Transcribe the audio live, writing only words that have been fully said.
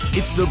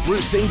It's the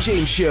Bruce St.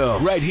 James Show,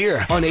 right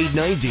here on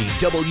 890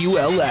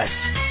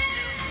 WLS.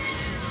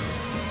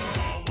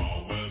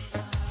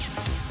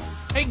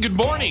 Hey, good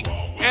morning.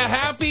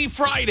 Happy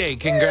Friday.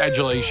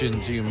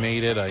 Congratulations, you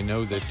made it. I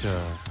know that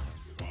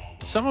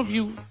some of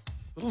you,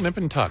 little nip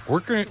and tuck,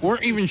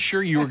 weren't even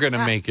sure you were going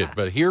to make it,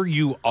 but here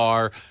you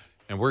are,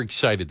 and we're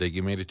excited that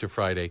you made it to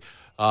Friday.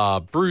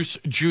 Bruce,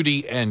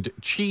 Judy, and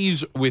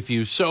Cheese with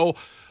you. So,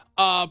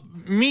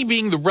 me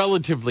being the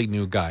relatively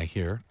new guy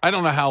here, I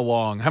don't know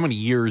how many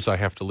years I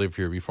have to live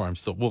here before I'm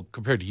still, well,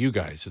 compared to you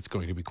guys, it's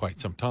going to be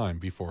quite some time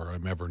before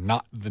I'm ever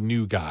not the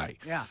new guy.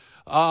 Yeah.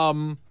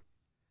 I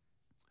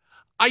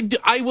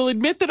will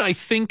admit that I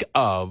think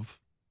of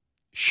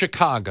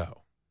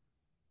Chicago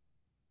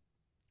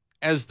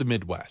as the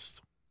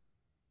Midwest.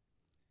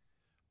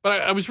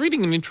 But I was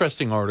reading an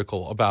interesting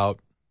article about,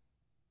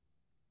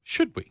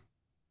 should we?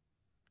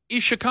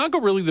 Is Chicago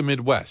really the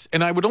Midwest?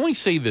 And I would only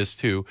say this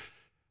too.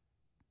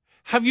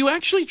 Have you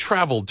actually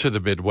traveled to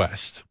the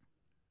Midwest?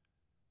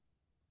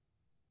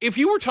 If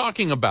you were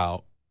talking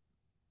about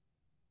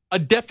a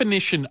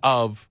definition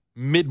of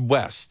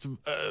Midwest,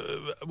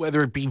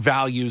 whether it be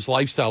values,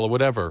 lifestyle, or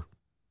whatever,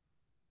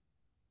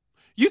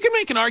 you can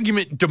make an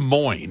argument Des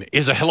Moines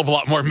is a hell of a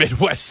lot more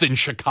Midwest than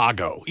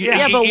Chicago.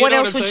 Yeah, but what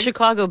else would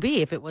Chicago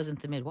be if it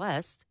wasn't the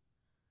Midwest?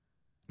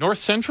 North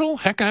Central?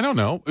 Heck, I don't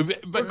know.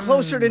 But we're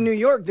closer to New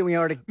York than we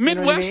are to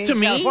Midwest. To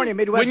me, California,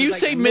 Midwest, when you like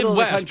say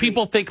Midwest,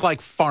 people think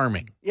like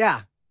farming.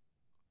 Yeah.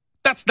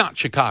 That's not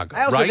Chicago,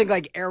 I also right? think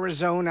like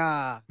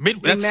Arizona.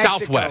 That's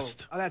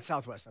Southwest. Oh, that's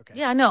Southwest. Okay.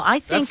 Yeah, no, I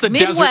think that's the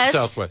Midwest. desert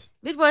Southwest.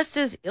 Midwest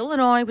is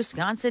Illinois,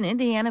 Wisconsin,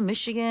 Indiana,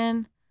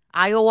 Michigan,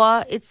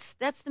 Iowa.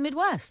 That's the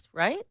Midwest,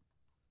 right?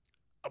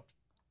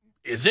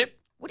 Is it?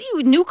 What are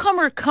you,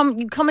 newcomer?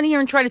 You come in here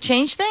and try to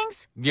change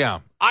things? Yeah,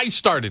 I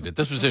started it.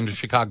 This was in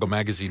Chicago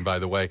Magazine, by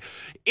the way.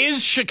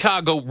 Is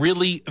Chicago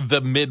really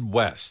the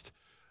Midwest?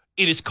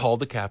 It is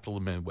called the capital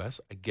of the Midwest.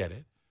 I get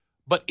it.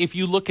 But if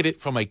you look at it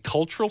from a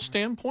cultural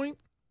standpoint,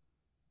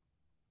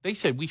 they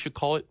said we should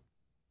call it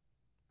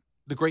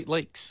the Great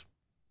Lakes.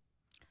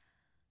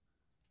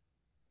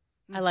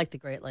 I like the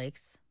Great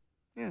Lakes.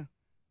 Yeah.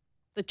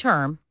 The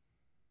term.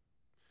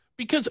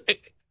 Because,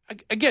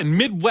 again,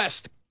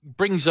 Midwest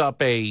brings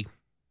up a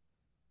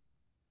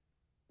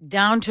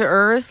down to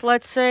earth,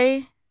 let's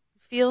say,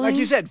 feeling. Like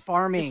you said,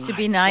 farming. Just to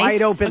be nice.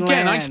 Wide open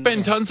land. Again, I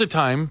spend tons of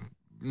time,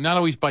 not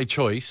always by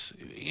choice,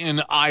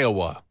 in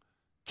Iowa,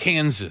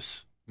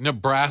 Kansas,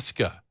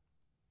 Nebraska.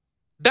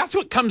 That's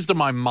what comes to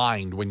my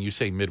mind when you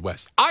say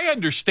Midwest. I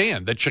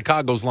understand that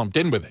Chicago's lumped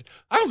in with it.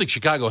 I don't think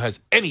Chicago has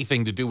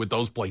anything to do with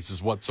those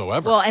places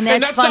whatsoever. Well, and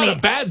that's funny. Not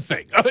a bad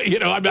thing.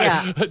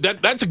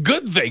 That's a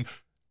good thing.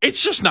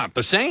 It's just not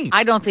the same.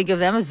 I don't think of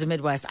them as the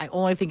Midwest. I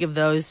only think of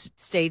those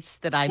states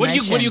that I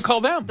mentioned. What do you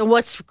call them?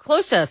 What's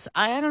close to us?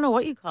 I don't know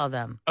what you call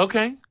them.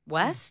 Okay.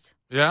 West?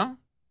 Yeah.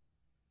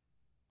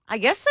 I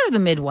guess they're the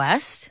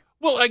Midwest.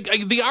 Well,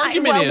 the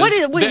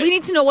argument we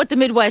need to know what the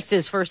Midwest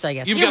is first, I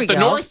guess. You've got the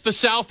North, the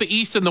South, the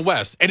East, and the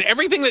West. And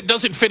everything that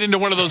doesn't fit into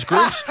one of those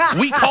groups,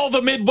 we call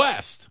the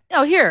Midwest.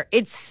 No, here,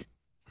 it's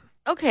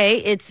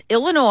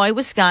Illinois,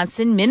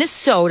 Wisconsin,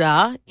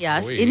 Minnesota,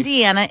 yes,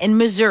 Indiana, and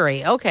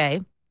Missouri.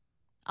 Okay.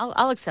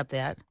 I'll accept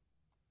that.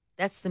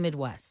 That's the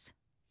Midwest.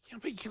 Yeah,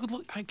 but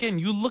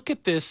you look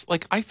at this,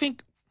 like, I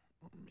think,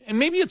 and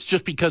maybe it's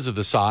just because of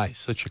the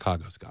size that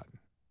Chicago's gotten.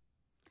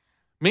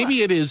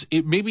 Maybe it is.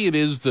 Maybe it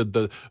is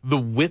the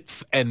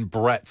width and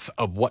breadth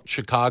of what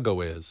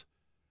Chicago is.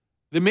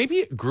 Then maybe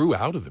it grew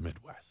out of the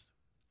Midwest.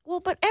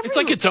 Well, but it's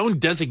like its own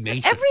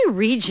designation. Every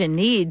region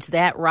needs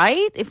that,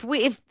 right?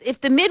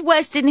 If the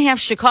Midwest didn't have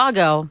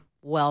Chicago,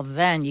 well,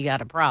 then you got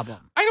a problem.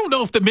 I don't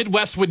know if the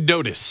Midwest would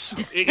notice.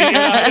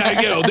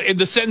 In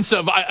the sense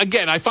of,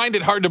 I find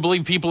it hard to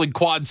believe people in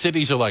Quad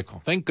Cities are like,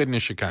 well, thank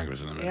goodness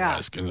Chicago's in the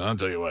Midwest. Because I'll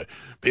tell you what,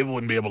 people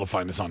wouldn't be able to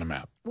find us on a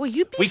map. Well,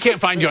 we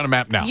can't find you on a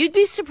map now. You'd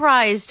be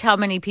surprised how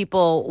many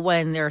people,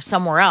 when they're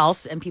somewhere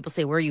else and people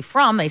say, where are you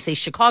from? They say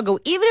Chicago,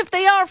 even if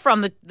they are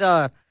from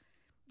the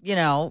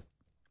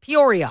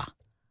Peoria.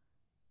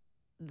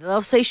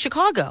 They'll say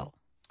Chicago.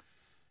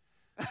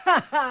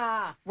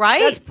 Right?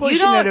 That's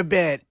pushing it a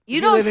bit.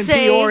 You don't live in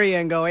say Peoria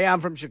and go, yeah,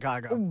 I'm from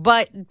Chicago.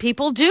 But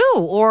people do.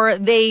 Or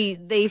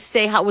they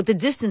say what the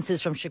distance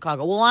is from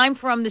Chicago. Well, I'm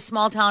from this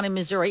small town in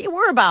Missouri.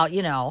 We're about,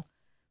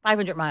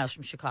 500 miles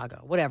from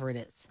Chicago, whatever it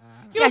is.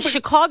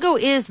 Chicago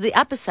is the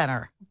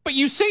epicenter. But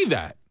you say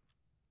that.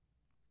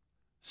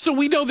 So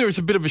we know there's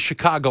a bit of a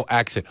Chicago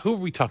accent. Who were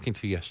we talking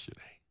to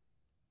yesterday?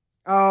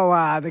 Oh,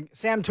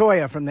 Sam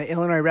Toya from the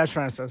Illinois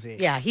Restaurant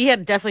Association. Yeah, he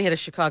definitely had a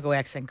Chicago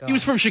accent going. He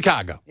was from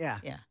Chicago. Yeah.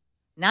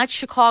 Not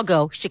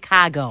Chicago,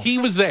 Chicago. He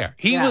was there.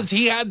 He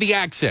had the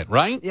accent,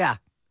 right? Yeah.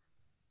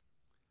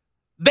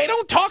 They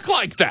don't talk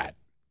like that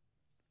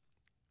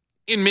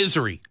in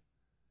Missouri,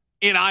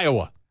 in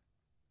Iowa,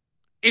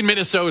 in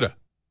Minnesota,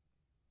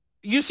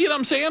 You see what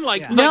I'm saying?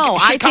 No,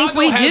 I think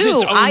we has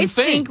do. its own I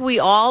thing. think we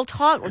all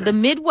talk the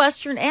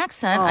Midwestern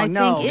accent. Oh, I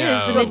no. think is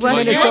the Well,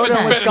 Midwestern you haven't Minnesota and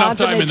spent enough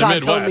Wisconsin, time they in the talk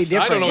Midwest. totally I don't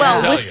different. know what to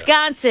Well, tell you.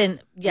 Wisconsin,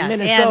 yes,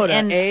 Minnesota,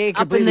 and up in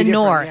completely the different,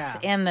 north yeah.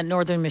 and the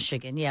northern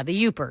Michigan, the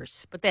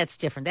Upers, but that's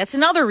different. That's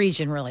another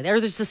region, really.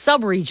 There's a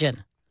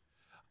sub-region.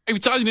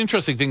 It's an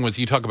interesting thing was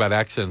you talk about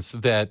accents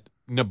that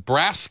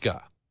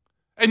Nebraska,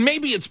 and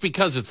maybe it's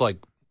because it's like,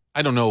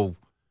 I don't know,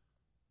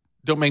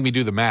 don't make me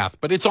do the math,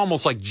 but it's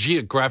almost like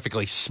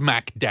geographically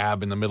smack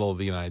dab in the middle of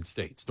the United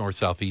States, north,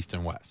 south, east,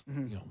 and west.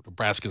 Mm-hmm.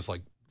 Nebraska's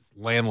like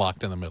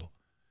landlocked in the middle.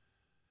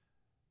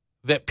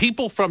 That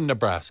people from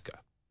Nebraska,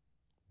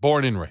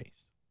 born and raised,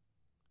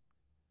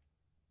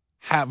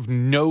 have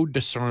no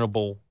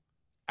discernible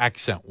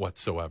accent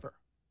whatsoever.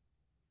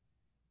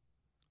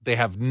 They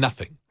have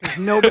nothing.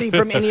 Nobody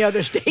from any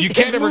other state You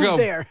can't has ever moved go-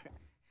 there.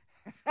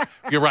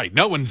 You're right.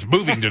 No one's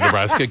moving to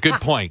Nebraska.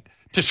 Good point.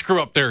 To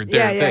screw up their thing.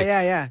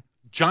 Yeah.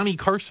 Johnny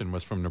Carson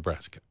was from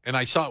Nebraska, and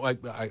I saw.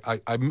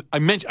 I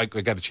mentioned.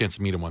 I got a chance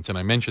to meet him once, and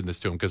I mentioned this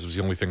to him because it was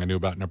the only thing I knew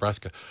about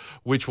Nebraska,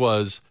 which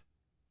was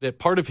that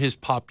part of his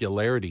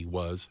popularity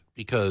was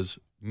because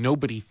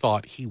nobody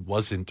thought he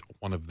wasn't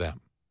one of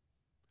them.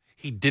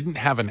 He didn't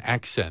have an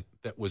accent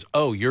that was,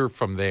 "Oh, you're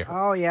from there."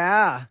 Oh,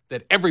 yeah.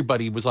 That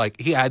everybody was like,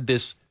 he had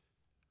this.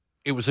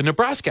 It was a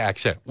Nebraska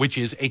accent, which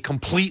is a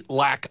complete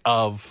lack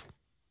of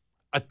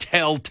a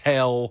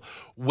telltale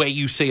way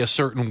you say a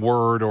certain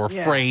word or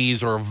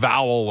phrase or a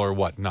vowel or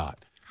whatnot.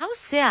 How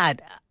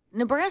sad.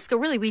 Nebraska,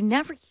 really, we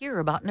never hear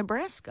about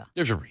Nebraska.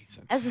 There's a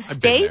reason. As a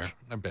I've been there. state,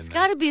 I've been it's there.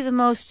 got to be the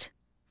most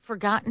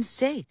forgotten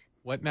state.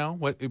 What now?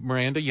 What,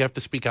 Miranda? You have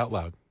to speak out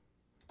loud.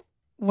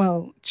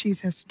 Well,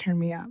 Cheese has to turn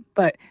me up,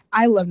 but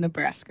I love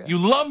Nebraska. You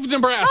love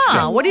Nebraska.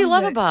 Oh, what do you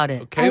love love it. about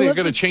it? Okay, I they're love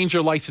going to the- change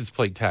your license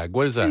plate tag.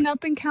 What is It's that? an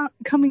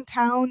up-and-coming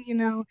town,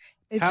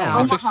 It's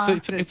Town. Omaha.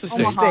 It's a state.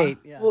 Omaha. State,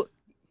 yeah. Well,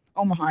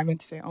 Omaha, I meant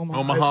to say Omaha.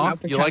 It's an Omaha?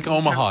 up-and-coming You like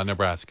Omaha, town.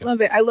 Nebraska?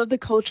 Love it. I love the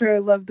culture. I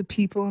love the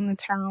people in the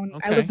town.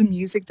 Okay. I love the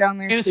music down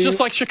there, And it's too. just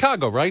like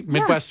Chicago, right?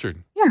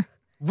 Midwestern. Yeah.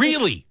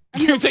 Really?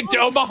 You think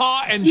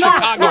Omaha and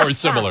Chicago are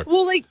similar?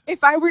 Well,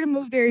 if I were to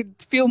move there,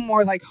 it'd feel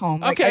more like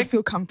home. Okay. I'd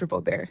feel comfortable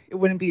there. It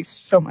wouldn't be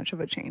so much of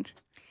a change.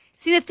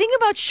 See, the thing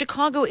about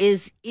Chicago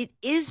is it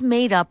is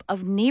made up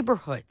of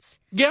neighborhoods.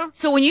 Yeah.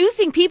 So when you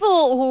think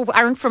people who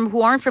aren't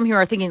from here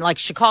are thinking like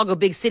Chicago,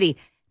 big city,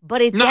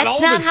 but Not that's all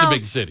not of it's how a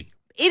big city.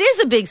 it is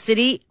a big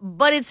city,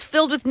 but it's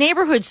filled with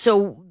neighborhoods.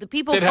 So the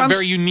people That from have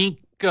very unique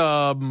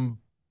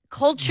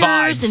cultures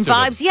vibes and to them.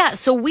 vibes, yeah.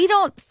 So we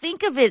don't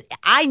think of it.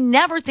 I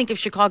never think of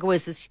Chicago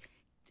as this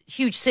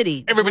huge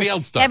city. Everybody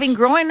else does. Having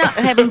grown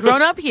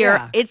up here,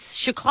 Yeah. it's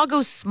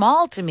Chicago's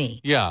small to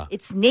me. Yeah.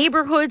 It's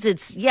neighborhoods.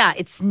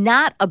 It's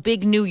not a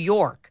big New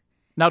York.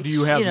 Now, do you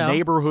It's, have you know-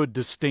 neighborhood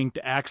distinct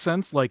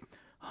accents? Like,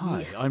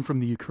 hi, I'm from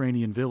the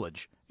Ukrainian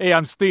village. Hey,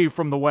 I'm Steve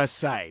from the West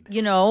Side. We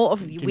you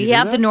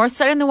have do the that? north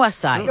side and the west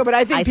side. No, but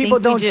I think people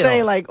we don't do.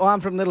 say, like, oh, I'm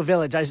from Little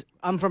Village.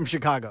 I'm from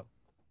Chicago.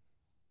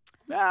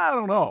 I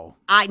don't know.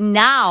 Depends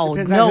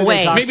on No who they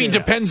way. talk Maybe to. it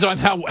depends on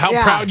how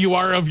Yeah. proud you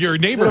are of your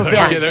neighborhood.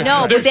 Yeah. Okay,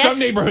 No, but there's that's, some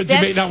neighborhoods you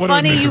that's may not want to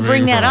funny admit you to bring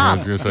being that from. I up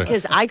was gonna say.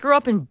 because I grew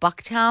up in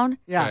Bucktown.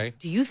 Yeah. Okay.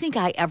 Do you think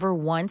I ever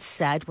once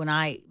said when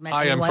I met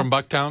Hi, I'm anyone- from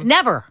Bucktown?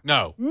 Never.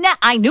 No.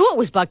 I knew it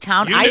was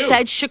Bucktown. You I knew.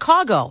 said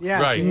Chicago.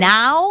 Yeah. Right.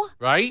 Now,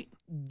 Right?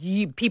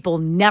 people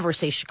never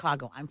say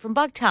Chicago. I'm from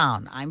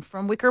Bucktown. I'm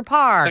from Wicker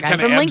Park. That I'm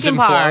kind of from ebbs Lincoln and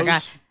Park.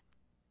 flows.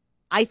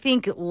 I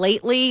think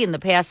lately, in the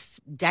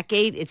past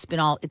decade, it's been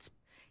all it's.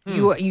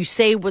 You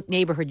say what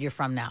neighborhood you're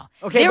from now.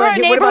 Okay, there but are what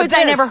about neighborhoods I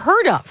this? never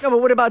heard of. No, but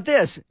what about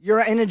this? You're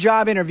in a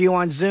job interview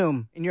on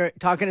Zoom, and you're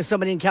talking to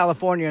somebody in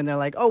California, and they're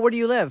like, oh, where do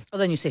you live? Well,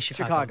 then you say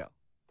Chicago. Chicago.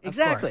 Of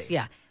Exactly. course,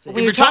 yeah. But If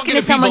when you're talking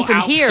to someone people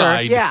from here,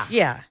 outside, Yeah.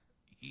 yeah.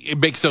 it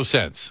makes no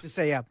sense. To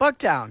say, yeah,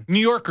 Bucktown. New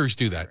Yorkers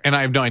do that, and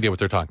I have no idea what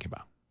they're talking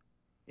about.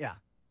 Yeah.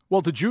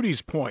 Well, to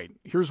Judy's point,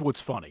 here's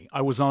what's funny.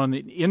 I was on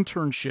an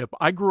internship.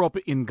 I grew up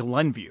in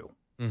Glenview,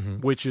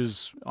 which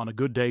is, on a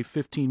good day,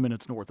 15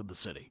 minutes north of the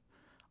city.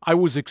 I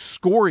was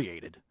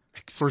excoriated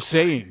for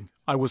saying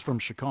I was from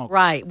Chicago.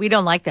 Right. We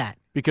don't like that.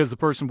 Because the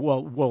person,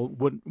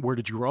 where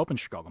did you grow up in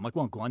Chicago? I'm like,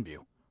 well,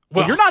 Glenview.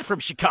 Well, you're not from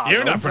Chicago.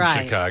 You're not from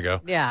Right.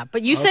 Chicago. Yeah.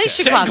 But you say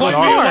Say Chicago, of Glenview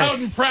loud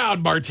course. and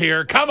proud,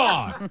 Martyr. Come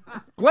on.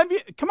 Glenview,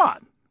 come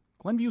on.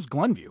 Glenview's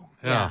Glenview.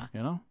 Yeah.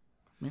 You know?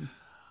 I mean,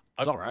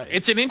 it's all right.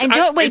 It's an And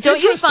don't you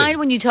interesting. find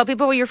when you tell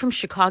people you're from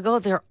Chicago,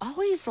 they're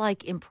always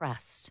like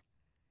impressed.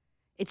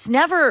 It's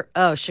never,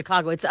 oh,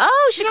 Chicago. It's,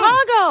 oh,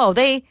 Chicago.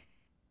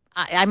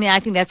 I mean, I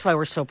think that's why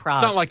we're so proud.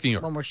 It's not like New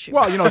York. When we're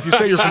Well, if you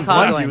say you're from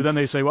Chicagoans. Glenview, then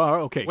they say, well,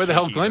 okay. Where the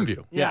hell kinky.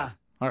 Glenview? Yeah.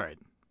 All right.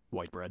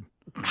 White bread.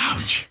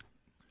 Ouch.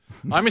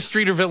 I'm a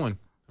streeter villain.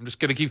 I'm just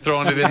going to keep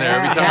throwing it in there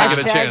every time I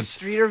get a Hashtag chance.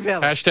 Streeter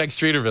Village. Hashtag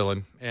streeter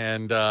villain.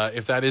 And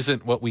if that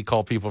isn't what we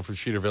call people from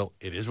Streeterville,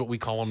 it is what we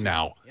call them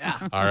now. Yeah.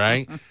 All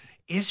right.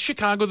 Is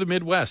Chicago the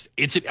Midwest?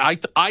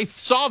 I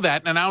saw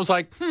that and I was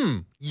like,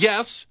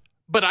 yes,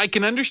 but I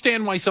can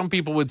understand why some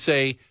people would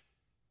say,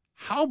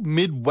 how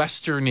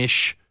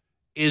Midwestern-ish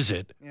is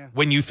it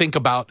when you think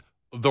about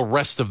the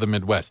rest of the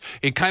Midwest?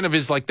 It kind of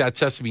is like that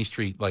Sesame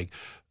Street, like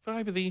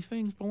 5 of these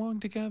things belong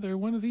together.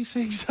 One of these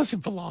things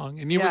doesn't belong.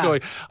 And you were Yeah.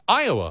 going,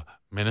 Iowa,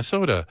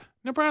 Minnesota,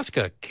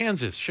 Nebraska,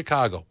 Kansas,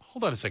 Chicago.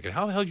 Hold on a second.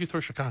 How the hell did you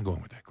throw Chicago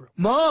in with that group?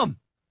 Mom!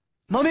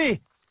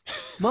 Mommy!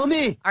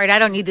 Mommy! All right, I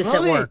don't need this at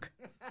Mommy! work.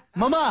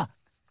 Mama!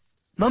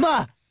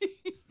 Mama!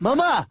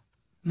 Mama!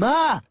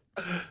 Ma!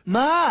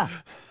 Ma!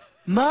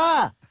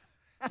 Ma!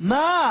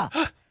 Ma!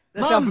 Does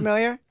that sound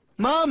familiar?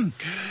 Mom!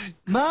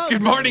 Mom!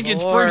 Good morning.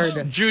 It's Lord. Bruce,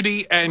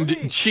 Judy,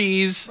 and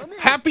Cheese.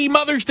 Happy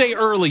Mother's Day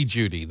early,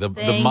 Judy, the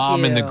Thank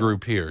mom in the you.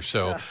 group here.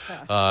 So,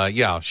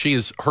 yeah, she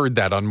has heard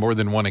that on more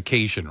than one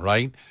occasion,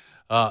 right?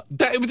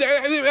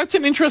 That's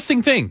an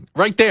interesting thing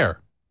right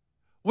there.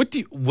 What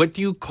did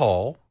you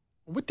call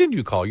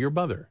your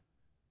mother?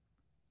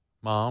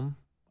 Mom?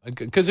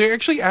 Because they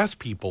actually ask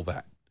people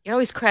that. It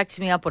always cracks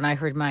me up when I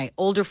heard my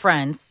older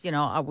friends,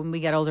 when we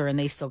got older and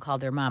they still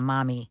called their mom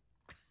mommy.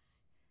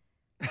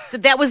 So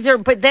that was their,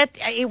 but that,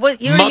 it was,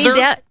 you know what I mean?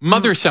 That,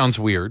 Mother sounds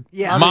weird.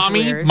 Yeah. Mother's Mommy,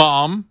 weird.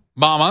 mom,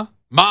 mama,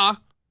 ma.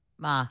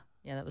 Ma.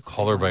 Yeah, that was.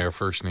 Call her by her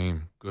first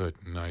name. Good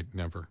night,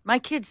 never. My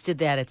kids did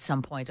that at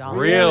some point.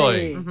 Already.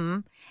 Really? Mm-hmm.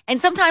 And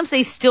sometimes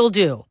they still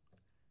do.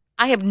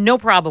 I have no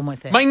problem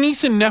with it. My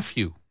niece and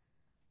nephew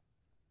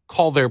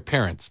call their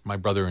parents, my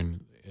brother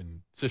and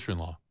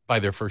sister-in-law, by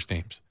their first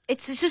names.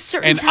 It's just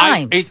certain And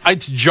times.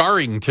 it's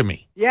jarring to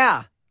me.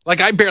 Yeah.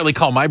 Like, I barely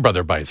call my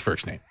brother by his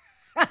first name.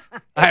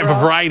 I have a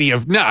variety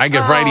of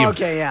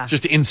okay, yeah.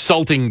 just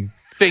insulting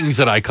things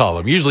that I call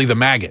him. Usually the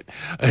maggot,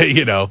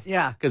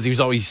 Yeah. because he was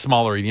always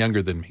smaller and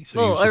younger than me. So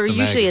he was just or the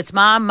usually maggot. it's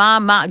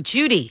mom,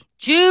 Judy.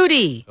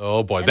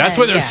 Oh boy, And that's then,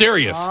 when they're yeah.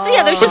 serious. So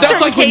yeah, there's But just that's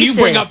certain like when you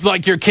bring cases. up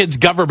like your kid's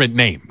government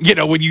name.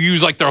 When you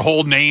use like their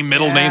whole name,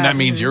 middle name, that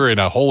means you're in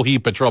a whole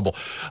heap of trouble.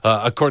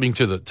 According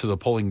to the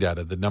polling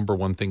data, the number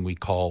one thing we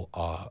call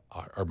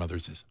our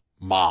mothers is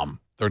mom.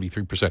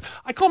 33%.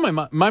 I call my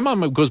mom. My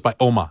mom goes by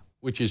Oma,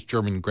 which is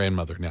German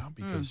grandmother now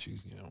because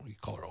she's we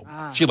call her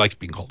Oma. She likes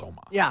being called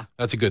Oma. Yeah.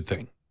 That's a good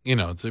thing.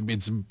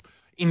 It's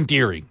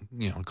endearing.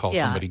 Call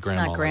Yeah, somebody it's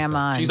grandma. not like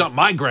grandma that. She's not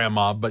my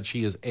grandma, but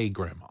she is a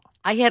grandma.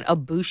 I had a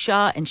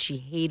Busha, and she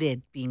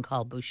hated being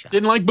called Busha.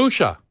 Didn't like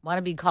Busha. Want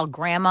to be called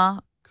Grandma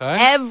Okay.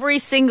 every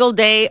single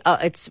day.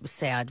 It's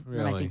sad when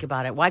I Really? think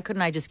about it. Why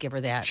couldn't I just give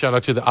her that? Shout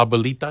out to the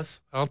abuelitas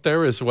out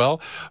there as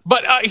well.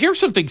 But here's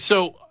something.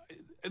 So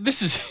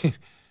this is,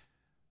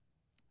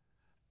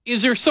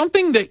 is there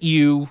something that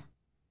you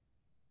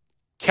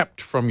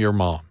kept from your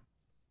mom?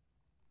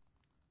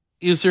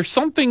 Is there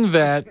something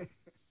that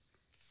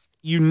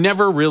you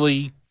never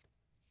really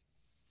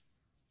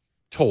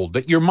told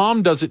that your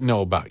mom doesn't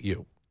know about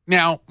you?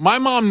 Now, my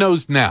mom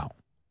knows now,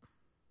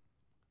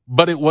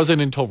 but it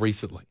wasn't until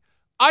recently.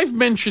 I've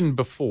mentioned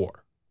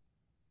before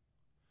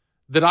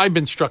that I've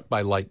been struck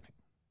by lightning.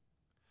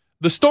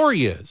 The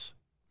story is,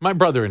 my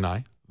brother and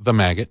I, the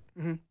maggot,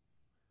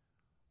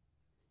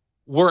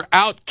 were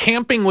out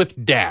camping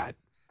with Dad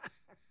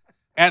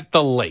at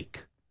the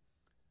lake.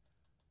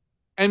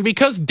 And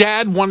because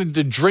Dad wanted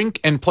to drink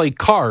and play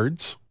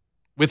cards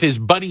with his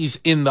buddies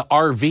in the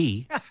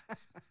RV,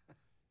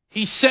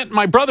 he sent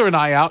my brother and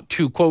I out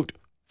to, quote,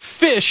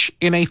 fish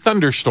in a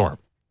thunderstorm.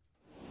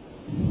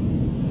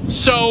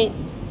 So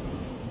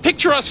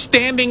picture us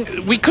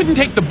standing. We couldn't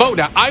take the boat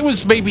out. I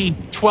was maybe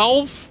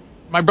 12.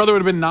 My brother would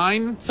have been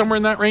 9, somewhere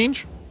in that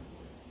range.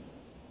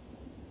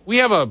 We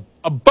have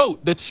a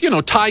boat that's,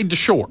 tied to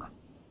shore.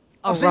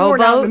 A So you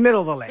weren't out in the rowboat?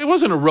 middle of the lake. It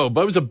wasn't a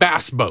rowboat. It was a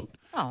bass boat.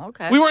 Oh,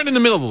 okay. We weren't in the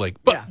middle of the lake,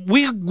 but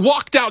we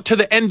walked out to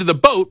the end of the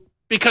boat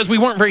because we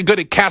weren't very good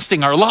at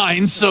casting our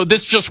lines. So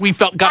this just, we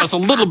felt, got us a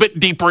little bit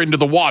deeper into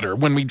the water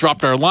when we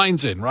dropped our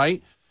lines in,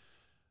 right?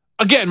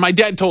 Again, my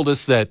dad told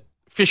us that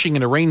fishing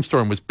in a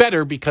rainstorm was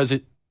better because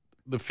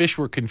the fish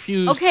were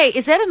confused. Okay,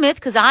 is that a myth?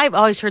 Because I've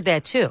always heard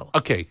that too.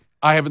 Okay,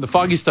 I haven't the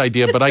foggiest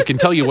idea, but I can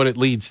tell you what it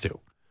leads to.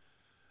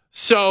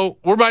 So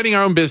we're minding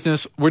our own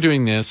business. We're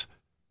doing this.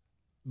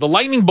 The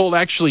lightning bolt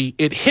actually,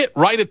 it hit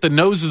right at the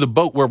nose of the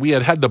boat where we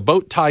had the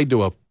boat tied to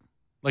one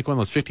of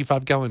those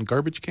 55-gallon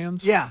garbage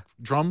cans. Yeah.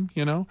 Drum,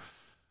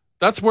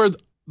 That's where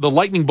the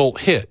lightning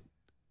bolt hit.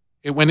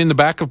 It went in the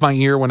back of my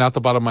ear, went out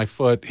the bottom of my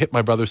foot, hit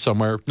my brother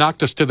somewhere,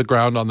 knocked us to the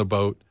ground on the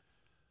boat.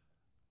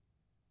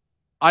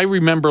 I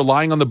remember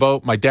lying on the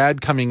boat, my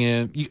dad coming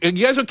in. You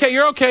guys okay?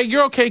 You're okay.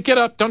 You're okay. Get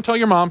up. Don't tell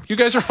your mom. You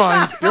guys are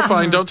fine. You're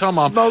fine. Don't tell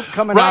mom. Smoke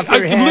coming off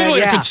your head.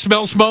 Literally, I Yeah. could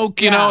smell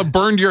smoke. It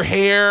burned your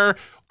hair.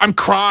 I'm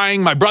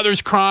crying. My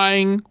brother's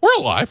crying. We're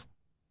alive.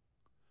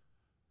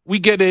 We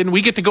get in.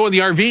 We get to go in the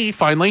RV,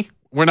 finally.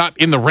 We're not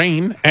in the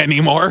rain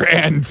anymore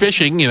and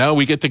fishing.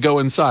 We get to go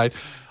inside.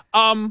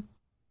 And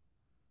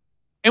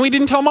we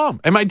didn't tell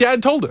mom. And my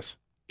dad told us,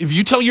 if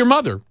you tell your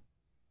mother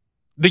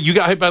that you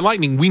got hit by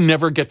lightning, we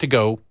never get to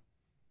go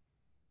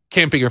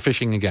camping or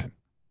fishing again.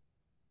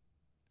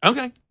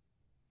 Okay.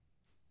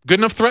 Good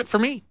enough threat for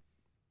me.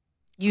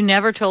 You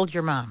never told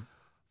your mom.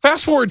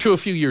 Fast forward to a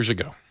few years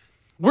ago.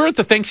 We're at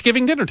the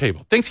Thanksgiving dinner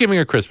table. Thanksgiving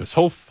or Christmas.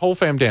 Whole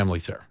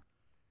family's there.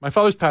 My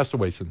father's passed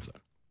away since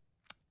then.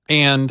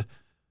 And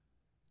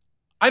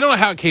I don't know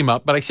how it came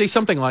up, but I say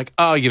something like,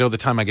 the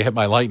time I got hit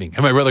by lightning.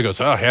 And my brother goes,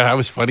 oh, yeah, that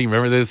was funny.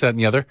 Remember this, that, and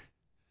the other?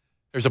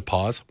 There's a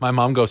pause. My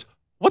mom goes,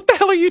 "What the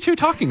hell are you two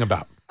talking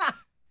about?"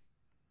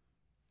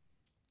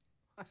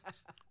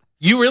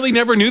 You really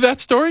never knew that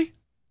story?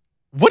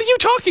 What are you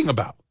talking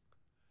about?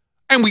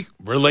 And we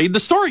relayed the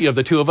story of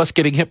the two of us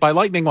getting hit by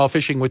lightning while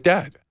fishing with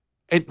Dad.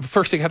 And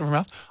first thing out of her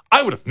mouth,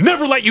 "I would have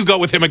never let you go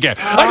with him again."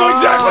 I go,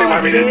 "Exactly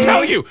why we didn't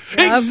tell you.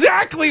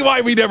 Exactly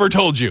why we never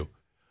told you."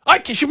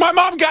 My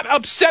mom got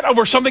upset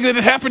over something that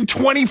had happened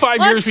 25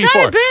 years before.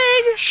 Kind of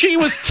big. She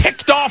was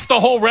ticked off the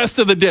whole rest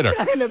of the dinner.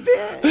 Kind of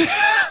big.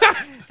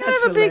 Kind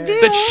of a big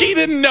deal. That she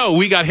didn't know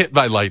we got hit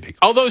by lightning.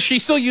 Although she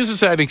still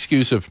uses that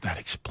excuse of, "That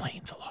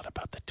explains a lot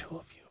about the two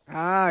of you."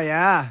 Oh,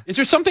 yeah. Is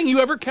there something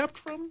you ever kept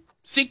from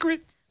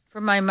secret?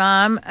 From my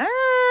mom,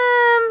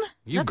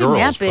 You nothing girls,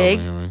 that big.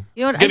 probably, I mean.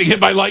 You know what? Getting hit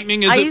by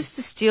lightning I used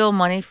to steal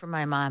money from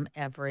my mom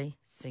every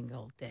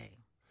single day.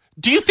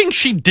 Do you think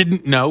she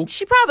didn't know?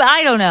 She probably,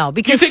 I don't know. Do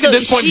you Because think at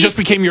this point it she just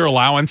became your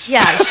allowance?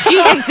 Yeah,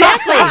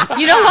 exactly.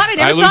 You know what? I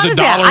never I lose thought of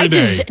that. $1 a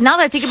day. Now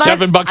that I think about it,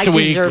 $7 a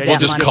week. deserve We'll that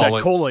just money. call That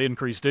it. COLA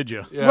increase, did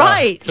you? Yeah.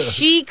 Right.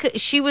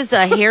 She was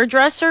a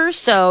hairdresser,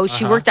 so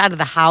she worked out of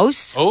the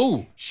house.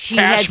 Oh, She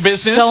cash had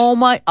business? so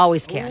much,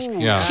 always cash.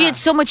 Yeah. She had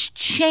so much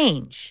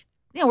change.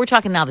 You know, we're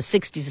talking now the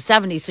 60s, the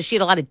 70s, so she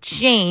had a lot of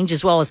change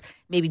as well as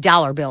maybe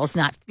dollar bills,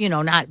 not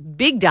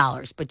big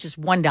dollars, but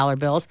just $1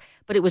 bills.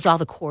 But it was all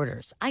the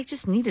quarters. I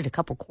just needed a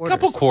couple quarters.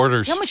 Couple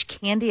quarters. You know how much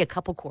candy a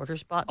couple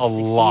quarters bought in A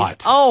the 60s?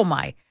 lot. Oh,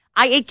 my.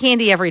 I ate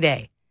candy every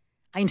day.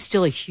 I'm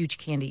still a huge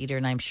candy eater,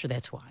 and I'm sure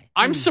that's why.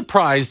 I'm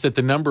surprised at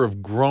the number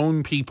of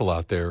grown people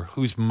out there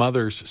whose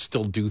mothers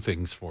still do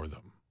things for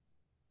them,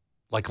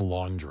 like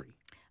laundry.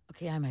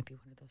 Okay, I might be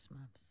one of those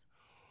moms.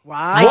 Wow.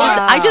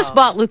 I just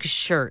bought Luke a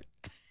shirt.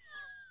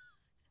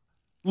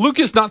 Luke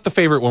is not the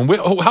favorite one.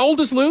 How old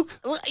is Luke?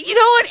 You know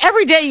what?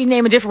 Every day you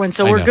name a different one,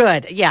 so I we're know.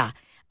 good. Yeah.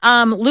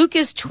 Luke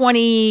is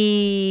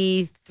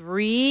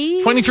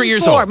 23. 23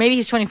 years 24. old. Maybe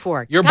he's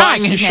 24. You're Gosh,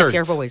 buying his isn't that shirt.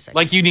 terrible? Wait a second.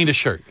 Like you need a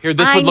shirt. Here,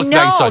 this would I look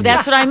know, nice on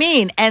that's you. what I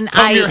mean. And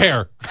Comb your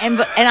hair. And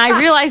I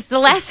realized the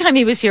last time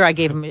he was here,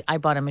 I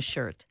bought him a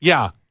shirt.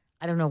 Yeah.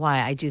 I don't know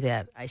why I do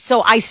that.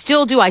 So I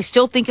still do. I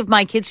still think of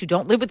my kids who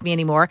don't live with me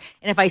anymore.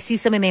 And if I see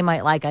something they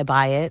might like, I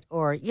buy it.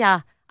 Or,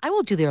 I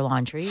will do their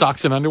laundry.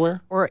 Socks and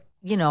underwear? Or,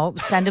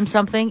 send them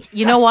something.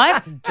 You know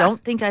what? I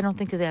don't think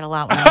of that a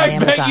lot when I'm on I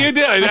bet Amazon. you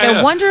did. Like,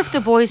 I wonder if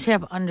the boys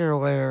have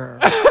underwear.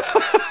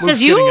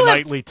 Luke's you getting a have-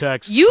 nightly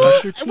text. You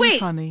Brush your teeth, wait,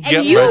 honey. and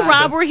Yep, you, right.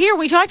 Rob, were here.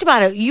 We talked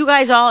about it. You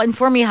guys all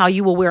informed me how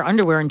you will wear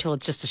underwear until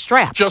it's just a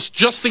strap. Just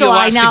the so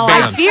elastic I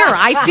band. fear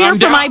I'm for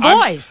down- my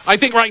boys. I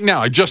think right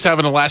now I just have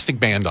an elastic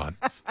band on.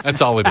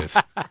 That's all it is.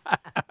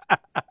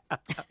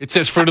 It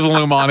says Fruit of the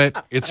Loom on it.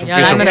 I'm just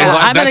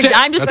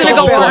gonna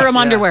go order them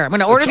underwear. I'm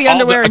gonna order the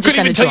underwear I and just couldn't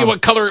send even it tell to you them.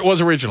 what color it was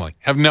originally.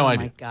 Have no Oh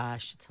idea. my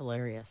gosh, it's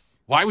hilarious.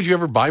 Why would you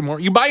ever buy more?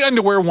 You buy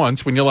underwear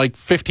once when you're like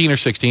 15 or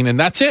 16, and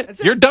that's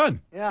it. You're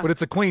done. Yeah. But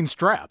it's a clean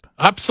strap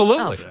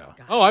Absolutely. Oh,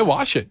 for Oh, I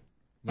wash it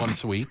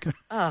once a week.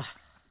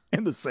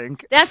 in the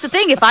sink. That's the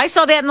thing. If I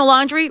saw that in the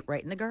laundry,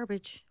 right in the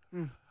garbage.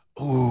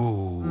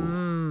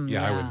 Ooh.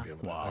 Yeah, I wouldn't be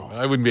able to.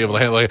 I wouldn't be able to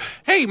handle it.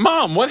 Hey,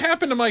 Mom, what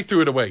happened to my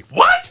threw it away?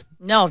 What?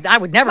 No, I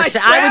would never say.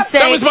 I would say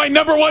That was my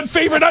number one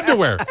favorite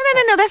underwear.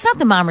 no. That's not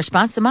the mom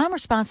response. The mom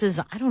response is,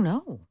 I don't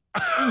know.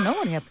 I don't know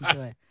what happened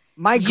to it.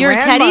 My Your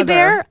grandmother teddy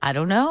bear? I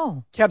don't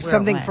know. kept Where it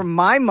something went. from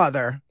my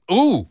mother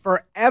Ooh.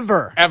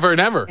 forever. Ever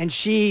and ever. And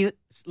she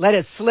let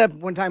it slip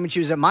one time when she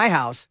was at my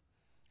house.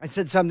 I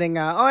said something,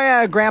 oh,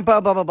 yeah,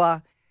 grandpa, blah, blah,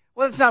 blah.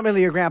 Well, it's not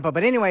really your grandpa,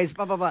 but anyways,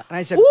 blah, blah, blah. And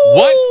I said,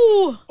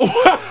 Ooh.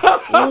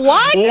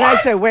 What? And I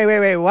said,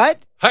 wait, what?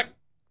 Heck.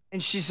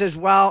 And she says,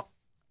 well,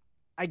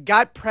 I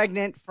got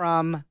pregnant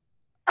from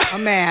a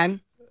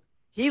man.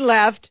 He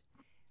left.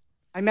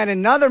 I met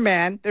another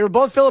man. They were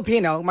both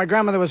Filipino. My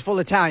grandmother was full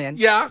Italian.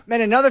 Yeah.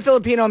 Met another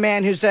Filipino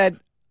man who said,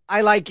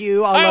 I like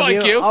you. I I'll love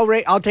like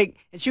you. I'll take.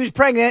 And she was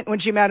pregnant when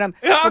she met him.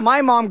 Yeah. So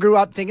my mom grew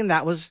up thinking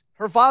that was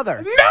her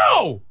father.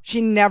 No.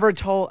 She never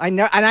told.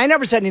 And I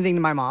never said anything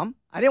to my mom.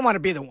 I didn't want to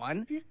be the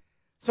one.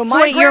 So So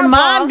my wait, your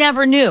grandpa- mom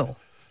never knew.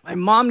 My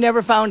mom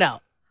never found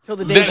out till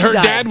the day That she her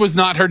died. dad was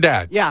not her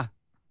dad. Yeah,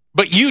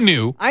 But you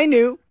knew. I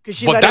knew because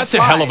she But let that's it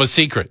a hell slide. of a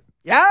secret.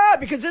 Yeah,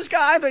 because this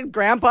guy, the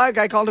grandpa, a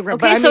guy called him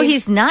grandpa. Okay, But I so mean,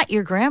 he's not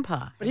your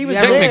grandpa. But he was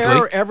Have you ever- Technically.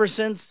 there ever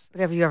since.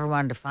 But have you ever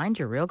wanted to find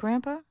your real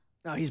grandpa?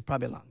 No, he's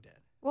probably long dead.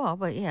 Well,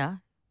 but yeah.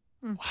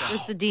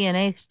 There's the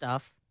DNA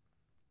stuff.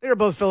 They were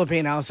both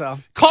Filipino, so.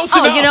 Close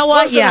Oh, enough. you know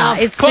what? Close Yeah,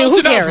 enough. it's Close who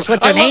enough. cares what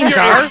their I love names your-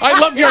 are. I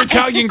love your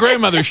Italian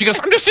grandmother. She goes,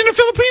 I'm just into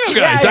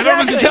Filipino guys. Yeah, I don't know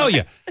what to exactly. tell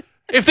you.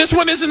 If this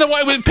one isn't the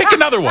one, pick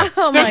another one.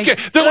 Oh, my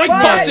They're like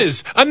God.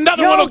 buses.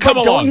 Another one will come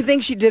but along. don't you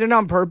think she did it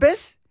on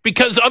purpose?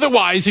 Because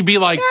otherwise he'd be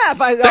like, Yeah,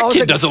 if I that was kid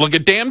like- doesn't look a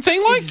damn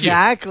thing like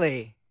Exactly.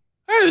 you.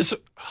 That is,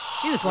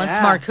 She was one Yeah.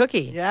 smart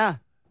cookie. Yeah.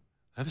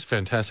 that is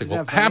fantastic. Isn't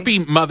Well, that funny? happy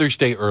Mother's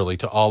Day early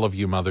to all of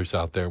you mothers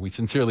out there. We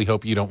sincerely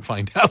hope you don't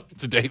find out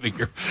today that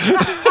you're.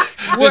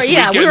 Well, this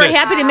yeah, we weekend were that-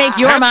 happy to make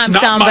your That's mom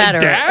not sound my better.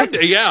 Dad?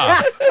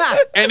 Yeah.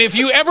 And if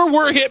you ever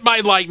were hit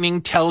by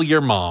lightning, tell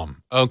your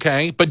mom,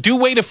 okay? But do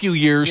wait a few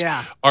years,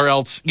 Yeah. or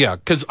else, yeah,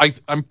 because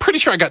I'm pretty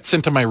sure I got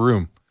sent to my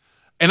room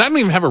And I don't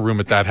even have a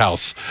room at that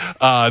house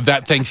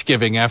that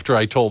Thanksgiving after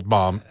I told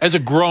Mom, as a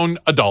grown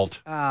adult,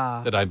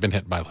 that I'd been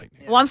hit by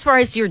lightning. Well, I'm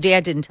surprised your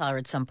dad didn't tell her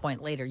at some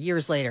point later,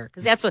 years later,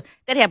 because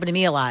that happened to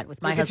me a lot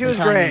with my husband.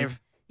 grave.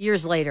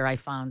 Years later, I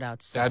found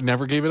out. So. Dad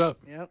never gave it up.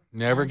 Yep.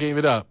 Never gave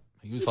it up.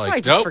 He was I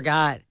like, just nope.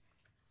 forgot.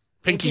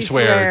 Pinky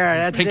swear.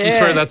 That's Pinky it.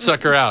 swear that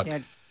sucker out. Yeah.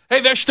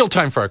 Hey, there's still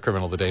time for our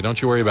criminal of the day.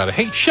 Don't you worry about it.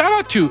 Hey, shout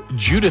out to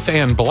Judith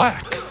Ann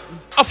Black,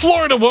 a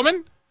Florida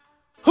woman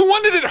who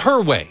wanted it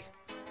her way.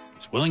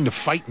 Was willing to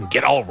fight and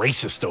get all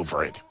racist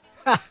over it.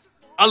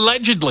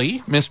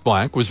 Allegedly, Miss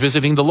Black was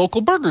visiting the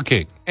local Burger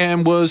King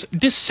and was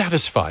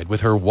dissatisfied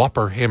with her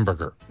Whopper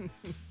hamburger.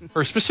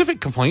 Her specific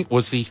complaint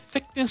was the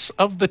thickness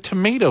of the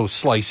tomato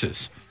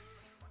slices.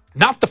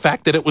 Not the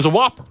fact that it was a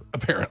Whopper,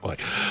 apparently.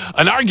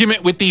 An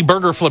argument with the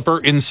burger flipper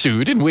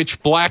ensued in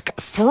which Black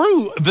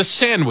threw the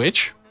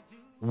sandwich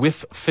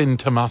with thin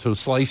tomato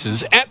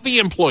slices at the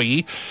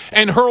employee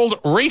and hurled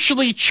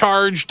racially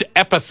charged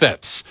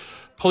epithets.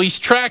 Police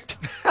tracked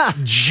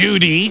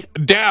Judy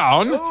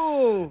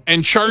down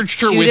and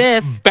charged her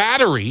Judith. with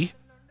battery,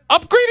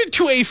 upgraded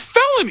to a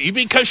felony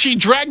because she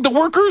dragged the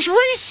worker's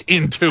race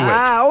into it.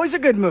 Always a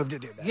good move to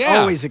do that. Yeah.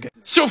 Always a good.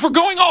 So for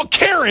going all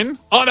Karen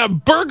on a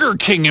Burger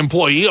King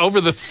employee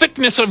over the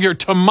thickness of your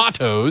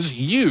tomatoes,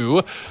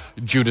 you,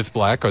 Judith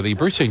Black, are the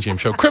Bruce St.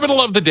 James Show criminal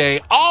of the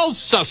day. All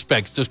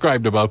suspects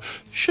described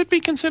above should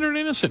be considered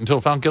innocent until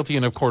found guilty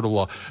in a court of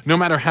law, no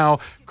matter how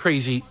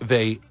crazy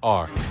they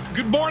are.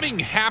 Good morning.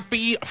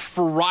 Happy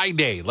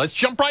Friday. Let's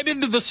jump right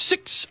into the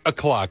 6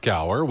 o'clock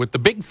hour with the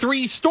big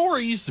 3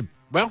 stories,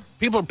 well,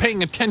 people are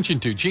paying attention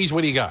to. Geez,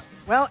 what do you got?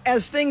 Well,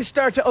 as things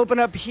start to open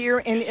up here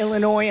in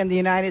Illinois and the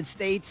United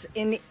States,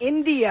 in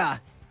India,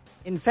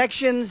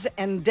 infections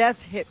and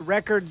death hit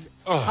records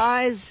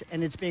highs,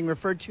 and it's being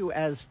referred to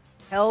as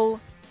hell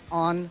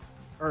on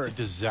earth. A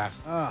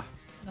disaster. Oh,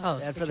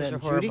 those Bad for pictures are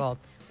them. Judy? horrible.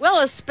 Well,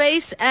 a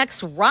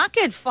SpaceX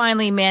rocket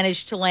finally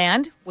managed to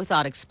land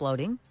without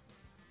exploding.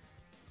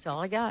 That's all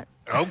I got.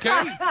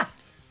 Okay.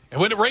 And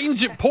when it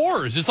rains, it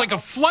pours. It's like a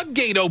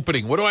floodgate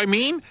opening. What do I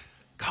mean?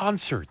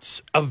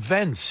 Concerts,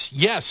 events.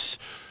 Yes.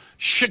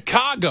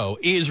 Chicago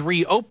is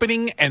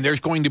reopening, and there's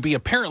going to be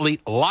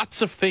apparently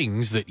lots of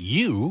things that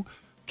you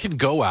can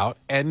go out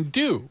and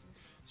do.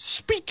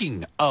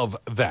 Speaking of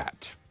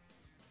that,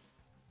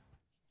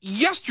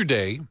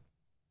 yesterday,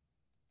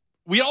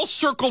 we all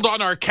circled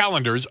on our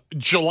calendars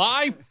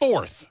July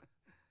 4th,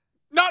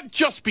 not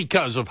just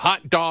because of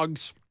hot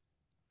dogs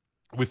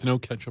with no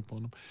ketchup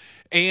on them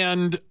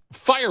and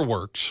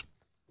fireworks,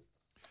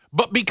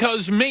 but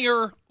because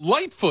Mayor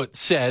Lightfoot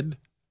said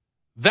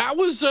that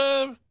was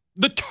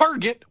the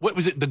target. What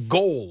was it? The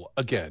goal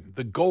again.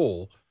 The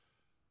goal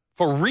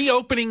for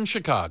reopening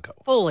Chicago.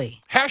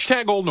 Fully.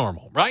 Hashtag old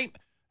normal, right?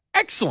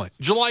 Excellent.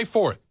 July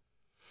 4th.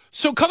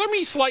 So color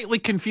me slightly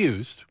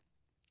confused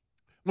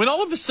when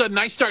all of a sudden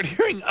I start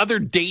hearing other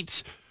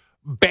dates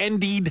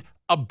bandied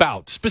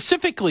about.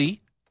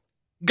 Specifically,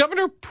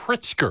 Governor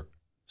Pritzker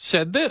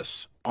said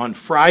this. On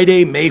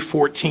Friday, May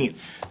 14th,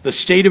 the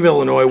state of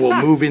Illinois will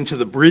move into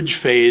the bridge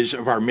phase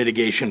of our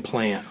mitigation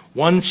plan,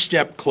 one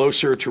step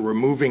closer to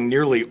removing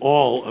nearly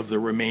all of the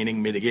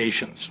remaining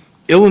mitigations.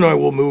 Illinois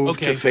will move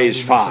to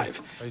phase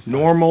 5,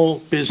 normal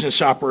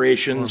business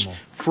operations,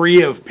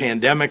 free of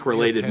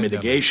pandemic-related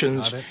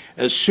mitigations,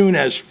 as soon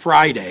as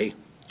Friday,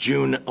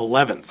 June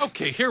 11th.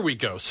 Okay, here we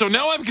go. So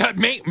now I've got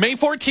May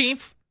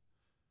 14th,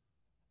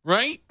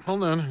 right?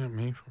 Hold on.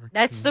 May 14th.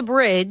 That's the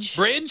bridge.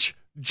 Bridge,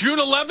 June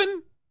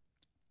 11th.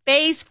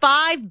 Phase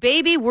 5,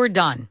 baby, we're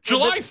done.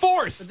 July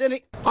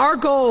 4th. Our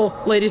goal,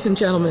 ladies and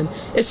gentlemen,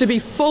 is to be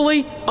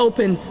fully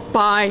open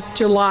by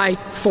July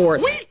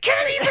 4th. We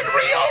can't even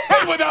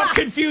reopen without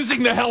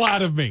confusing the hell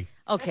out of me.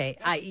 Okay,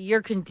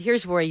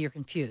 here's where you're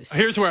confused.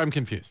 Here's where I'm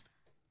confused.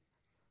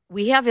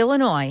 We have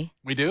Illinois,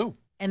 We do.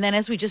 and then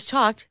as we just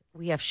talked,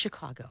 we have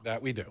Chicago.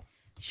 That we do.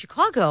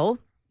 Chicago,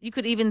 you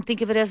could even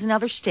think of it as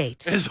another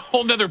state. It's a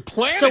whole nother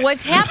planet. So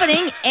what's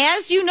happening,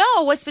 as you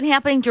know, what's been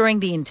happening during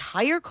the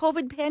entire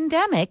COVID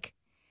pandemic,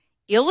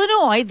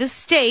 Illinois, the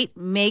state,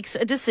 makes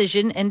a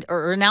decision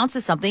or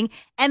announces something,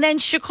 and then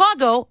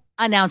Chicago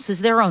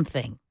announces their own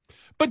thing.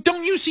 But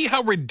don't you see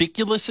how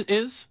ridiculous it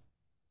is?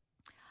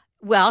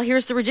 Well,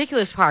 here's the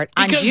ridiculous part.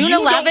 Because you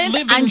don't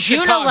live in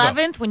June Chicago.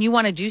 11th, when you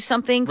want to do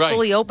something Right.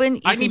 fully open,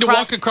 you I can need to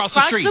walk across the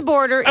street. the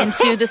border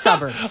into the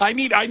suburbs. I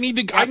need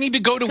to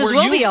go to Because where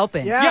we'll you be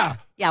open. Yeah.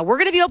 Yeah, we're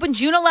going to be open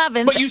June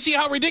 11th. But you see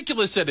how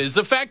ridiculous that is.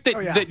 The fact that,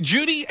 that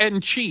Judy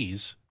and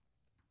Cheese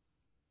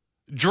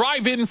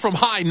drive in from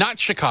not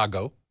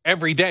Chicago,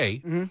 every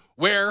day,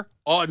 where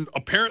on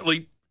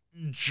apparently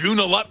June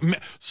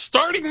 11th,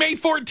 starting May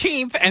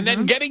 14th, and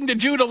then getting to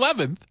June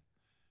 11th,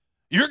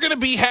 you're going to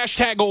be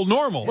hashtag old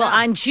normal. Well,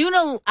 on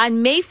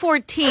May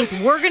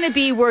 14th, we're going to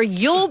be where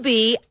you'll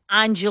be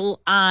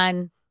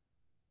on.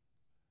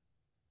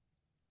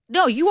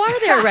 No, you are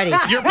there already.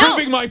 You're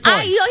proving my point.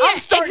 I'm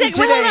starting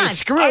today. Hold on.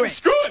 Screw it.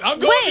 Screw it. I'm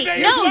going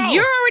today as well.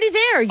 You're already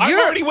there. I'm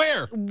already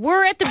where?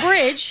 We're at the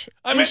bridge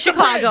I'm in at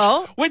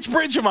Chicago. The bridge. Which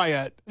bridge am I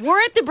at?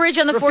 We're at the bridge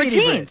on the Graffiti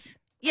 14th. bridge.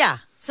 Yeah.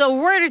 So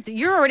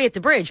you're already at the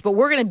bridge, but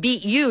we're going to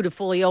beat you to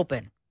fully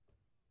open.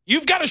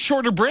 You've got a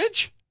shorter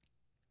bridge?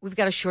 We've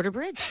got a shorter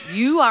bridge.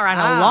 You are on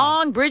a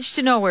long bridge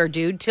to nowhere,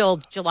 dude, till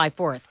July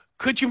 4th.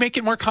 Could you make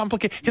it more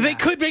complicated? Yeah. They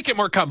could make it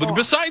more complicated.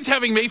 Besides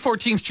having May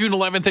 14th, June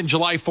 11th, and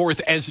July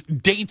 4th as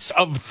dates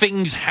of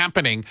things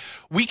happening,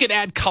 we could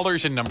add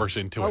colors and numbers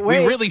into it.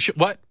 We really should.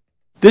 What?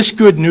 This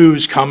good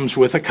news comes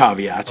with a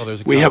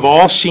caveat. We have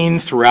all seen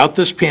throughout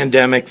this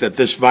pandemic that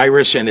this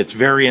virus and its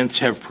variants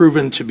have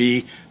proven to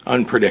be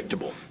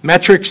unpredictable.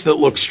 Metrics that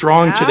look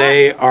strong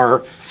today are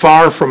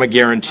far from a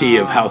guarantee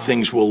of how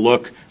things will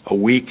look a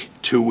week,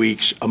 2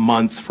 weeks, a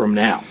month from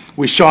now.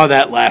 We saw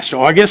that last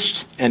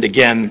August and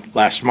again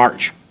last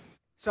March.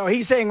 So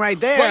he's saying right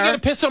there. Well, you're going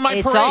to piss on my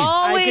It's parade.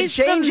 always I could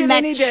change the it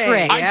any day.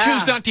 metric. I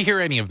choose not to hear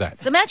any of that.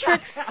 It's the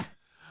metrics.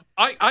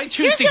 I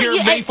choose to hear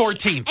May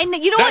 14th. And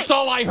you know That's what?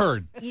 all I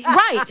heard.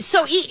 Right.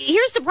 So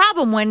here's the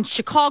problem when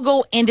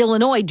Chicago and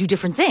Illinois do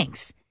different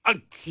things.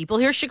 People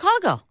hear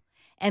Chicago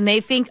and they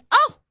think,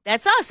 oh,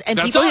 that's us. And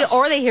That's people us.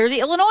 Or they hear the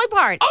Illinois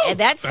part. Oh, and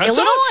that's that's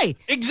Illinois.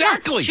 us.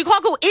 Exactly. Yeah,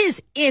 Chicago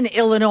is in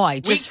Illinois,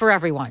 just for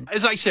everyone.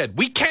 As I said,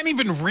 we can't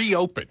even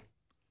reopen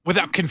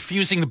without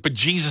confusing the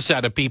bejesus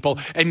out of people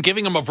and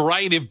giving them a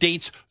variety of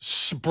dates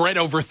spread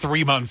over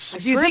 3 months. Do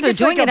you Swear think they're it's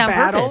doing like a it on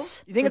battle?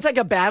 purpose. You think it's like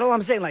a battle?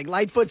 I'm saying like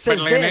Lightfoot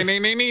says this, and then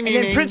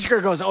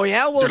Pritzker goes, "Oh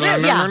yeah, well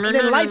this," Yeah. and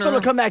then Lightfoot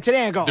will come back today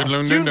and go,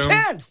 "June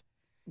 10th."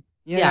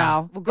 You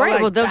know, Well, great.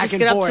 like well, they'll back just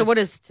and get up to forth. what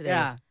is today?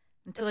 Yeah.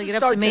 Until Let's they just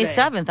get up to start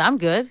May today. 7th. I'm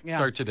good. Yeah.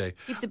 Start today.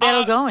 Keep the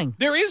battle going.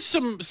 There is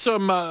some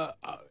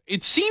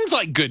it seems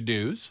like good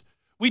news.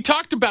 We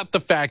talked about the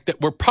fact that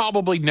we're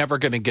probably never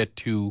going to get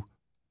to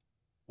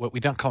what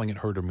we're not calling it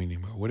herd immunity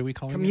anymore. What are we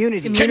calling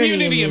Community. it?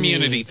 Community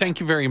immunity. Thank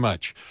you very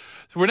much.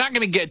 So we're not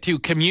going to get to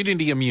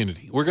community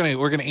immunity. We're going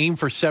to aim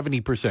for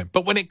 70%.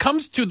 But when it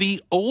comes to the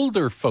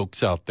older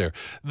folks out there,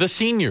 the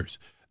seniors,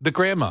 the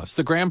grandmas,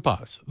 the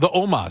grandpas, the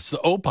omas, the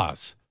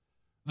opas,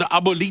 the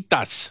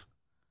abuelitas,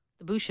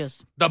 The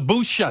Bushas. the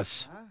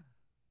bushas,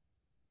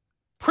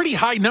 pretty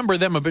high number of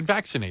them have been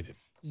vaccinated.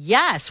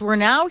 Yes, we're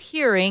now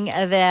hearing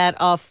that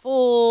a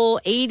full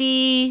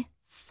 85%.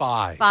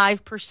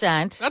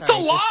 That's a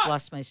lot. I just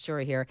lost my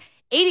story here.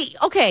 80.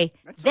 Okay,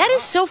 that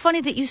is so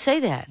funny that you say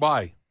that.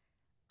 Why?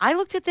 I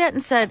looked at that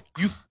and said,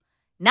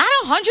 not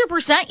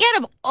 100%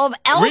 yet of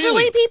elderly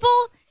Really? people?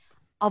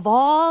 Of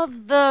all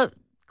the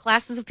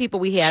classes of people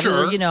we had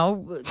Sure.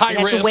 who, High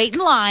had to risk. wait in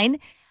line,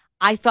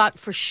 I thought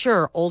for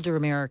sure older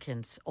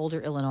Americans, older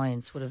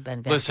Illinoisans would have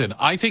been vaccinated. Listen,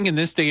 I think in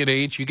this day and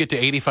age, you get to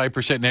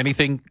 85% in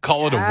anything,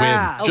 call it a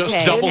Yeah. win. Just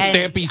Okay, double and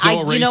stampies, no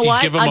you know erases,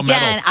 what? give them a Again,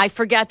 medal. I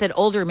forget that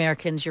older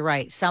Americans, you're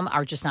right, some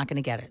are just not going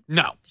to get it.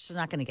 No. Just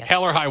not going to get it.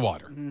 Hell or high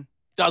water.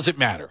 Doesn't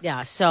matter.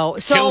 Yeah, so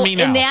Kill me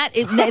now.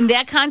 in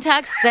that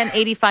context, then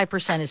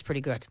 85% is pretty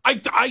good. Yeah,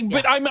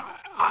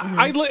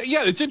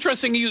 it's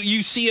interesting.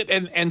 You see it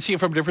and see it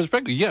from a different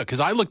perspective. Yeah, because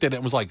I looked at it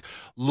and was like,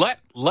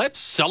 let's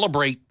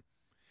celebrate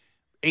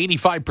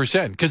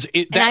 85% because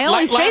I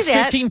only say last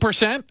that-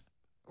 15%.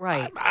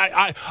 Right.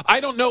 I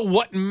don't know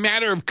what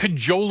matter of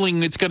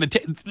cajoling it's going to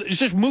take.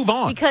 Just move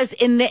on. Because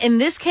in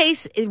this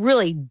case,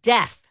 really,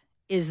 death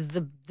is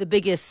the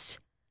biggest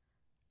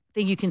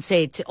thing you can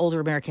say to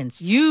older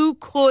Americans. You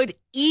could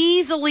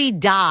easily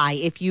die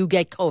if you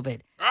get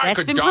COVID. I That's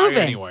could been die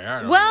proven. anyway.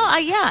 I don't Well,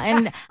 yeah,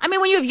 and I mean,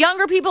 when you have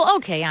younger people,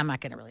 okay, I'm not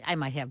going to really. I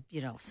might have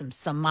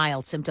some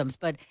mild symptoms,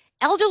 but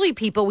elderly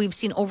people we've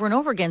seen over and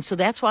over again. So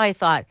that's why I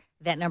thought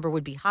that number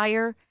would be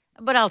higher.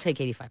 But I'll take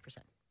 85%.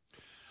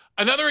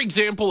 Another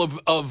example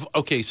of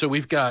okay, so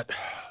we've got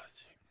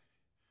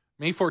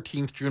May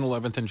 14th, June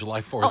 11th, and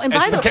July 4th. Oh, and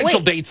as by the potential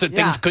way- dates that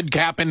things could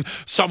happen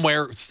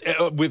somewhere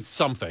with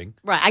something.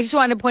 Right. I just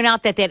wanted to point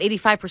out that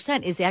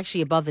 85% is actually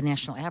above the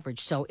national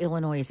average. So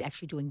Illinois is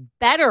actually doing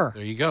better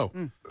There you go.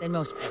 than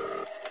most places.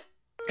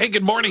 Hey,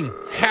 good morning.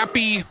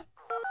 Happy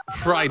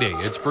Friday.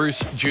 It's Bruce,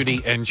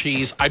 Judy, and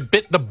Cheese. I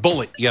bit the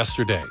bullet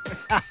yesterday.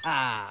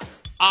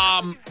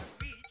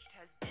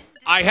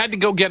 I had to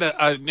go get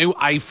a new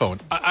iPhone.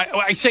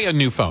 I say a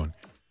new phone.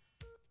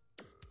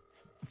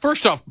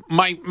 First off,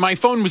 my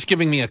phone was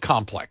giving me a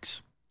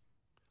complex.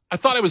 I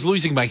thought I was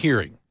losing my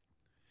hearing.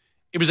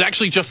 It was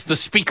actually just the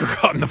speaker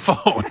on the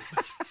phone.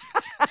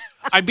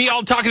 I'd be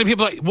all talking to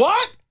people like,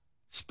 what?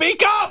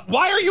 Speak up.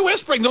 Why are you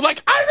whispering? They're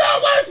like, I'm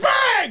not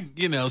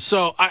whispering.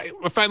 So I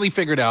finally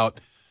figured out,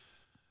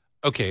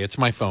 okay, it's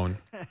my phone.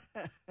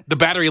 The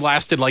battery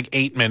lasted like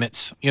 8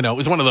 minutes. It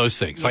was one of those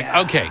things. Like,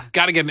 okay,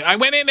 got to get it. I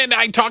went in and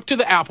I talked to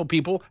the Apple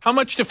people. How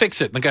much to fix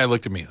it? And the guy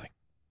looked at me like,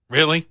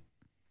 really?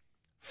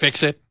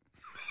 Fix it?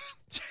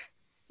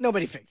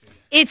 Nobody fixes it.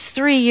 It's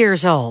 3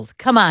 years old.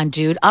 Come on,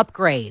 dude.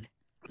 Upgrade.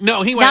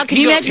 No, he went. Now, can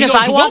you imagine if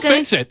I walk in?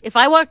 Fix it If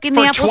I walk in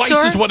for the Apple twice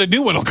store, as what a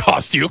new one will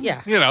cost you.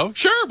 Yeah.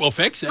 Sure, we'll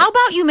fix it. how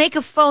about you make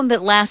a phone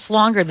that lasts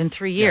longer than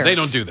 3 years? They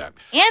don't do that.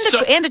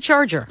 And a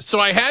charger.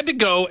 So I had to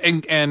go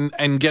and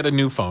get a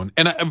new phone.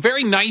 And a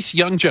very nice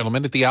young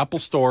gentleman at the Apple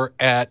store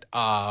at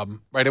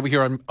right over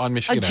here on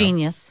Michigan A Ave.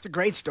 genius. It's a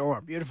great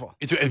store. Beautiful.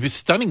 It's a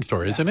stunning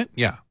store, isn't it?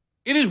 Yeah.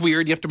 It is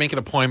weird. You have to make an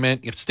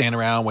appointment. You have to stand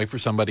around, wait for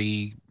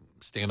somebody.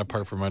 stand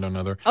apart from one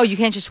another. Oh, you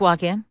can't just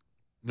walk in?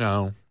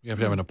 No, you have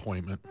to have an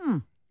appointment.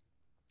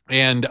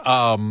 And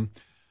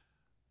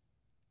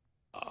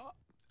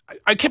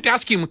I kept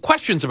asking him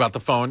questions about the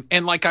phone,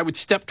 and like I would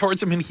step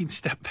towards him, and he'd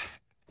step back.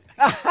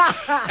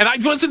 And I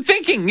wasn't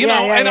thinking, you know.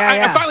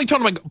 I finally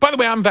told him, by the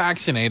way, I'm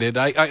vaccinated.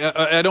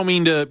 I don't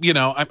mean to,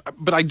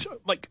 but I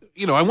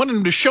wanted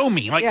him to show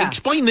me,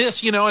 explain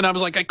this, And I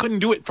was like, I couldn't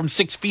do it from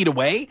 6 feet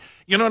away.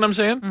 You know what I'm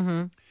saying?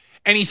 Mm-hmm.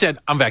 And he said,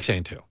 I'm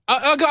vaccinated too.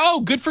 I go,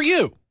 oh, good for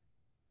you.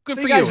 Good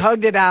for you. You guys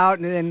hugged it out,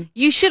 and then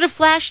you should have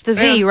flashed the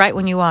V right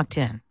when you walked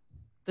in.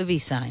 The V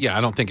sign. Yeah,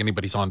 I don't think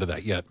anybody's onto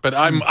that yet, but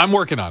I'm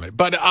working on it.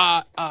 But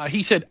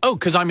he said, oh,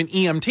 because I'm an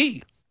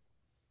EMT.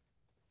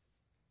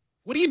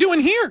 What are you doing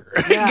here?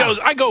 Yeah. He goes,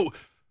 I go,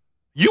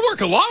 you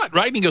work a lot,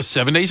 right? And he goes,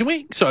 7 days a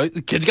week. So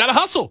the kid's got to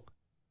hustle.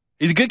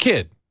 He's a good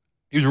kid.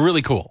 He was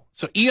really cool.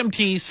 So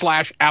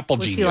EMT/Apple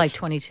Was genius. he like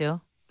 22?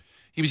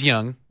 He was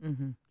young.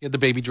 Mm-hmm. He had the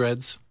baby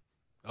dreads.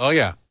 Oh,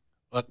 yeah.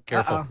 Look,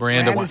 careful.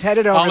 Miranda. Miranda's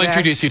headed over I'll there.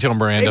 introduce you to him,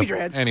 Miranda. Baby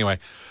dreads. Anyway,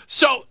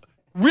 so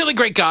really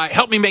great guy.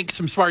 Helped me make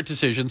some smart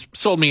decisions.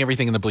 Sold me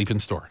everything in the bleeping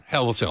store.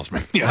 Hell of a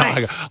salesman.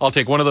 Nice. I'll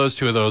take one of those,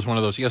 two of those, one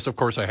of those. Yes, of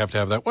course, I have to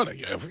have that. What?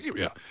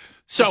 Yeah.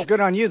 So it's good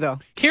on you, though.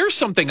 here's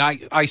something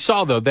I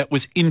saw, though, that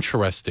was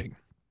interesting.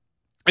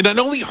 And I'd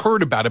only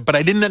heard about it, but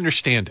I didn't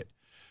understand it.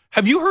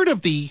 Have you heard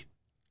of the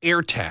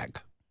AirTag?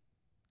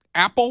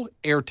 Apple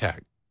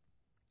AirTag.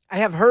 I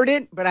have heard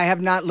it, but I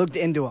have not looked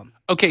into them.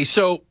 Okay,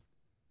 so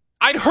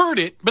I'd heard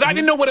it, but I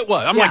didn't know what it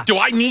was. I'm like, do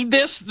I need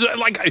this?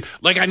 Like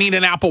I need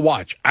an Apple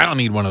Watch. I don't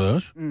need one of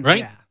those, right?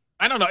 Yeah.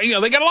 I don't know.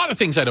 They got a lot of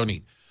things I don't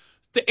need.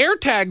 The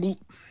AirTag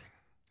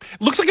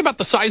looks like about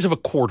the size of a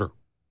quarter.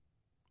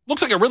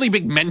 Looks like a really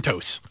big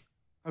Mentos.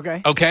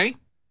 Okay?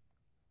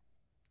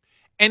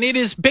 And it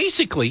is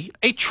basically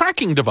a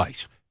tracking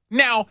device.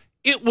 Now,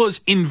 it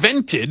was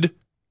invented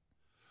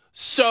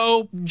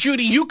so,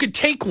 Judy, you could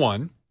take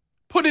one,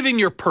 put it in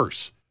your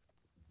purse.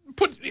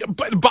 Put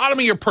the bottom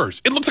of your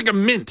purse. It looks like a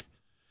mint.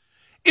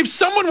 If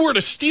someone were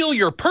to steal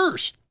your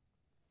purse,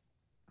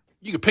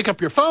 you could pick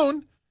up your phone,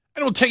 and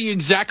it'll tell you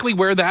exactly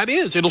where that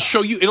is. It'll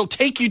show you, it'll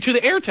take you to the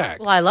AirTag.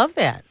 Well, I love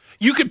that.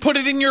 You could put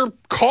it in your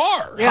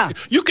car. Yeah.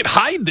 You could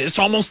hide this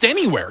almost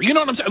anywhere. You know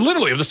what I'm saying?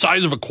 Literally, of the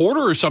size of a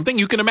quarter or something,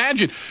 you can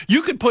imagine.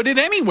 You could put it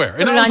anywhere.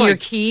 Put it on your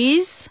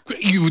keys.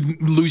 You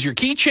would lose your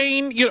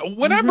keychain,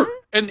 whatever.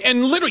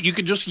 And literally, you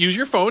could just use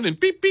your phone and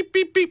beep, beep,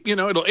 beep, beep.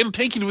 It'll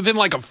take you to within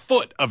like a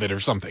foot of it or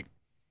something.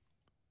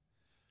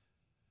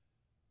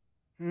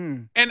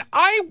 And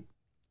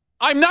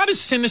I'm not as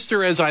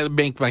sinister as I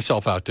make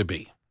myself out to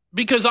be.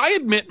 Because I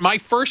admit my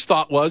first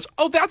thought was,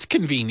 oh, that's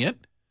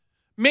convenient.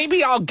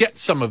 Maybe I'll get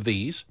some of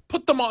these,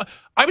 put them on.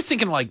 I was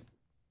thinking like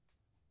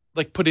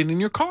put it in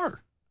your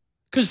car.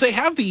 Because they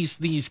have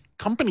these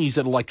companies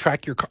that'll like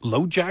track your car,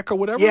 LoJack or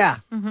whatever. Yeah.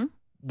 Mm-hmm.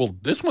 Well,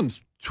 this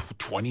one's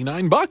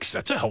 $29.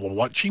 That's a hell of a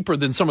lot cheaper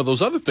than some of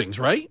those other things,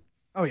 right?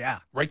 Oh, yeah.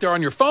 Right there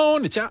on your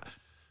phone. It's out.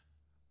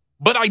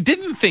 But I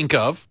didn't think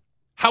of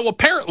how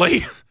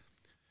apparently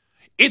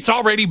it's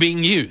already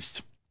being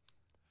used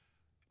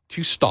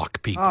to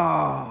stalk people.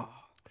 Oh.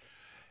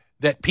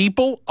 That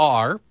people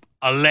are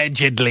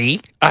allegedly,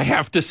 I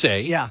have to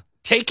say,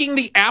 taking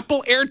the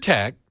Apple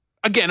AirTag,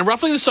 again,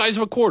 roughly the size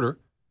of a quarter,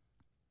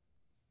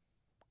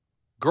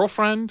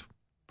 girlfriend,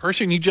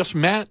 person you just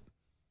met,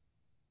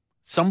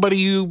 somebody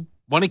you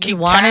want to keep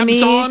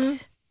tabs on,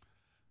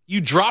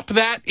 you drop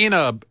that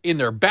in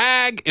their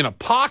bag, in a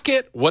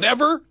pocket,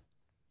 whatever,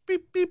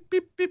 beep, beep,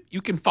 beep, beep.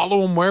 You can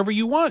follow them wherever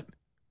you want.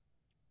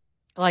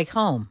 Like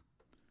home.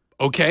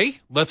 Okay,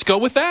 let's go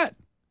with that.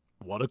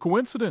 What a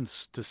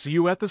coincidence to see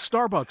you at the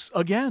Starbucks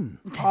again.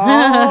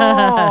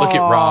 Oh. Look at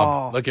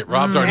Rob.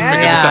 Rob's already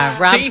figured this out.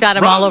 Rob's got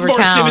him all over Rob's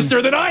more town.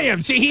 sinister than I am.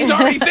 See, he's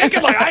already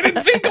thinking I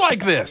didn't think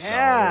like this.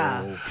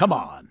 Yeah. Oh, come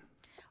on.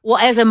 Well,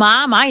 as a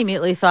mom, I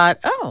immediately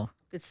thought,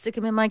 could stick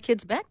them in my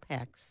kids'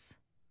 backpacks.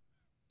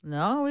 No,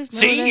 always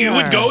know where See, they you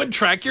would are. go and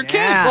track your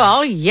kids.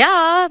 Well,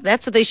 yeah,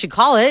 that's what they should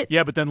call it.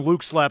 Yeah, but then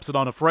Luke slaps it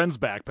on a friend's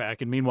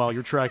backpack, and meanwhile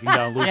you're tracking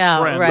down Luke's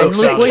friend. Right.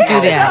 Luke would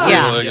do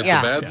that. Look, Yeah. it's a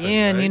bad thing,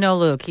 And right? you know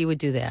Luke, he would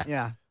do that.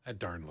 Yeah. That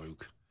darn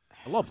Luke.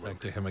 I love Back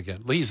Luke. to him again.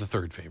 Lee's the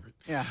third favorite.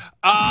 Yeah.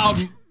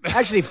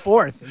 Actually,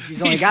 fourth. And she's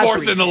only he's got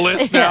fourth 3. in the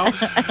list now.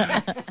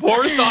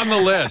 Fourth on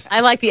the list. I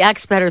like the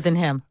X better than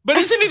him. But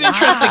isn't it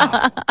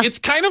interesting? It's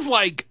kind of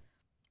like,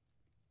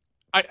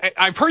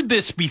 I've heard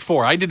this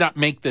before. I did not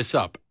make this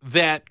up.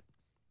 That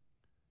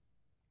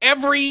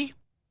every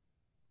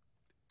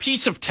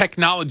piece of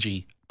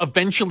technology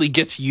eventually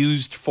gets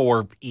used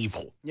for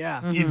evil. Yeah.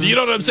 Do you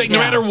know what I'm saying? No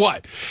matter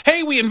what.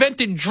 Hey, we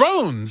invented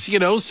drones,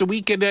 so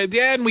we could,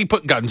 and we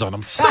put guns on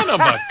them. Son of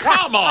a,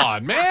 come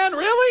on, man,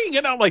 really?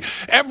 Like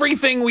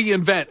everything we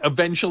invent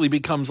eventually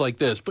becomes like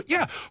this. But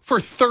yeah, for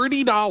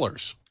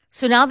 $30.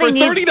 So now they For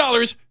need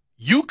 $30,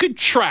 you could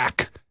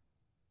track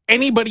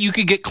anybody you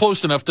could get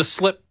close enough to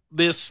slip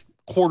this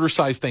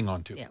quarter-sized thing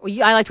onto. Yeah, well,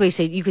 I like the way you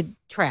say it. You could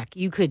track.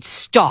 You could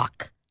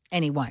stalk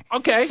anyone.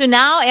 Okay. So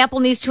now Apple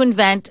needs to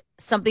invent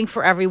something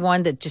for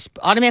everyone that just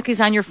automatically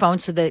is on your phone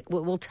so that it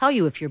will tell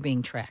you if you're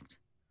being tracked.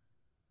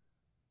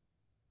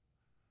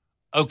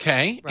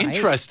 Okay, Right.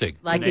 interesting.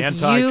 Like An if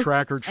anti-tracker you,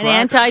 tracker. an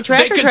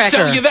anti-tracker They could tracker.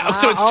 sell you that.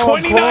 So it's Oh,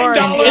 of $29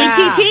 course,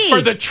 yeah. ATT.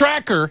 for the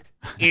tracker.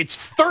 It's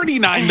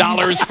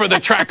 $39 for the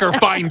tracker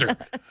finder.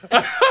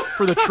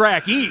 For the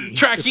track E,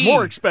 Track it's E.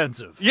 more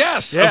expensive.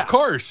 Yes, Yeah. of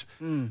course.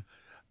 And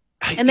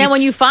then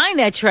when you find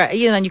that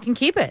then you can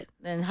keep it.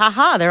 And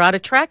they're out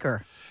of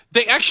tracker.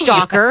 They actually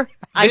Stalker.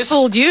 I This-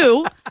 fooled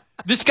you.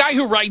 This guy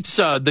who writes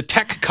the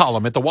tech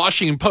column at the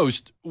Washington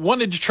Post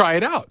wanted to try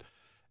it out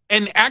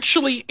and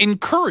actually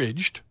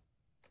encouraged,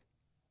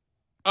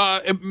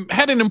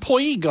 had an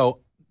employee go,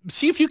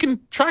 see if you can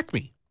track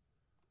me.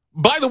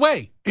 By the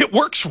way, it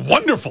works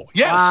wonderful.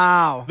 Yes.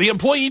 Wow. The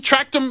employee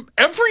tracked him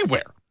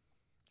everywhere.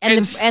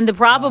 And the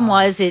problem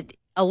was it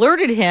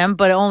alerted him,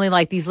 but only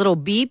like these little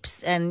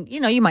beeps, and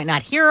you might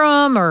not hear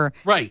them or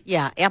Right.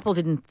 Yeah, Apple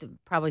didn't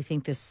probably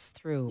think this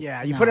through.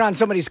 Yeah, you No. put it on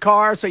somebody's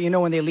car so you know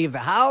when they leave the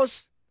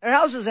house. Their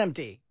house is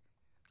empty.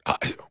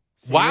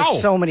 Wow.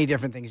 There's so many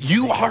different things.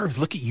 You can think are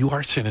of. you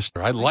are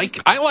sinister. I like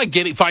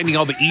finding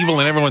all the evil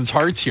in everyone's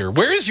hearts here.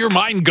 Where is your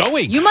mind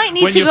going? You might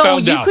need when to go.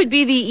 found You out? could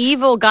be the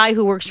evil guy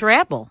who works for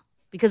Apple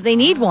because they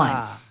need one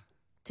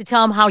to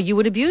tell them how you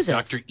would abuse it.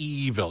 Dr.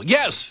 Evil.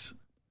 Yes.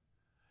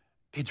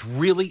 It's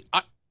really,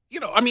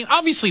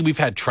 obviously we've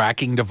had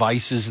tracking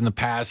devices in the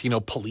past,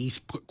 police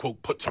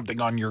put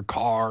something on your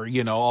car,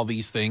 all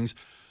these things,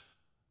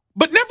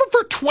 but never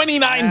for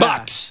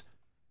 $29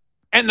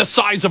 and the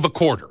size of a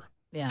quarter.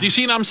 Yeah. Do you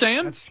see what I'm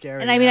saying? That's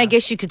scary. And I mean, yeah. I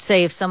guess you could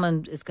say if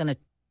someone is going to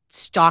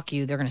stalk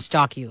you, they're going to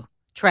stalk you,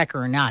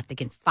 tracker or not. They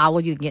can follow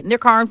you, get in their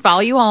car and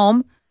follow you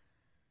home.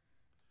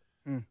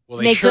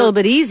 Well, Makes it a little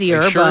bit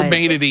easier, They sure but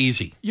made it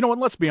easy. You know what?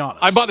 Let's be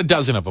honest. I bought a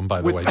dozen of them,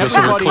 by the way, with just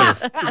so we're clear.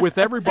 with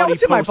everybody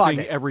what's in my posting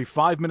pocket? every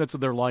 5 minutes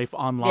of their life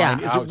online, Yeah.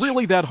 is Ouch. it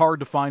really that hard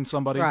to find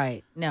somebody?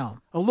 right, no.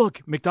 Oh,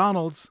 look,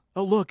 McDonald's.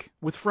 Oh, look,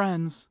 with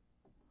friends.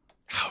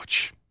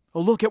 Ouch.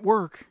 Oh, look at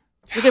work.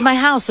 Look at my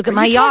house. Look at Are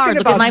my you yard. talking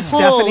Look at about my pool.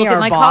 Stephanie, Look at our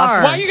my boss?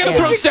 car. Why you got to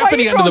throw Why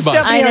Stephanie you under the throw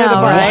bus? Stephanie I under the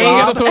know, bus, Why you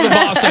right? got to throw the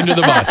boss under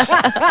the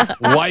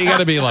bus? Why you got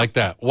to be like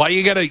that? Why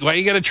you got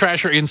to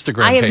trash her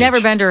Instagram I have page? never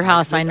been to her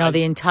house. I know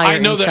the entire I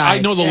know that. I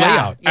inside. know the Yeah.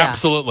 layout. Yeah.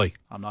 Absolutely.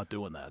 I'm not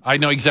doing that. I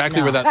know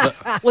exactly where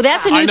that. Well,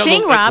 that's a I new know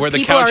thing, Rob. where the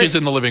People couch are, is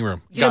in the living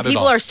room. Got it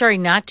people all. are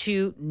starting not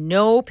to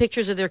know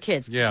pictures of their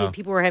kids. Yeah.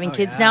 People are having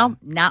kids now.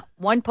 Not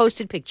one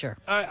posted picture.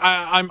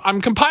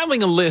 I'm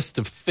compiling a list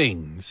of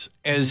things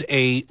as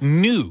a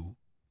new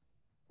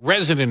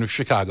resident of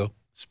Chicago,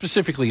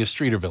 specifically a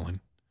streeter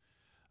villain.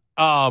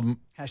 Hashtag.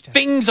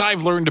 Things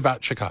I've learned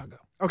about Chicago.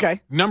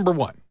 Okay. Number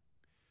one,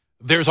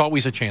 there's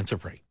always a chance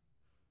of rain.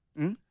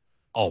 Hmm?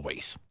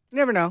 Always. You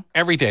never know.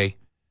 Every day,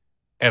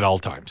 at all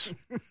times.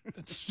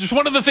 It's just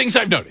one of the things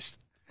I've noticed.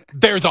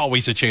 There's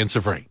always a chance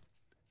of rain.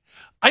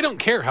 I don't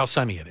care how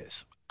sunny it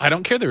is. I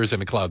don't care there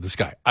isn't a cloud in the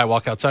sky. I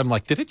walk outside, I'm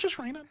like, did it just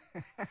rain on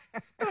me? Where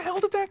the hell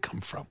did that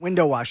come from?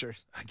 Window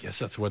washers. I guess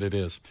that's what it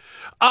is.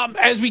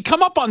 As we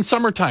come up on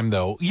summertime,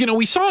 though,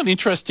 we saw an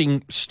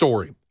interesting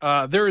story.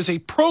 There is a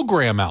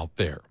program out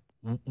there,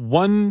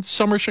 One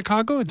Summer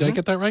Chicago, did I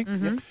get that right?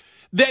 Mm-hmm.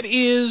 That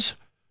is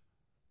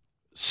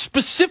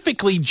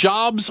specifically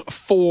jobs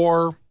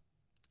for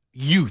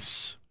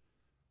youths.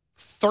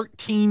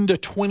 13 to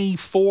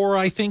 24,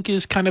 I think,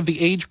 is kind of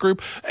the age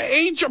group.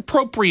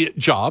 Age-appropriate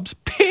jobs,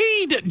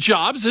 paid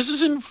jobs. This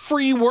isn't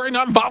free work,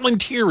 not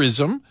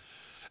volunteerism.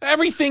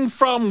 Everything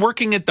from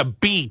working at the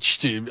beach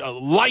to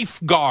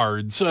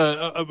lifeguards,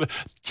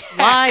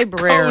 tech,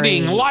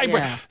 coding,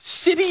 library, yeah.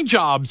 city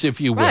jobs, if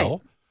you will,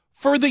 Right.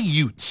 for the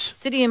youths.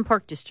 City and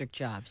Park District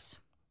jobs.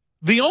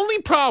 The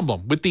only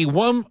problem with the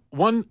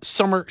one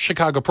Summer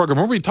Chicago program,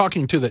 we'll be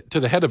talking to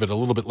the head of it a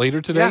little bit later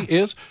today,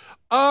 is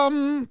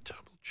double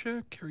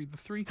check, carry the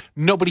 3.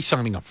 Nobody's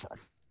signing up for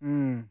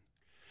them.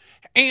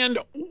 And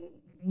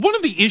one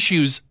of the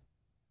issues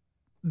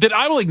that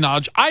I will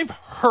acknowledge, I've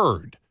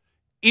heard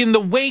in the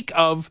wake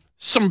of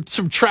some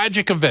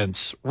tragic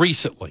events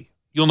recently,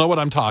 you'll know what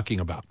I'm talking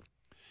about,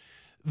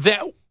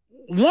 that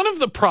one of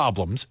the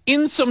problems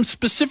in some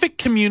specific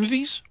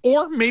communities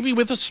or maybe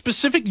with a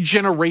specific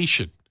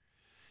generation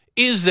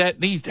is that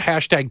these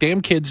hashtag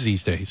damn kids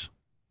these days,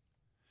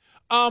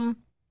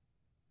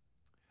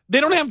 they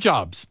don't have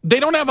jobs. They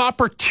don't have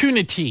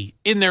opportunity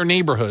in their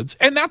neighborhoods.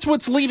 And that's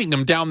what's leading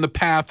them down the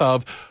path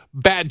of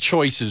bad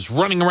choices,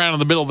 running around in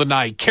the middle of the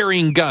night,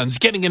 carrying guns,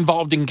 getting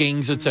involved in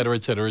gangs, et cetera,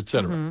 et cetera, et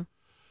cetera. Mm-hmm.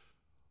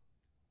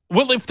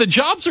 Well, if the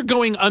jobs are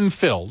going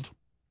unfilled,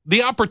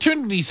 the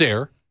opportunity's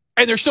there,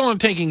 and they're still not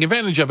taking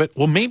advantage of it,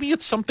 well, maybe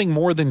it's something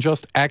more than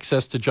just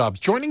access to jobs.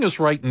 Joining us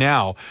right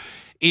now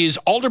is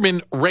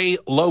Alderman Ray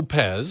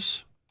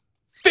Lopez,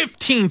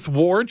 15th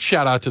Ward.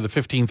 Shout out to the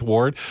 15th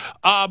Ward.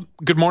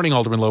 Good morning,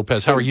 Alderman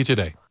Lopez. How are you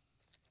today?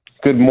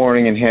 Good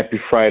morning and happy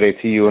Friday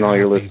to you and all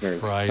your listeners.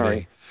 Friday.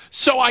 Sorry.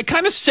 So I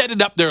kind of set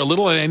it up there a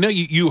little, and I know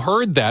you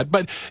heard that,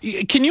 but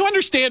can you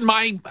understand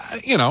my,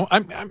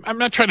 I'm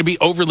not trying to be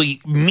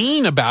overly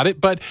mean about it,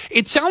 but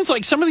it sounds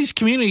like some of these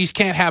communities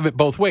can't have it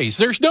both ways.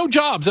 There's no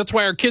jobs. That's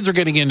why our kids are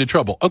getting into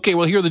trouble. Okay,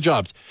 well, here are the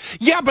jobs.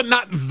 Yeah, but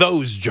not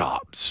those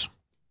jobs.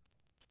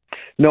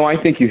 No,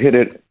 I think you hit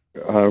it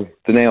the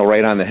nail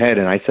right on the head,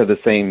 and I said the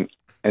same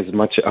as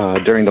much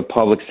during the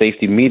public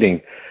safety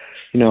meeting.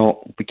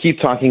 We keep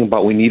talking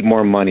about we need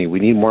more money, we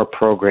need more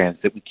programs,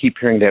 that we keep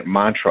hearing that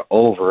mantra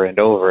over and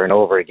over and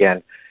over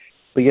again.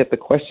 But yet the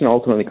question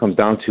ultimately comes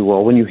down to,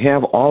 well, when you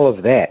have all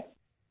of that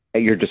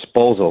at your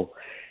disposal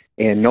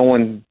and no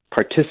one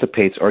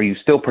participates, or you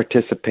still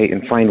participate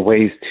and find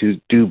ways to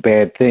do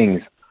bad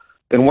things,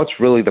 then what's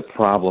really the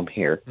problem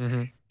here?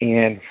 Mm-hmm.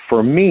 And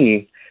for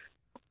me,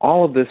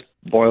 all of this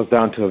boils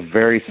down to a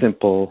very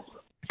simple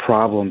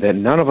problem that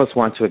none of us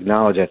want to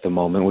acknowledge at the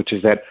moment, which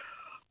is that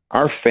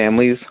our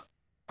families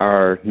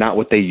are not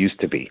what they used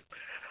to be.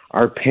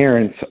 Our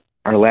parents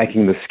are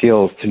lacking the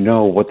skills to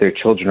know what their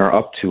children are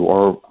up to,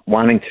 or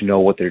wanting to know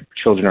what their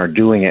children are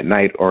doing at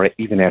night or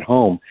even at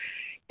home.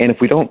 And if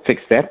we don't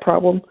fix that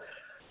problem,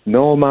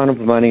 no amount of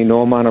money,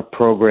 no amount of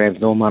programs,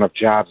 no amount of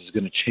jobs is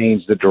going to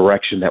change the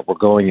direction that we're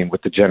going in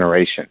with the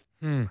generation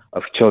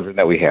of children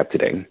that we have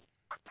today.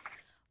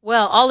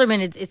 Well,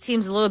 Alderman, it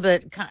seems a little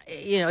bit,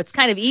 it's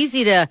kind of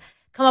easy to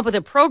come up with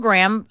a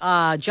program,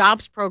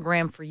 jobs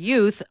program for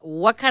youth.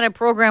 What kind of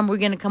program are we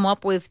going to come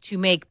up with to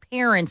make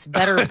parents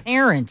better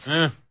parents?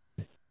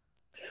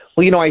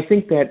 Well, I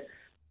think that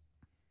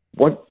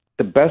what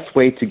the best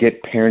way to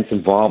get parents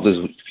involved is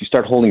if you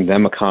start holding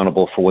them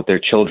accountable for what their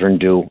children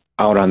do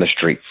out on the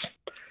streets.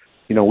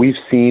 We've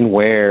seen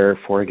where,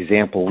 for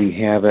example, we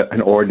have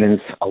an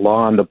ordinance, a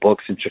law on the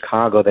books in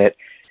Chicago that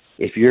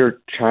if your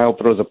child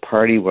throws a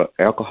party where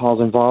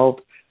alcohol is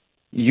involved,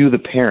 you, the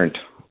parent,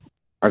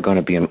 are going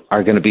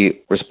to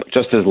be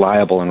just as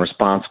liable and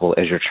responsible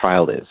as your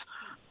child is.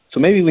 So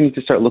maybe we need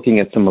to start looking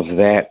at some of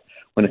that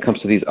when it comes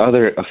to these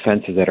other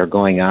offenses that are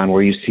going on,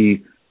 where you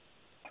see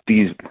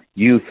these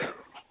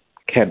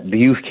the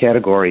youth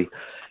category,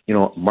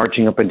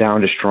 marching up and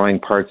down, destroying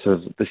parts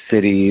of the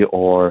city,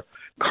 or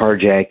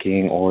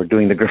carjacking, or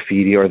doing the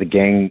graffiti or the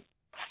gang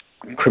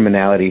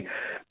criminality.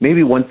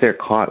 Maybe once they're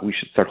caught, we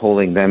should start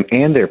holding them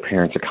and their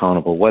parents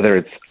accountable, whether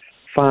it's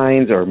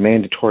fines or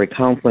mandatory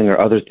counseling or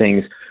other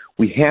things.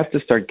 We have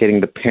to start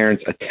getting the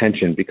parents'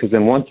 attention, because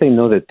then once they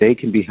know that they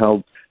can be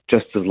held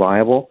just as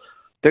liable,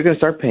 they're going to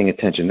start paying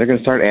attention. They're going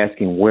to start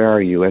asking, where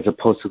are you? As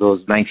opposed to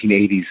those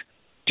 1980s,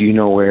 do you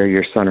know where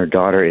your son or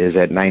daughter is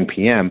at 9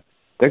 p.m.?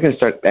 They're going to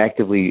start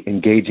actively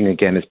engaging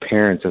again as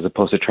parents, as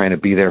opposed to trying to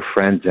be their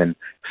friends and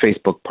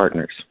Facebook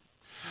partners.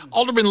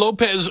 Alderman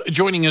Lopez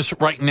joining us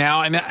right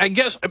now, and I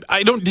guess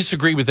I don't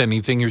disagree with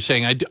anything you're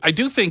saying. I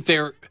do think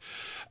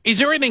is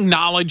there an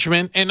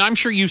acknowledgement, and I'm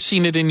sure you've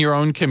seen it in your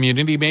own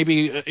community,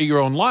 maybe your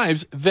own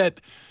lives, that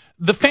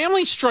the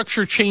family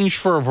structure changed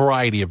for a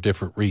variety of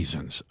different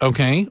reasons,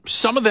 okay?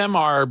 Some of them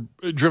are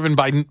driven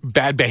by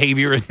bad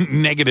behavior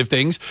and negative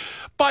things,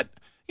 but,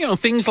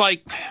 things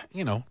like,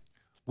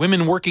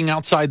 women working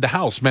outside the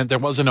house meant there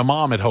wasn't a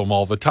mom at home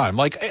all the time.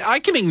 Like, I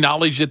can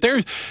acknowledge that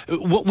there's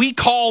what we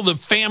call the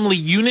family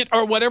unit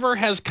or whatever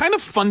has kind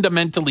of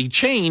fundamentally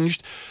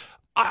changed.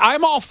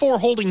 I'm all for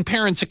holding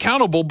parents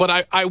accountable,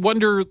 but I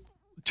wonder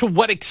to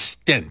what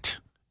extent.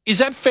 Is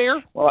that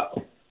fair?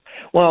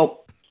 Well,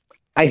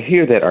 I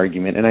hear that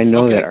argument, and I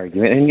know that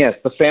argument. And yes,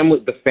 the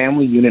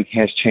family unit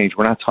has changed.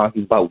 We're not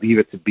talking about Leave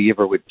It to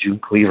Beaver with June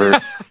Cleaver,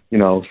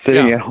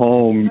 sitting at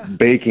home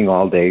baking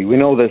all day. We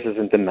know this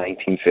isn't the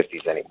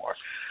 1950s anymore.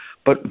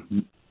 But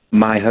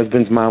my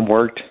husband's mom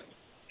worked.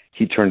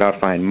 He turned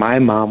out fine. My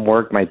mom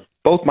worked.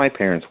 Both my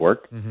parents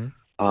worked.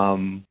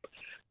 Mm-hmm.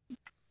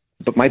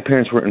 But my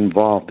parents were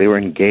involved. They were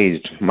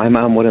engaged. My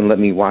mom wouldn't let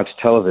me watch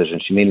television.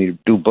 She made me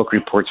do book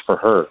reports for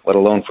her, let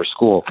alone for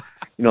school.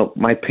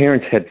 My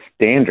parents had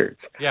standards.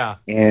 Yeah.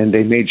 And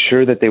they made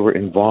sure that they were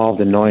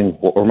involved in knowing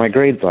what were my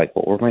grades like,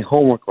 what were my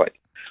homework like.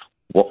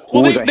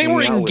 They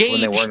were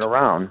engaged when they weren't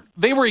around.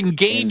 They were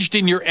engaged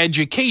in your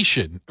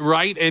education,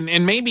 right?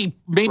 And maybe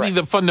right.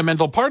 The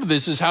fundamental part of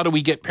this is, how do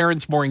we get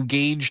parents more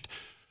engaged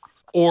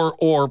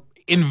or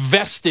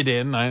invested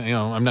in,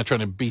 I'm not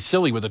trying to be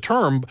silly with the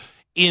term,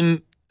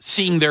 in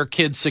seeing their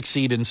kids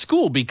succeed in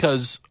school,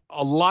 because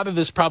a lot of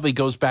this probably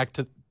goes back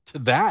to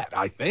that,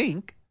 I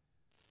think.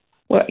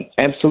 Well,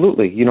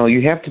 absolutely.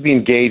 You have to be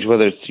engaged,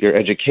 whether it's your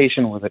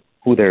education, with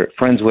who they're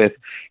friends with.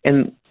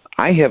 And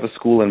I have a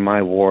school in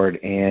my ward,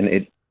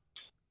 and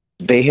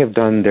they have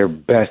done their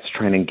best to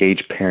try and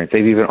engage parents.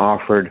 They've even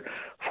offered,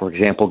 for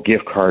example,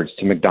 gift cards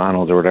to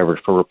McDonald's or whatever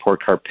for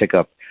report card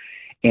pickup.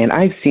 And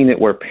I've seen it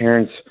where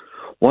parents,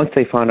 once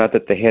they found out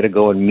that they had to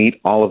go and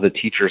meet all of the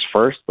teachers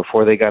first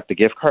before they got the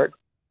gift card,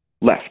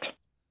 left.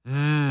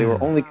 They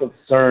were only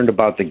concerned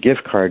about the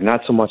gift card,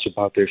 not so much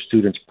about their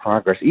students'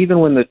 progress, even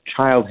when the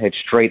child had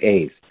straight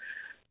A's.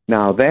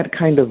 Now, that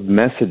kind of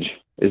message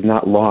is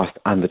not lost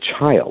on the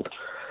child,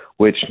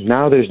 which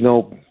now there's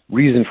no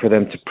reason for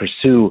them to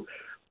pursue,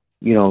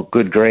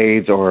 good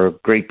grades or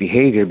great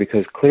behavior,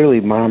 because clearly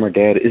mom or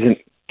dad isn't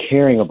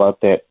caring about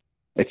that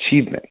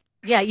achievement.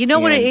 Yeah,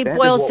 what it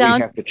boils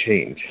down we have to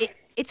change.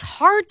 It's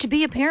hard to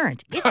be a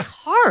parent. It's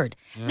hard.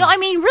 Yeah. No, I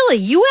mean, really,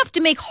 you have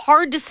to make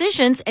hard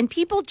decisions, and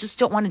people just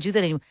don't want to do that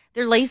anymore.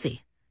 They're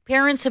lazy.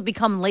 Parents have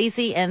become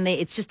lazy, and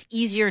it's just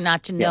easier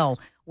not to know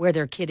where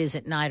their kid is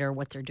at night or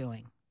what they're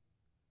doing.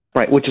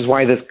 Right, which is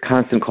why this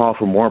constant call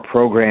for more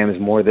programs,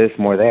 more this,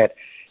 more that,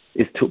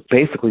 is to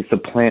basically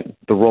supplant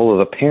the role of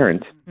the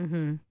parent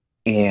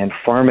and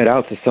farm it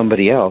out to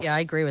somebody else. Yeah, I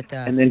agree with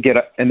that. And then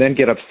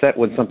get upset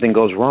when something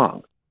goes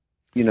wrong.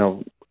 You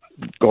know,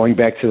 going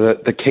back to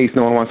the case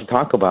no one wants to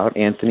talk about,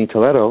 Anthony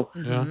Toledo.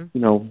 You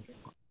know,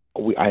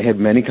 I had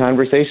many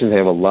conversations. I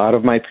have a lot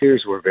of my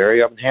peers who are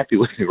very unhappy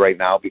with me right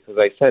now because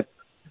I said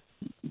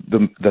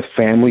the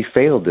family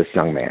failed this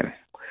young man.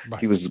 Right.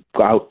 He was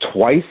out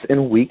twice in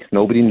a week.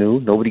 Nobody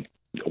knew. Nobody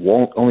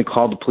only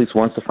called the police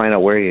once to find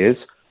out where he is.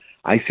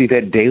 I see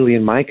that daily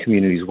in my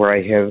communities where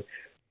I have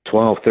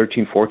 12,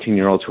 13,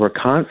 14-year-olds who are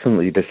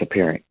constantly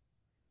disappearing.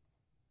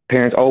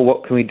 Parents,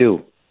 what can we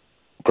do?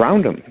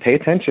 Ground them. Pay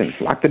attention.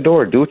 Lock the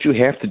door. Do what you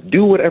have to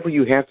do. Whatever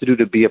you have to do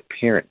to be a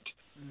parent.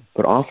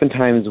 But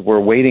oftentimes we're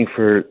waiting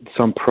for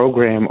some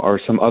program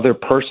or some other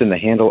person to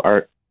handle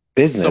our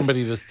business.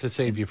 Somebody to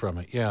save you from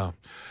it, yeah.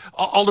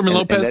 Alderman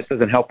Lopez. And that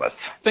doesn't help us.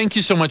 Thank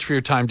you so much for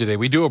your time today.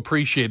 We do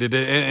appreciate it.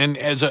 And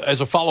as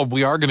a follow-up,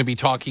 we are going to be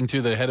talking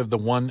to the head of the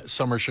One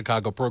Summer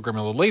Chicago program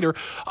a little later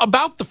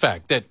about the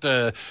fact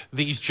that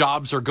these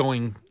jobs are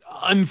going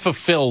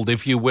unfulfilled,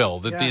 if you will,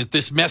 that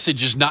this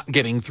message is not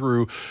getting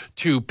through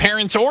to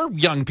parents or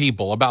young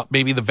people about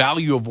maybe the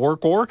value of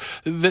work, or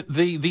that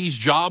these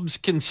jobs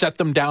can set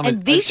them down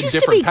and a these used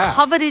to be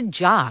coveted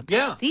jobs.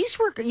 Yeah. These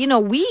were,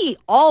 we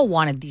all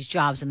wanted these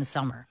jobs in the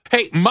summer.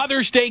 Hey,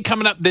 Mother's Day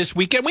coming up this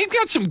weekend. We've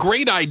got some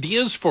great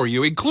ideas for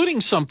you,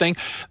 including something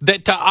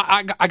that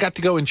I got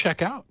to go and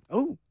check out.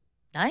 Oh,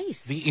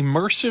 nice. The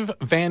Immersive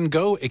Van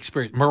Gogh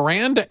Experience.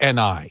 Miranda and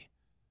I,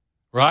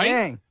 right?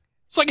 Dang.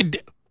 It's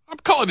like I'm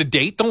calling it a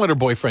date. Don't let her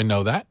boyfriend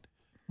know that.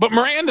 But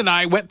Miranda and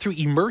I went through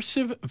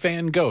Immersive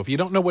Van Gogh. If you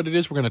don't know what it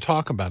is, we're going to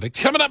talk about it. It's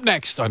coming up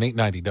next on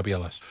 890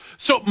 WLS.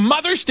 So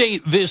Mother's Day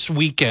this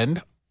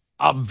weekend,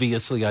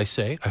 obviously I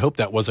say. I hope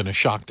that wasn't a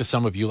shock to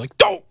some of you. Like,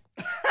 don't!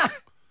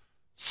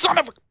 Son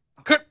of a...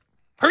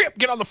 Hurry up,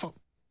 get on the phone.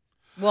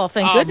 Well,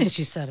 thank goodness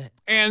you said it.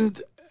 And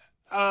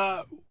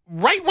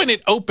right when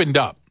it opened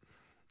up,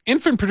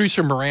 infant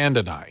producer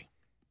Miranda and I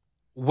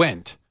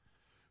went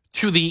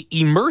to the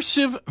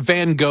Immersive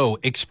Van Gogh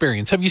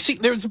Experience. Have you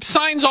seen, there's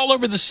signs all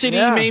over the city,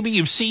 maybe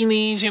you've seen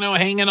these,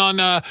 hanging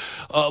on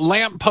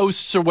lamp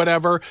posts or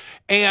whatever.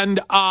 And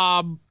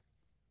I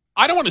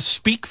don't want to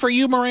speak for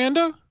you,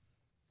 Miranda,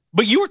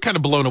 but you were kind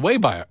of blown away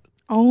by it.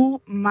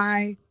 Oh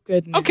my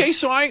goodness. Okay,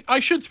 so I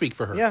should speak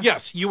for her. Yeah.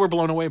 Yes, you were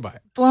blown away by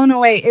it. Blown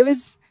away. It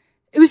was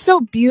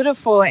so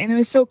beautiful and it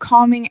was so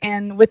calming,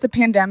 and with the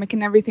pandemic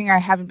and everything, I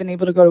haven't been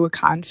able to go to a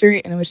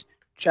concert, and it was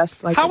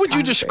just like how would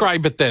you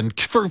describe it then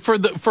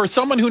for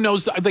someone who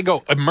knows? They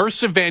go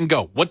Immersive Van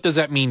Gogh. What does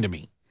that mean to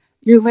me?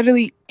 You're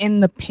literally in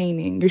the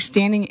painting. You're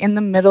standing in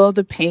the middle of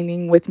the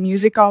painting with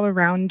music all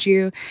around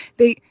you.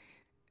 They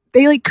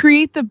like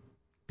create the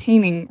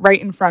painting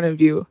right in front of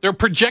you. They're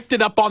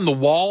projected up on the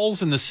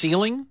walls and the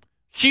ceiling.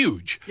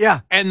 Huge. Yeah.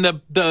 And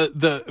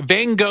the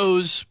Van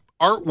Gogh's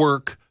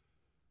artwork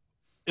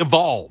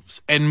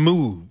evolves and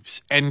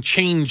moves and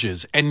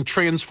changes and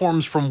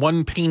transforms from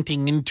one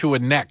painting into a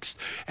next.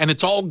 And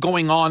it's all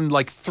going on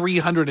like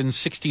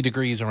 360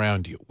 degrees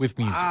around you with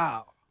music.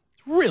 Wow.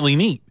 It's really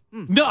neat.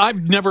 No,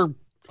 I've never,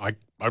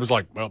 I was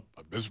like, well,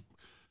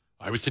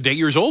 I was today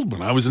years old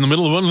when I was in the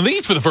middle of one of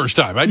these for the first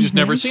time. I just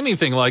never seen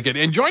anything like it.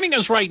 And joining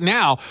us right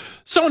now,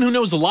 someone who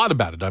knows a lot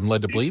about it, I'm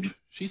led to believe.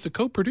 She's the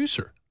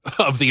co-producer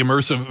of the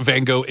Immersive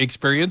Van Gogh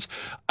Experience,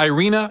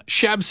 Irina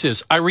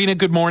Shabsis. Irina,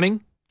 good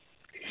morning.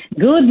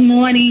 Good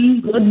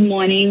morning. Good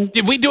morning.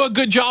 Did we do a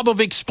good job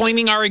of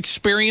explaining our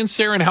experience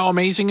there and how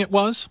amazing it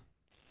was?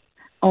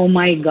 Oh,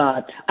 my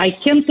God. I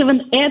can't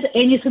even add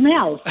anything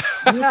else.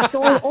 You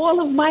stole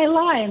all of my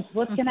lines.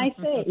 What can I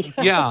say?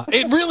 Yeah,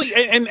 it really,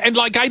 and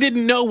like I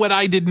didn't know what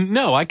I didn't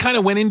know. I kind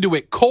of went into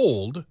it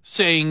cold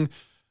saying,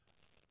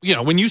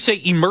 when you say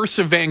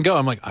Immersive Van Gogh,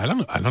 I'm like, I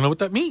don't know what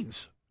that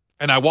means.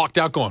 And I walked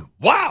out going,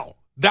 wow,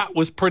 that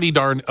was pretty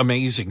darn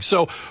amazing.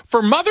 So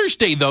for Mother's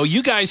Day, though,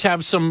 you guys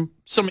have some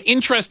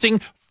interesting,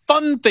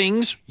 fun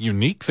things,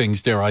 unique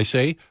things, dare I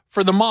say,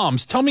 for the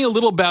moms. Tell me a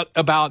little bit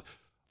about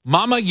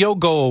Mama Yo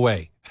Go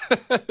Away.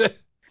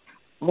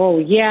 Oh,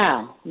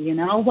 yeah. You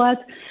know what?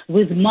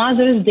 With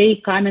Mother's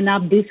Day coming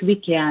up this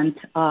weekend,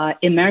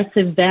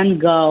 Immersive Van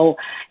Gogh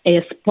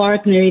is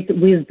partnered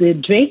with the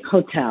Drake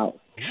Hotel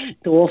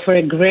to offer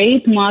a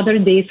great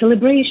Mother's Day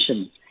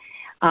celebration.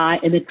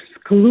 An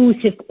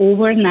exclusive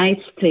overnight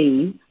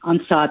stay on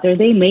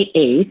Saturday, May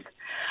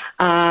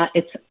 8th.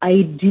 It's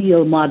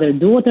ideal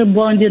mother-daughter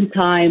bonding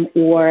time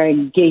or a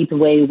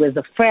gateway with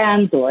a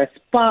friend or a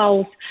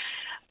spouse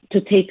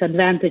to take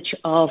advantage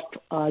of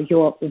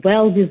your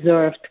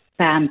well-deserved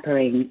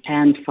pampering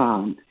and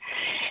fun.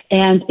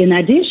 And in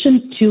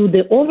addition to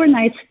the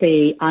overnight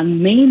stay,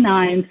 on May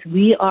 9th,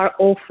 we are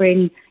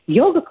offering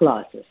yoga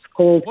classes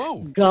called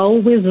Go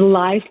with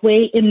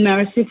Lifeway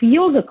Immersive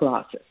Yoga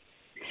Classes.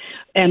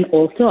 And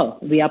also,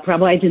 we are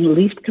providing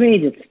lift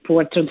credits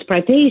for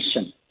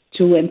transportation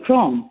to and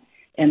from,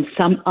 and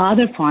some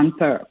other fun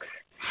perks.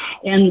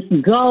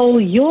 And Go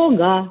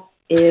Yoga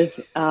is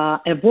a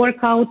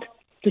workout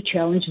to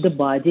challenge the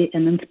body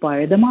and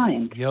inspire the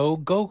mind.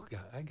 Yoga.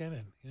 I get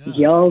it. Yeah.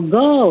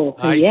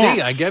 Yoga. I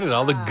see. I get it.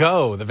 All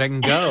the the Van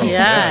Gogh.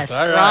 Yes,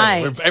 All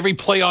right. Every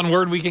play on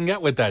word we can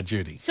get with that,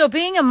 Judy. So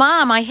being a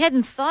mom, I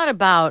hadn't thought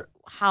about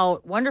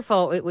how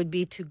wonderful it would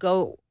be to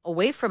go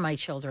away from my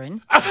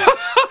children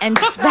and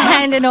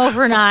spend an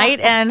overnight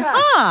and,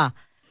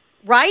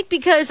 right?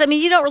 Because, I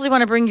mean, you don't really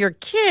want to bring your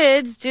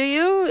kids, do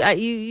you?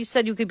 You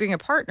said you could bring a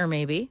partner,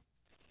 maybe.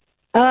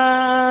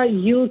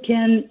 You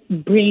can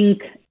bring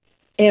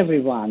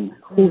everyone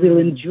who will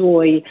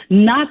enjoy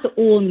not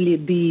only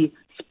the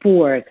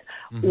sport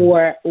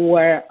or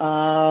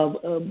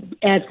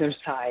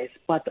exercise,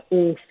 but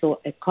also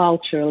a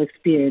cultural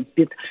experience.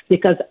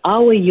 Because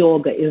our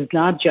yoga is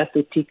not just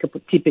a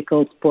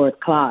typical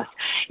sport class.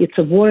 It's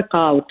a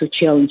workout to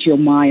challenge your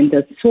mind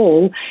and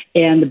soul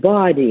and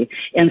body.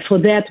 And for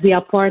that, we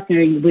are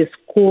partnering with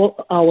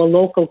our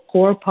local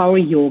Core Power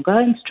Yoga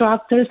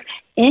instructors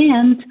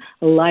and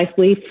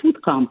Lifeway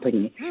Food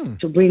Company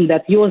to bring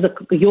that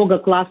yoga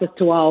classes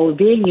to our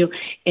venue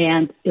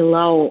and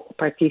allow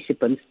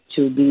participants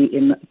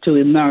to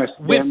immerse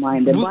their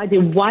mind and body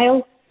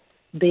while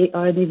they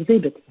are in the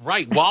exhibit.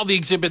 Right, while the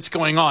exhibit's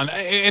going on.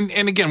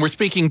 And again, we're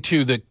speaking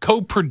to the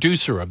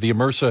co-producer of the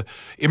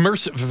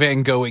Immersive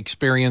Van Gogh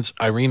experience,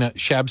 Irina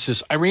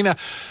Shabsis. Irina,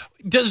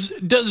 does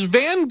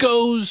Van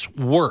Gogh's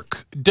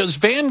work, does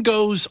Van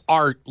Gogh's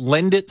art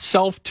lend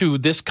itself to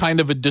this kind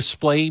of a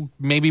display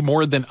maybe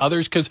more than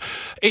others? Because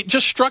it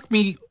just struck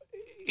me,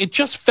 it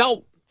just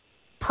felt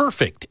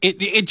perfect.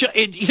 It you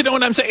know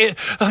what I'm saying?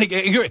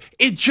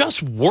 It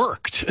just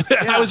worked.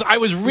 Yeah. I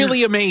was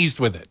really amazed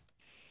with it.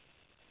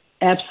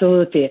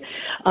 Absolutely.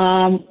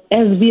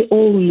 As we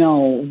all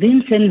know,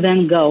 Vincent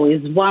van Gogh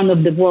is one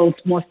of the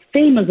world's most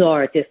famous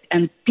artists,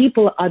 and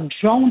people are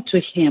drawn to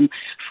him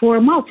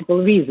for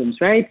multiple reasons,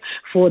 right?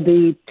 For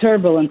the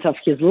turbulence of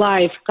his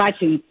life,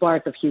 cutting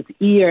part of his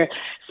ear,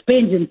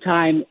 spending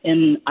time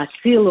in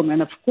asylum,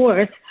 and of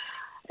course,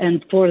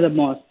 and for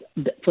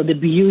the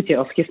beauty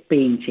of his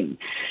painting.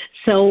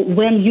 So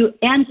when you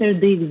enter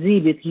the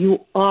exhibit, you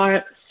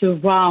are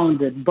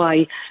surrounded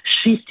by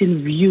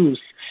shifting views,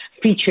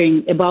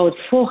 featuring about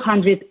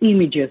 400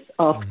 images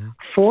of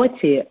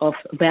 40 of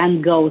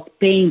Van Gogh's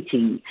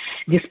painting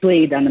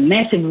displayed on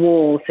massive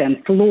walls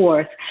and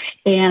floors,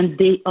 and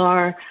they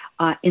are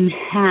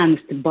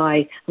enhanced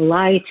by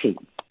lighting,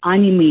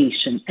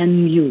 animation,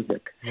 and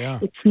music. Yeah.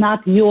 It's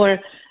not your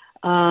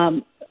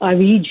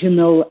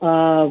original,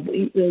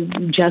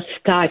 just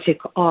static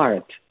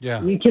art.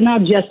 Yeah. You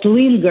cannot just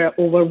linger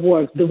over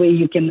work the way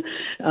you can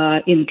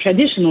in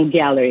traditional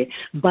gallery,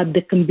 but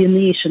the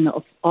combination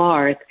of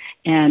art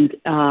and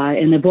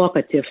an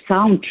evocative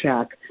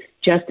soundtrack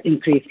just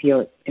increase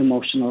your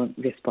emotional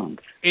response.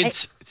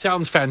 It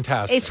sounds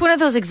fantastic. It's one of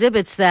those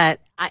exhibits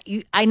that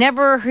I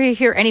never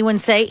hear anyone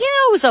say,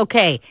 it was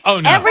okay. Oh,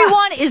 no.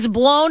 Everyone is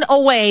blown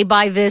away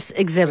by this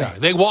exhibit. Yeah,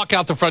 they walk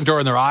out the front door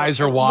and their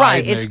eyes are wide.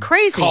 Right, it's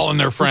crazy. Calling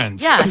their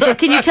friends. Yeah, so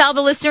can you tell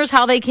the listeners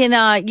how they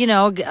can,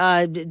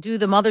 do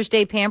the Mother's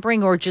Day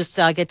pampering or just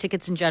get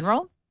tickets in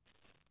general?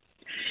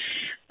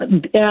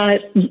 There are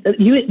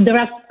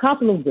a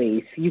couple of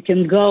ways. You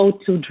can go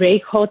to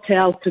Drake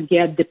Hotel to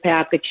get the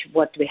package,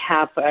 what we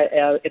have,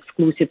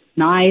 exclusive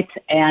night,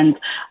 and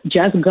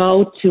just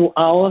go to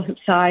our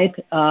site,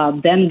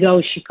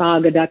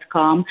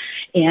 vangochicago.com,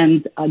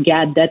 and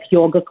get that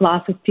yoga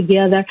classes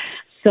together.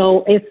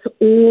 So it's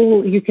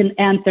all, you can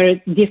enter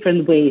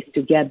different ways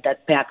to get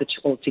that package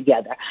all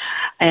together.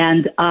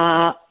 And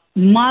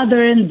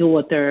mother and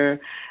daughter,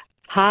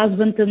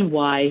 husband and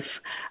wife,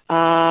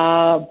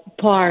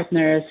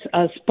 partners,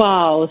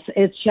 spouse.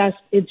 It's just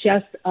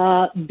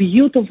a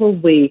beautiful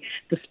way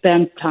to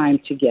spend time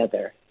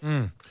together.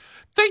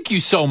 Thank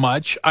you so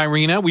much,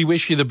 Irina. We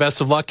wish you the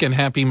best of luck and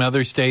happy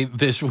Mother's Day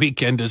this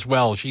weekend as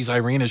well. She's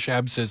Irina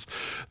Shabsis,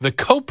 the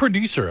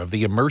co-producer of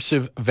the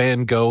Immersive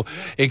Van Gogh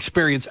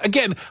experience.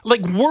 Again,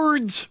 like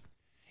words,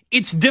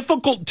 it's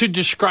difficult to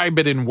describe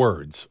it in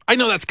words. I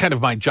know that's kind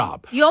of my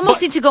job. You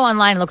almost need to go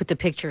online and look at the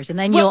pictures, and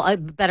then you'll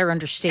better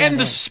understand And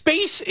the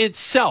space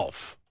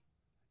itself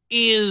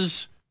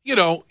is,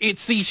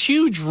 it's these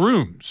huge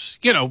rooms,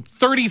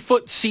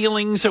 30-foot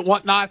ceilings and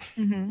whatnot.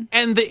 Mm-hmm.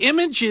 And the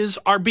images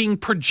are being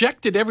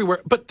projected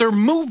everywhere, but they're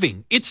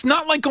moving. It's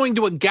not like going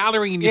to a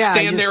gallery and you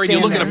stand there and you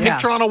look at a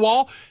picture on a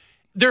wall.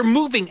 They're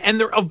moving and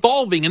they're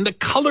evolving and the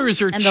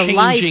colors are changing. The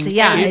lights,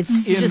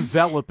 it's just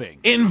enveloping.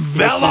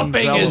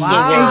 Enveloping is the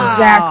word.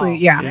 Exactly,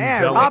 yeah.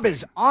 Man, Bob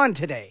is on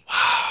today.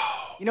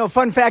 Wow.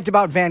 Fun fact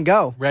about Van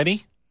Gogh.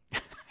 Ready?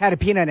 Had a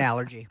peanut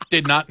allergy.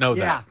 Did not know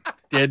that. Yeah.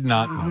 Did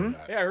not know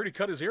that. Yeah, I heard he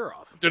cut his ear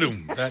off.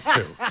 That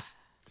too.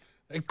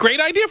 A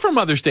great idea for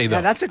Mother's Day, though.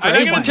 Yeah, that's a great I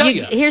didn't one. tell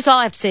you. Here's all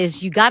I have to say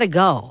is you got to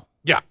go.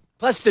 Yeah.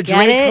 Plus the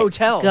Drake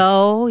Hotel.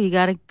 Go. You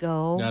got to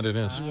go. That it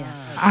is.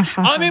 Yeah.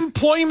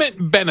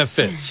 Unemployment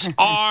benefits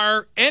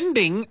are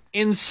ending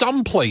in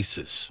some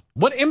places.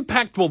 What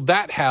impact will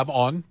that have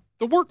on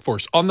the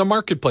workforce, on the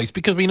marketplace?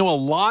 Because we know a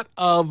lot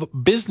of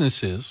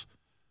businesses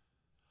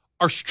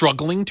are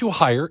struggling to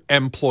hire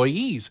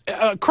employees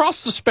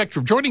across the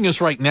spectrum. Joining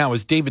us right now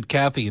is David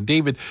Cathy, and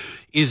David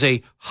is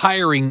a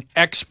hiring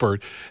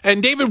expert.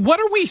 And David, what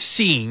are we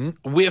seeing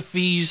with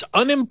these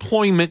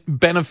unemployment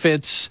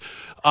benefits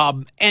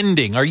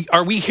ending?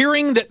 Are we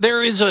hearing that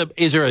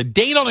is there a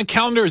date on a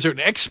calendar? Is there an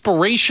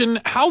expiration?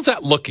 How's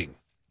that looking?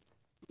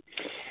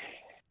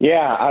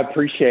 Yeah, I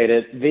appreciate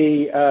it.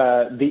 The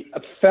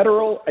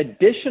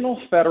additional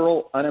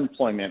federal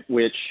unemployment,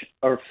 which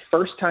our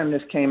first time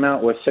this came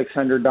out was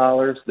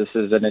 $600. This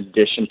is in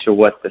addition to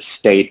what the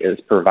state is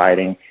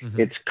providing. Mm-hmm.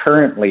 It's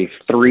currently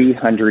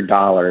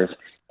 $300,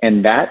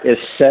 and that is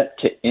set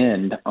to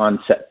end on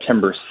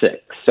September 6th.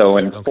 So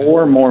in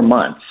 4 more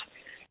months,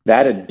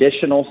 that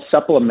additional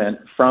supplement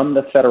from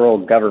the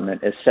federal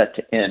government is set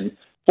to end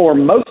for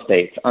most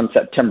states on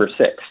September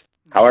 6th.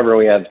 However,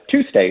 we have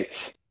 2 states,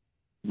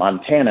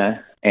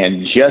 Montana,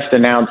 and just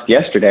announced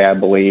yesterday, I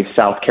believe,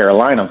 South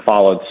Carolina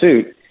followed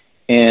suit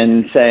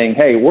in saying,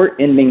 hey, we're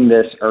ending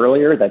this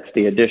earlier. That's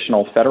the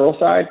additional federal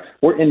side.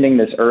 We're ending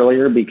this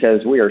earlier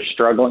because we are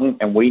struggling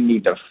and we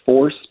need to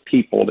force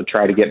people to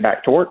try to get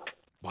back to work.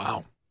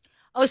 Wow.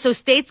 Oh, so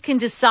states can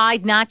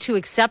decide not to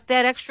accept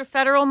that extra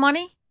federal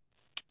money?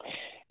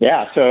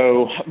 Yeah,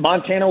 so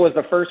Montana was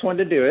the first one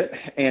to do it,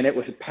 and it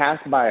was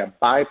passed by a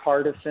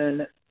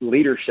bipartisan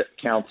leadership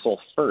council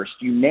first,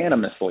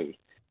 unanimously.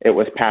 It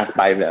was passed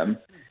by them,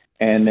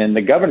 and then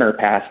the governor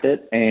passed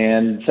it.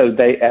 And so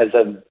they, as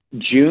of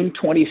June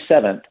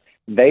 27th,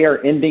 they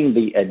are ending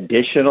the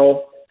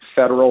additional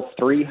federal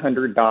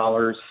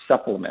 $300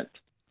 supplement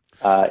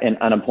in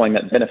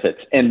unemployment benefits.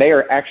 And they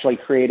are actually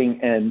creating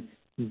a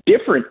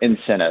different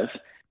incentive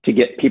to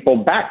get people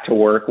back to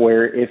work,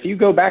 where if you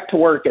go back to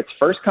work, it's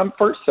first come,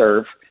 first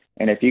serve.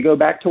 And if you go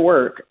back to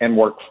work and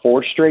work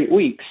 4 straight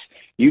weeks,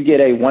 you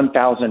get a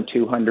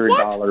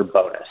 $1,200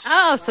 bonus.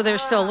 Oh, so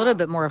there's still a little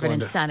bit more of an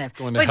incentive.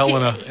 Going to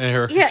Helena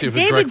here. Yeah, see if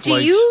David,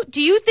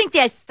 do you think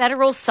that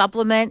federal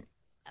supplement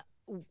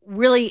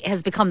really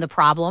has become the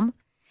problem?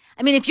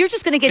 I mean, if you're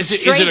just going to get is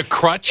it a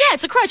crutch? Yeah,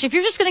 it's a crutch. If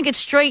you're just going to get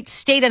straight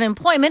state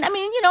unemployment, I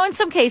mean, in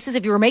some cases,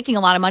 if you were making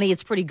a lot of money,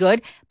 it's pretty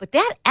good. But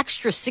that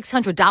extra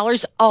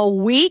 $600 a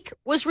week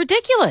was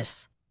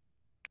ridiculous.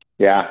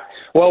 Yeah.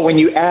 Well, when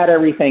you add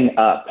everything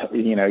up,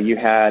 you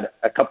had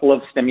a couple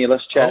of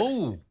stimulus checks.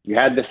 Oh. You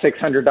had the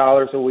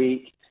 $600 a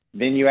week.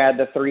 Then you add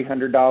the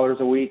 $300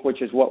 a week,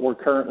 which is what we're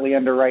currently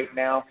under right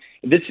now.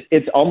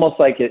 It's almost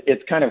like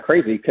it's kind of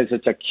crazy because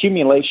it's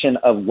accumulation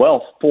of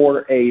wealth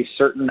for a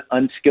certain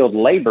unskilled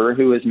labor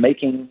who is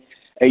making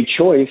a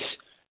choice.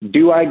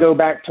 Do I go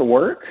back to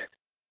work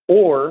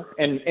or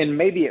and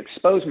maybe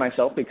expose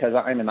myself because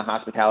I'm in the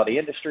hospitality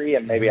industry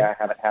and maybe I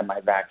haven't had my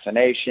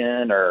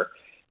vaccination or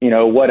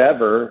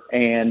whatever,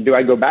 and do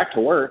I go back to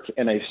work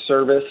in a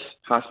service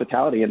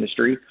hospitality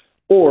industry,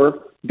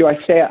 or do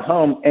I stay at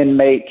home and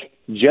make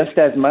just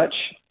as much,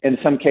 in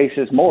some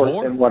cases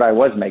more than what I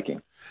was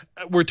making?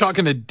 We're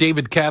talking to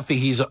David Cathy.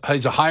 He's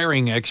a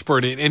hiring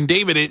expert. And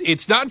David,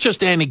 it's not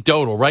just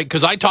anecdotal, right?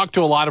 Because I talk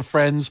to a lot of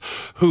friends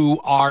who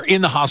are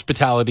in the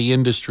hospitality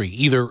industry,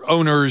 either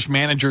owners,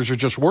 managers, or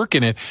just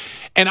working it.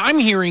 And I'm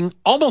hearing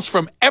almost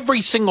from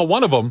every single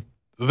one of them,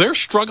 they're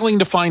struggling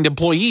to find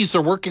employees.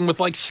 They're working with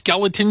like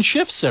skeleton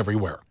shifts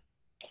everywhere.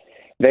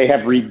 They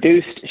have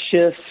reduced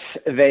shifts.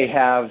 They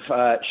have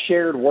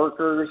shared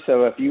workers.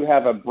 So if you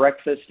have a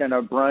breakfast and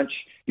a brunch,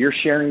 you're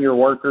sharing your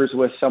workers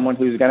with someone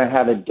who's going to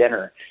have a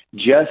dinner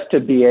just to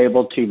be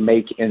able to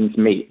make ends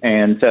meet.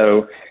 And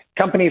so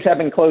companies have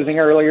been closing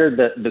earlier.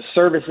 The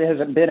service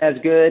hasn't been as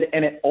good,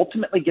 and it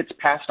ultimately gets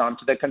passed on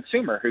to the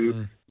consumer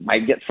who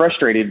might get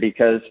frustrated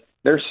because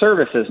their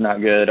service is not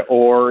good,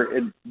 or,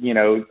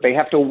 they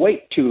have to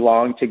wait too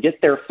long to get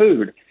their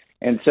food.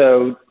 And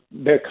so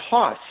the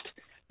cost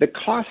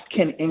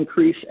can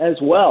increase as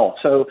well.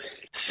 So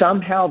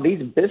somehow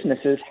these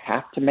businesses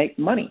have to make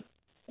money.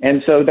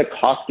 And so the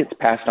cost gets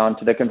passed on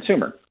to the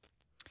consumer.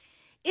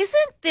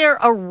 Isn't there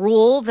a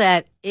rule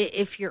that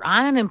if you're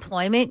on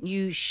unemployment,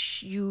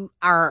 you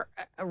are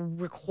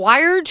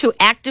required to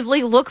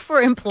actively look for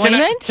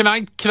employment? Can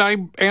I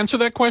answer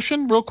that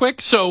question real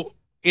quick? So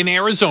in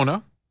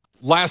Arizona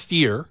last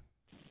year,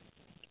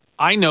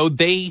 I know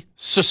they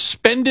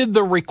suspended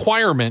the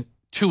requirement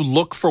to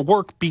look for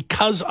work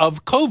because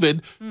of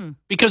COVID,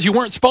 because you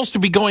weren't supposed to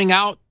be going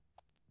out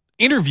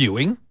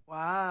interviewing.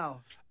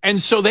 Wow.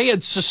 And so they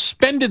had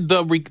suspended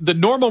the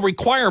normal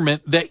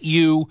requirement that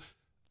you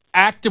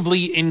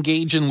actively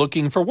engage in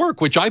looking for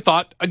work, which I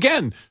thought,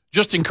 again,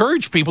 just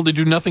encouraged people to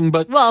do nothing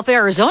but... Well, if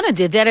Arizona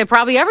did that,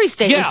 probably every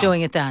state was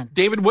doing it then.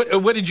 David,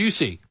 what did you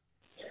see?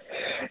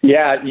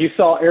 Yeah, you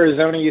saw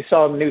Arizona, you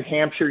saw New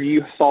Hampshire,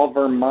 you saw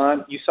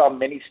Vermont, you saw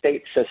many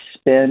states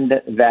suspend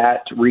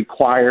that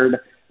required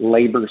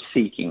labor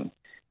seeking.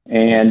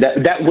 And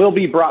that will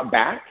be brought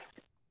back.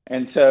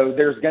 And so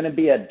there's going to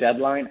be a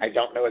deadline. I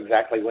don't know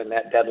exactly when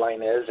that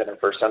deadline is. And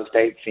for some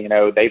states,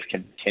 they've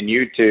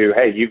continued to,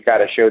 hey, you've got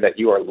to show that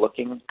you are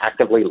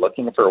actively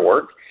looking for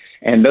work.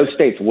 And those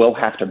states will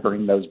have to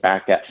bring those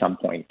back at some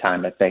point in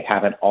time if they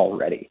haven't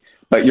already.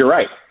 But you're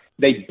right.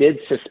 they did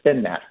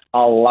suspend that, a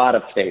lot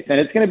of states. And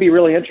it's going to be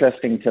really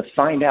interesting to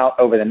find out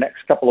over the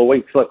next couple of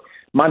weeks. Look,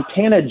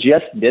 Montana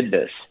just did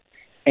this.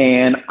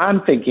 And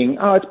I'm thinking,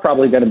 it's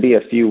probably going to be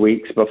a few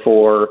weeks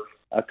before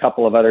a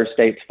couple of other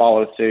states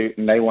follow suit,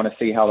 and they want to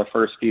see how the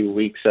first few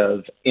weeks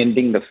of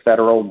ending the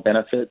federal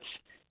benefits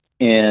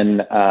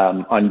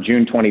on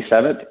June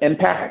 27th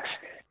impacts.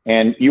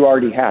 And you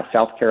already have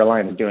South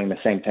Carolina doing the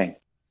same thing.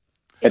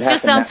 It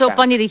just sounds so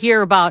funny to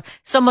hear about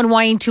someone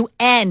wanting to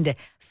end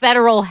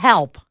federal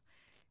help.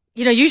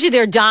 Usually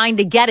they're dying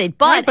to get it,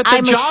 but the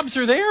jobs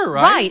are there,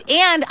 right? Right.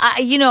 And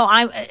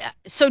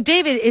so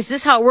David, is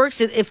this how it works?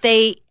 If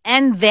they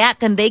end that,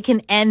 then they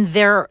can end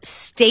their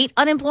state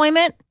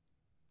unemployment.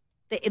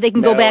 They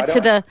can go back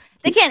to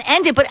they can't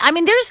end it, but I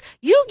mean,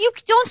 you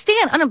don't stay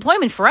on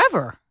unemployment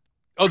forever.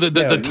 Oh, the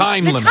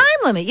time limit. The time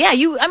limit, yeah.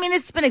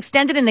 It's been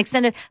extended and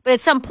extended, but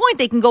at some point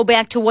they can go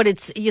back to what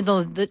it's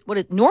what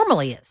it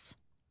normally is.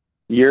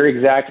 You're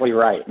exactly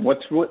right.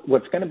 What's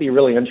going to be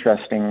really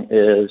interesting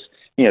is,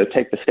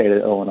 take the state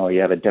of Illinois. You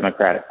have a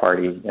Democratic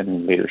Party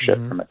in leadership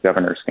from a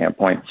governor's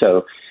standpoint.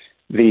 So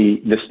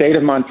the state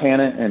of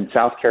Montana and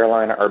South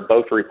Carolina are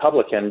both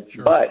Republican,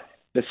 but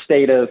the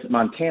state of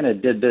Montana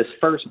did this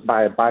first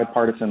by a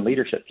bipartisan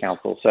leadership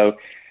council. So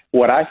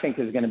what I think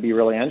is going to be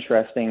really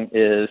interesting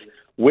is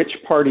which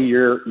party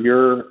your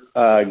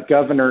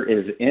governor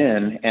is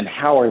in and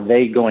how are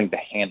they going to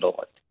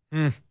handle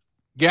it.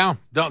 Yeah,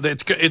 no,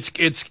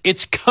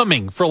 it's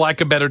coming, for lack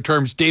of better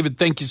terms. David,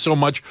 thank you so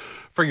much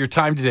for your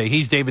time today.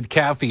 He's David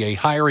Cathy, a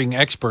hiring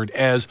expert,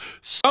 as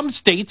some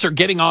states are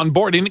getting on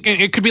board, and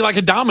it could be like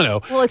a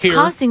domino. Well, it's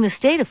costing the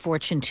state a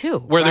fortune, too,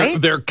 where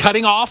right? they're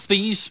cutting off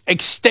these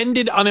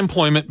extended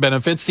unemployment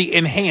benefits, the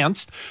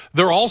enhanced.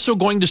 They're also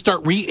going to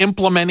start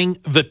re-implementing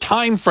the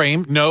time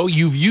frame. No,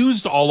 you've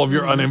used all of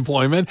your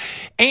unemployment,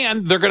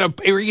 and they're going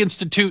to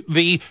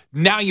reinstitute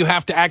now you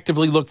have to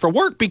actively look for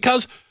work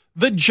because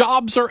the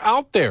jobs are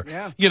out there,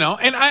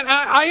 and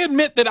I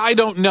admit that I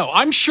don't know.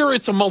 I'm sure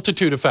it's a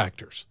multitude of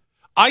factors.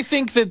 I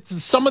think that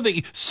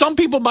some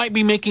people might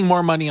be making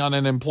more money on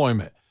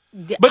unemployment.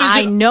 But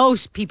I know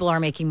people are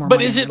making more money.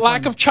 But is it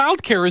lack of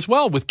childcare as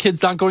well with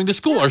kids not going to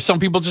school, or some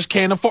people just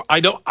can't afford?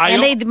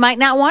 And they might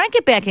not want to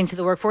get back into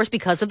the workforce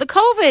because of the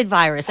COVID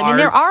virus. I mean,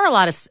 there are a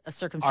lot of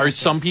circumstances. Are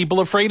some people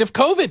afraid of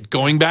COVID,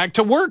 going back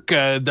to work,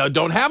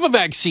 don't have a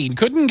vaccine,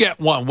 couldn't get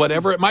one,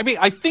 whatever it might be?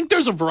 I think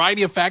there's a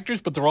variety of factors,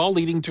 but they're all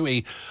leading to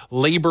a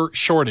labor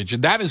shortage,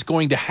 and that is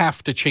going to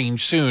have to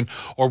change soon,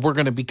 or we're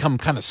going to become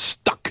kind of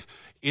stuck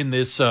in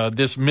this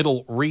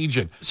middle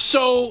region.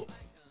 So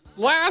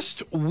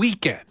last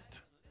weekend,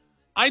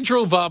 I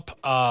drove up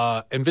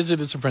and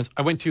visited some friends.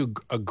 I went to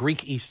a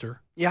Greek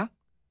Easter. Yeah.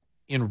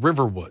 In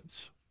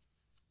Riverwoods.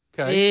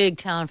 Okay. Big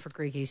town for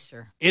Greek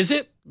Easter. Is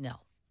it? No.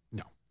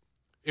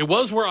 It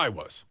was where I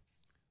was.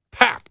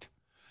 Packed.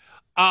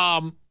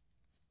 But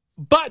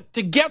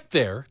to get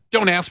there,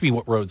 don't ask me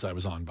what roads I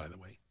was on, by the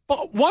way.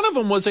 But one of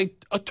them was a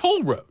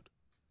toll road.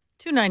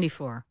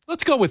 294.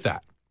 Let's go with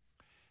that.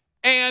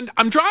 And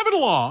I'm driving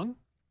along,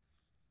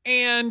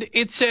 and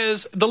it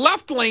says the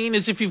left lane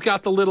is if you've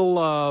got the little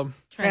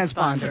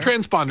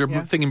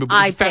transponder thing.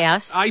 I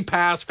pass.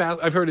 Fast.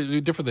 I've heard it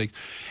do different things.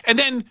 And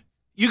then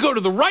you go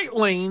to the right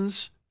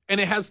lanes,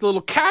 and it has the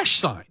little cash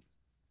sign.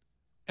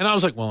 And I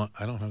was like, well,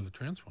 I don't have the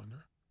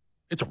transponder.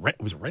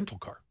 It was a rental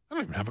car. I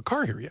don't even have a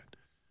car here yet.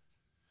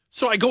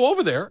 So I go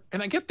over there,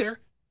 and I get there.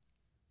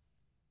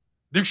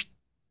 There's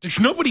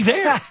nobody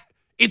there.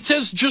 It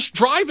says just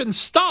drive and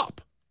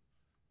stop,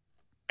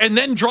 and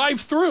then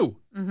drive through,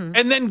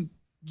 and then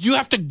you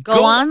have to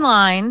go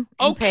online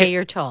and pay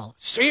your toll.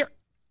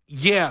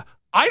 Yeah,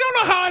 I don't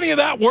know how any of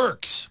that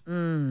works.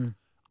 I'm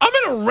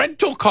in a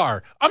rental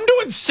car. I'm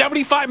doing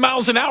 75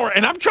 miles an hour,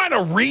 and I'm trying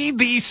to read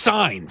these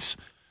signs.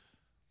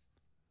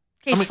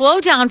 Okay, slow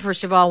down,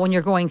 first of all, when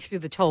you're going through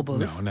the toll booth.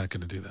 No, I'm not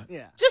going to do that.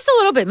 Yeah. Just a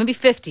little bit, maybe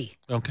 50.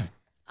 Okay.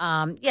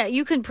 Yeah,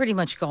 you can pretty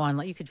much go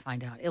on. You could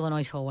find out.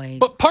 Illinois Tollway.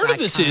 But part of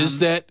this is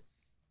that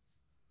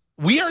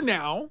we are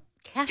now...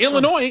 Cashless.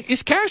 Illinois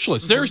is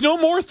cashless. There's no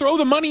more throw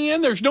the money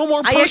in. There's no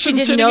more person I actually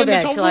didn't know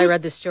that until I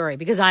read the story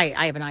because I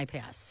have an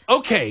iPass.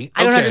 Okay.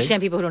 I don't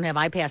understand people who don't have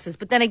iPasses.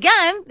 But then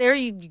again,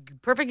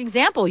 perfect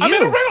example. I'm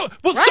in a rental.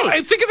 Well, right.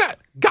 So think of that.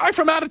 Guy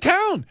from out of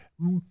town.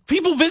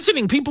 People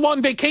visiting, people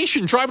on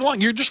vacation, driving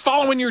along. You're just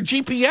following your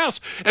GPS,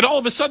 and all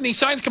of a sudden these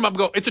signs come up and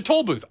go, it's a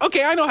toll booth.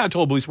 Okay, I know how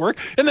toll booths work.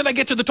 And then I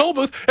get to the toll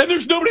booth, and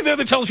there's nobody there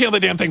that tells me how the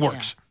damn thing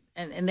works.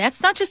 Yeah. And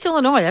that's not just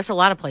Illinois. That's a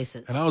lot of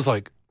places. And I was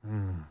like,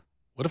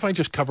 what if I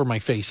just cover my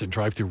face and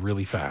drive through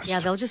really fast? Yeah,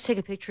 they'll just take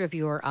a picture of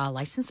your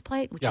license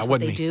plate, which is what what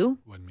they do.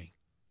 Wasn't me.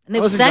 And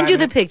they will send you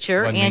the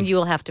picture, and you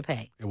will have to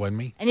pay. It wasn't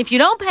me. And if you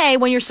don't pay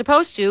when you're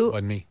supposed to,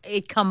 wasn't me.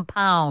 It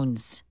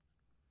compounds.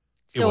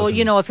 So, a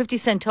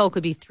 50-cent toll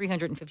could be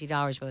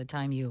 $350 by the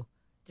time you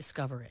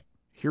discover it.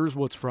 Here's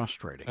what's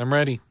frustrating. I'm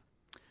ready.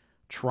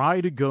 Try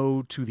to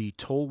go to the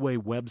tollway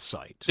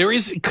website. There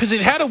is, because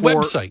it had a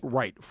website.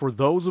 Right. For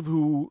those of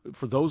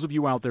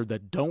you out there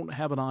that don't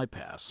have an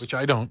iPass, which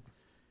I don't,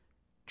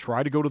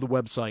 try to go to the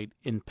website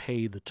and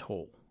pay the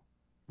toll.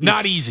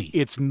 Not easy.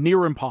 It's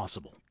near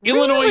impossible.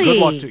 Illinois. Good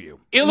luck to you.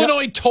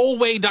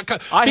 IllinoisTollway.com.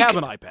 I have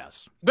an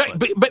iPass. But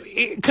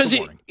because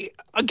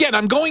again,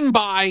 I'm going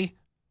by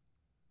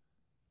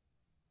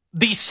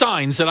these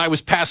signs that I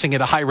was passing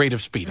at a high rate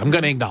of speed. I'm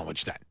going to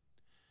acknowledge that.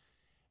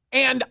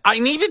 And I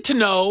needed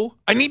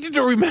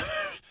to remember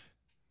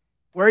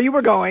where you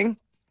were going.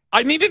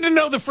 I needed to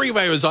know the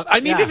freeway I was on. I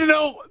needed to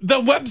know the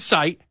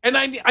website, and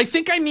I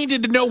think I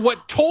needed to know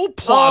what toll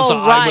plaza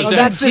I was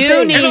at. You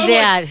do need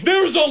that. Like,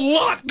 there's a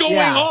lot going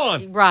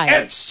on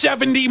at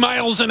 70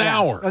 miles an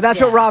hour. Well, that's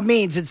what Rob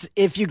means. It's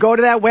if you go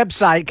to that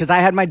website, because I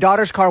had my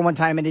daughter's car one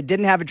time, and it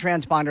didn't have a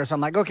transponder, so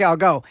I'm like, okay, I'll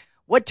go.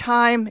 What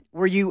time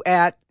were you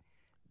at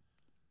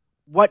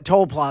what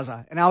toll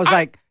plaza? And I was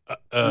like,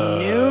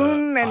 noon.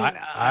 And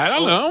I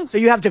don't know. So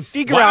you have to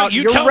figure out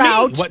your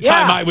route. Me what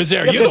time I was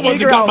there. You're the one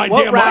that got my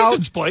damn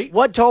license plate.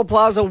 What toll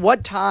plaza,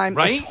 what time.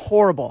 Right? It's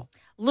horrible.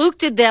 Luke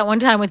did that one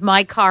time with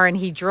my car, and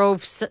he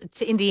drove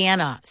to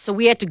Indiana. So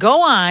we had to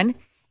go on,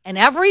 and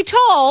every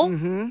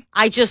toll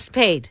I just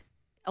paid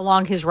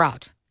along his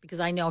route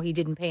because I know he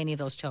didn't pay any of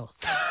those tolls.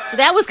 So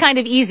that was kind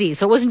of easy.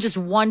 So it wasn't just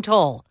one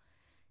toll.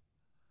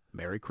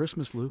 Merry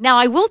Christmas, Luke. Now,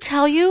 I will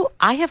tell you,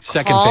 I have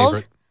Second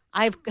called.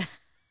 favorite.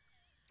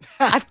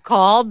 I've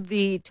called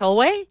the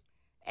tollway,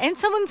 and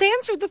someone's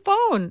answered the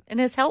phone and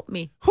has helped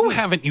me. Who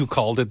haven't you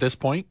called at this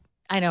point?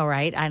 I know,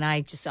 right? And I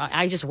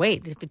just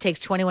wait. If it takes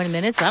 21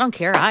 minutes, I don't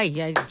care.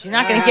 You're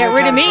not going to get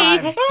rid of me.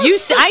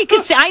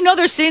 I know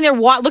they're sitting there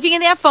looking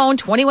at that phone.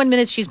 21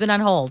 minutes. She's been on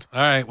hold.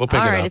 All right, we'll pick it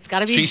up. All right, it's got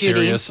to be She's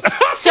Judy. serious.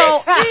 So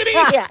Judy.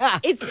 Yeah,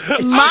 it's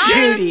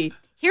Judy.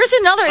 Here's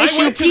another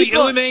issue. I went to the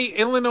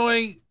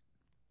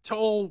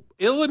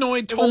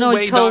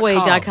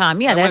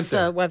IllinoisTollway.com. Yeah, that's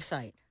the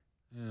website.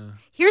 Yeah.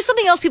 Here's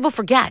something else people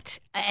forget,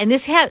 and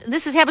this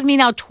has happened to me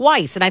now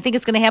twice, and I think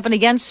it's going to happen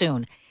again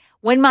soon.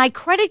 When my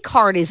credit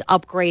card is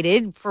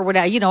upgraded for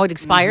whatever, it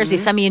expires, they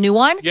send me a new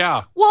one.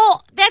 Yeah.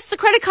 Well, that's the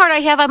credit card I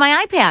have on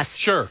my iPass.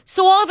 Sure.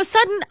 So all of a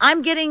sudden,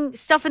 I'm getting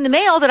stuff in the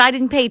mail that I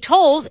didn't pay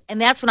tolls,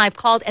 and that's when I've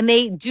called, and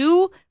they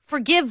do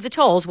forgive the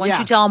tolls once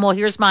you tell them, well,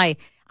 here's I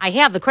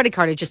have the credit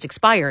card, it just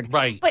expired.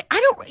 Right. But I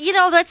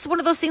don't, that's one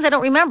of those things I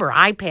don't remember.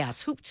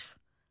 iPass,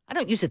 I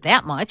don't use it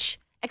that much,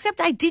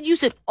 except I did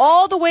use it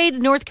all the way to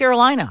North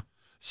Carolina.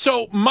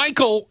 So,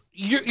 Michael,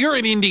 you're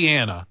in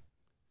Indiana.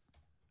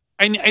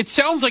 And it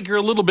sounds like you're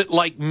a little bit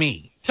like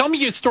me. Tell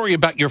me a story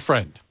about your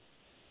friend.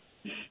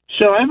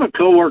 So I have a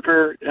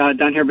coworker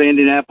down here by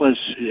Indianapolis.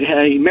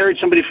 He married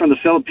somebody from the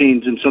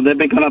Philippines, and so they've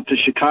been going up to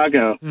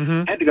Chicago.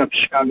 Had to go up to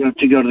Chicago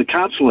to go to the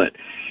consulate.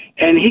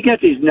 And he got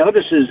these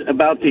notices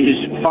about these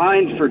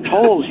fines for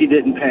tolls he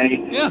didn't pay.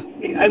 Yeah.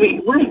 I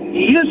mean,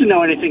 he doesn't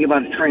know anything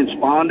about a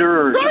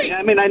transponder.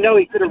 I mean, I know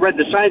he could have read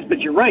the signs,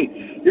 but you're right.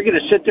 You're going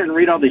to sit there and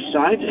read all these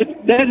signs?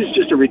 That is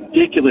just a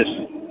ridiculous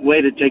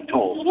way to take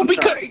tolls. Well,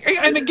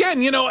 and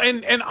again,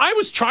 and I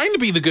was trying to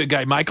be the good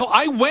guy, Michael.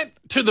 I went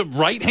to the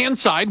right-hand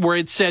side where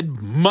it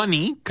said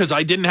money because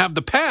I didn't have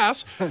the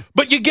pass.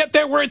 But you get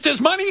there where it says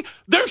money,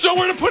 there's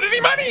nowhere to put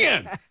any money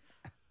in.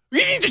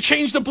 You need to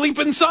change the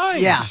bleeping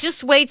signs. Yeah.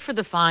 Just wait for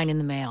the fine in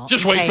the mail.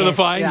 Just wait for the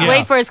fine. Just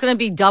wait for it's going to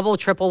be double,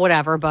 triple,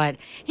 whatever. But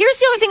here's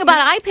the other thing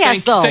about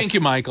iPass, though. Thank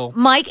you, Michael.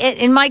 Mike,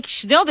 and Mike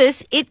should know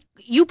this.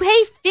 You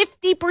pay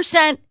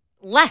 50%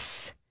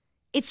 less.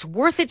 It's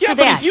worth it for that.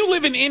 Yeah, but if you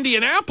live in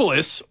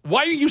Indianapolis,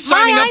 why are you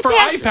signing up for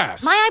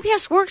iPass? My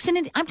iPass works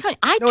in I'm telling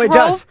you, it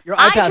does. Your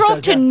iPass I drove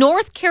does, to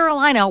North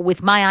Carolina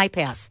with my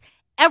iPass.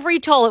 Every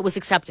toll, it was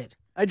accepted.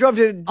 I drove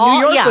to New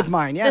York with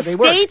mine. Yeah, the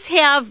states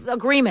have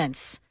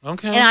agreements.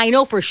 Okay. And I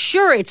know for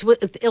sure it's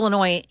with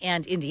Illinois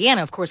and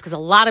Indiana, of course, because a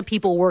lot of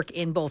people work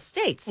in both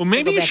states. Well,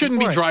 maybe you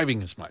shouldn't be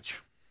driving as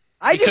much.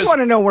 I just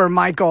want to know where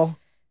Michael,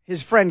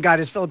 his friend, got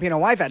his Filipino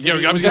wife at. Yeah,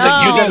 I was going to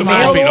say, you did the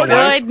Filipino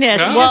wife. Goodness.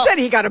 Huh? Well, you said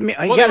he got a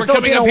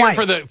Filipino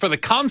wife. For the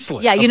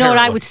consulate. Yeah, you know what?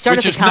 I would start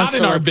at the which is not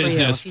in our consulate for you.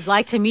 business. If you'd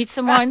like to meet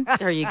someone,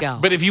 there you go.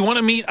 But if you want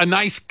to meet a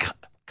nice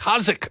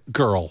Kazakh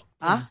girl,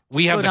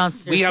 we have the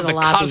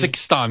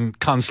Kazakhstan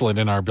consulate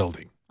in our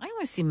building. I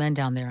always see men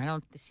down there. I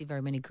don't see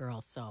very many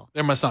girls, so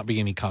there must not be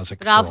any Kazakh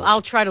but girls.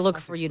 I'll try to look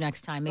for you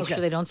next time. Make sure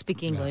they don't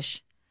speak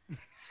English. Yeah.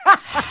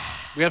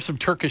 We have some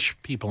Turkish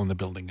people in the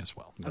building as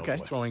well. Okay,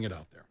 throwing it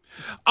out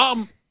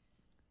there.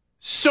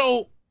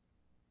 So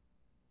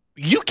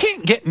you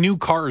can't get new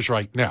cars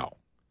right now.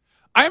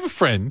 I have a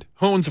friend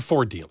who owns a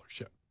Ford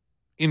dealership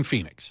in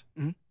Phoenix.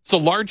 Mm-hmm. It's the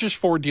largest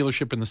Ford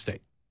dealership in the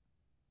state.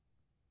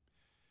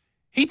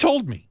 He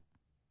told me.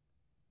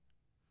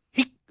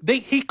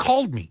 He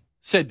called me,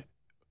 said,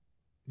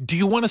 do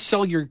you want to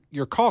sell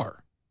your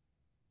car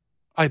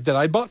that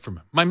I bought from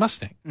him, my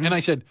Mustang? Mm-hmm. And I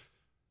said,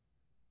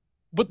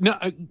 but no,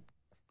 I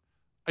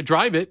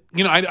drive it.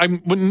 I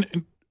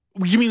wouldn't.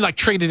 You mean like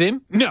trade it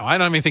in? No, I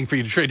don't have anything for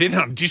you to trade it in.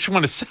 I just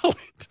want to sell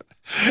it.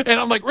 And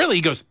I'm like, really?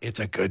 He goes, it's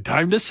a good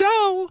time to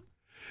sell.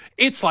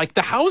 It's like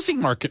the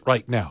housing market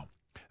right now.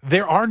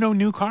 There are no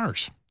new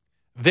cars.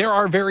 There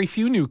are very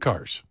few new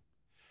cars.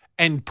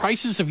 And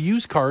prices of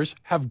used cars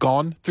have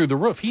gone through the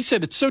roof. He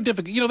said it's so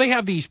difficult. They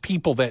have these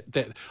people that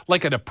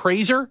like an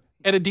appraiser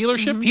at a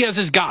dealership. Mm-hmm. He has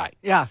his guy.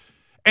 Yeah.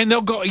 And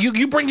they'll go,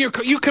 you bring you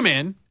come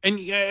in, and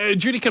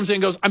Judy comes in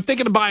and goes, I'm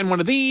thinking of buying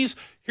one of these.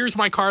 Here's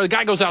my car. The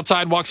guy goes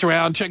outside, walks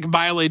around, checking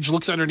mileage,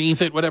 looks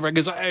underneath it, whatever. He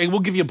goes, hey, we'll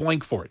give you a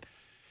blank for it.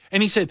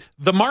 And he said,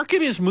 the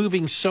market is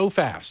moving so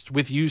fast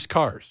with used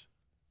cars.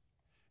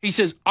 He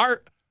says,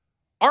 our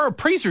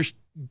appraisers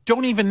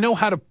don't even know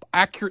how to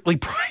accurately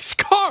price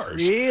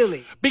cars.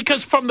 Really?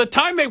 Because from the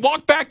time they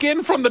walk back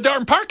in from the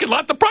darn parking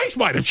lot, the price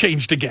might have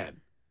changed again.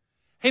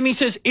 And he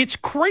says, it's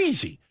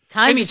crazy.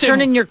 Time to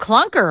turn in your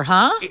clunker,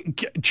 huh?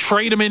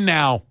 Trade them in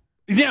now.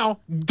 Now,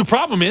 the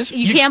problem is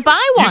you can't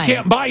buy one. You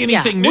can't buy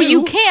anything new. Well,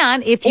 you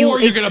can if you. Or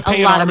you're going to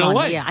pay a lot of money.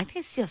 money. Yeah, I think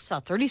it's just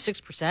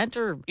 36%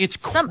 or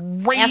it's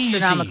some crazy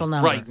astronomical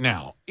number right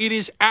now. It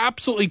is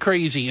absolutely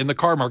crazy in the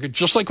car market,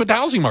 just like with the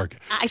housing market.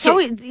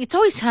 It's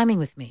always timing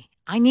with me.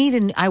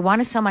 I want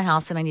to sell my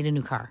house and I need a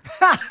new car.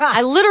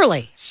 I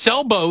literally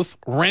sell both,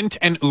 rent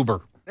and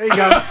Uber. There you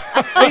go.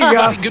 There you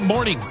go. Good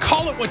morning.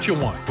 Call it what you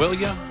want, will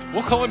you?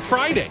 We'll call it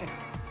Friday.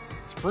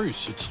 It's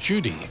Bruce. It's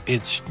Judy.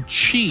 It's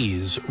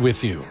Cheese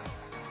with you.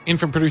 In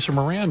from producer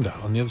Miranda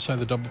on the other side of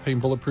the double pane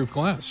bulletproof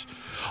glass.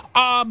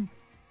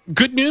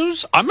 Good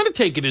news. I'm going to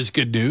take it as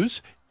good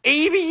news.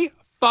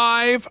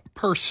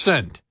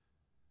 85%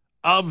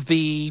 of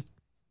the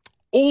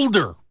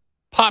older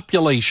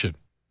population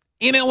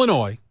in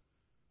Illinois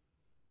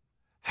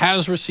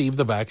has received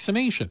the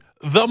vaccination.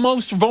 The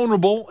most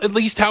vulnerable, at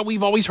least how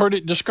we've always heard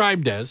it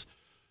described as,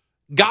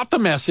 got the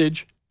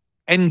message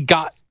and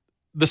got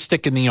the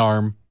stick in the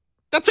arm.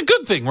 That's a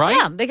good thing, right?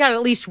 Yeah, they got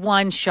at least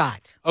one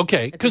shot.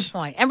 Okay, at this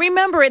point. And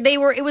remember, a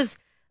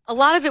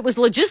lot of it was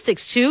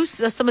logistics too.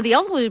 So some of the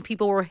elderly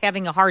people were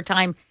having a hard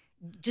time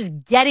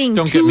just getting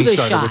Don't to get me the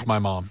started shot. with my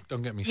mom.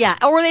 Don't get me started.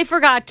 Yeah, or they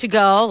forgot to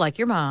go, like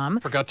your mom.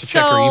 Forgot to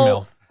check her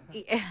email.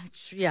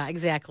 Yeah,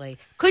 exactly.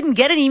 Couldn't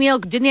get an email,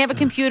 didn't have a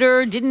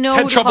computer, didn't know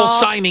Had who to trouble call.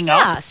 signing up.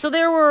 Yeah, so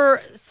there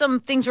were some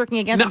things working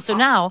against them. So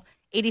now,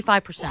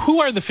 85%. Who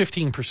are the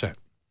 15%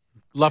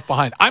 left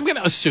behind? I'm going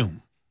to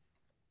assume.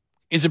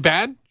 Is it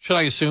bad? Should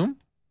I assume?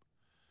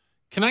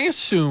 Can I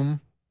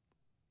assume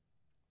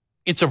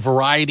it's a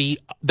variety?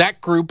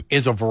 That group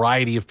is a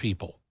variety of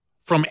people,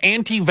 from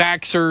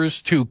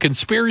anti-vaxxers to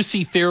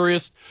conspiracy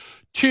theorists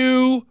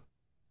to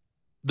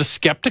the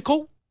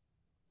skeptical.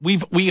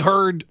 We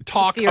heard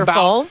talk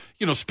about,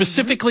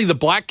 specifically the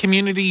black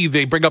community.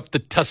 They bring up the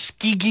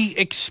Tuskegee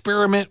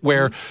experiment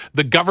where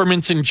the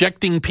government's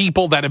injecting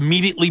people. That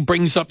immediately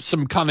brings up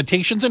some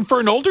connotations. And for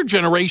an older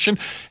generation,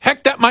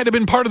 heck, that might have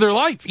been part of their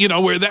life,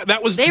 where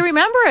that was. They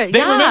remember it. They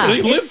remember.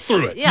 They lived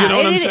through it. Yeah, you know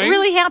what I'm saying? It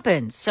really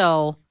happened.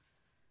 So,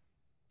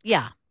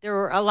 yeah, there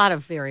were a lot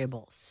of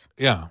variables.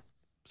 Yeah.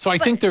 So I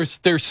think there's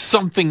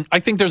something.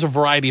 I think there's a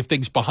variety of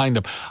things behind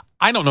them.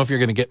 I don't know if you're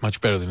going to get much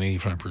better than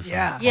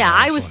 85%. Yeah,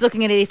 I was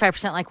looking at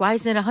 85%, like, why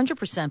isn't it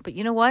 100%? But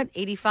you know what?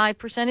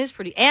 85% is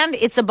pretty, and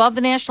it's above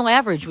the national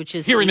average, which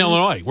is here in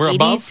Illinois. We're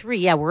above? 83.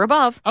 Yeah, we're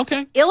above.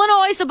 Okay.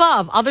 Illinois is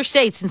above other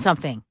states in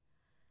something.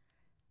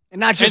 And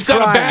not just it's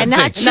not a bad and thing.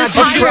 not just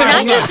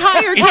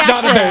higher taxes. It's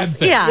not a bad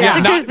thing. Yeah, it's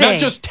a good thing. Not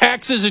just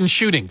taxes and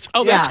shootings.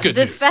 Oh, that's good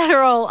The news.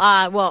 federal,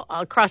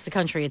 across the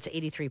country, it's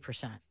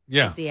 83%.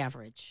 Yeah. Is the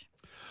average.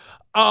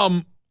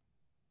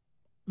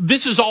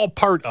 This is all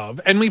part of,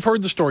 and we've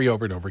heard the story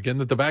over and over again,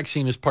 that the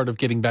vaccine is part of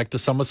getting back to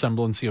some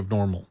semblance of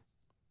normal.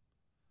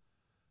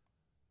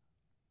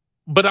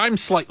 But I'm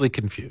slightly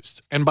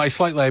confused, and by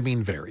slightly I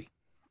mean very.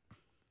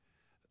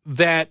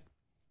 That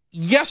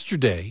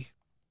yesterday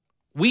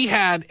we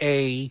had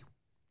a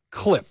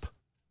clip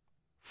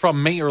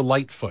from Mayor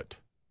Lightfoot,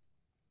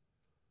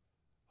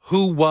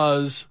 who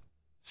was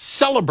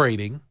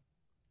celebrating,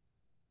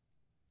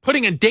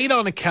 putting a date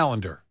on a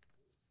calendar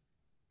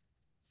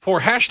for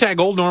hashtag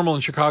Old Normal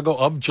in Chicago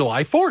of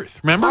July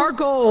 4th. Remember? Our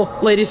goal,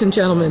 ladies and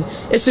gentlemen,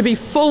 is to be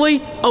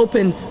fully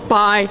open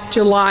by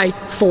July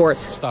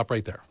 4th. Stop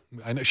right there.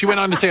 I know she went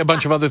on to say a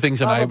bunch of other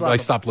things, and I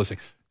stopped listening.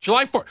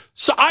 July 4th.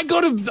 So I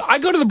go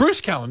to the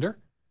Bruce calendar.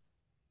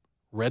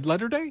 Red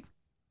letter day,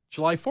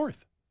 July 4th.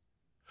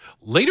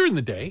 Later in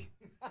the day,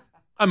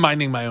 I'm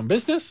minding my own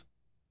business.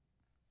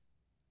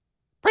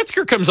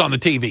 Pritzker comes on the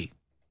TV.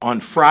 On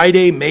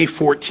Friday, May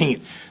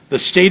 14th, the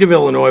state of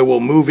Illinois will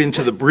move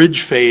into the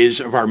bridge phase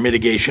of our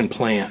mitigation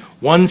plan,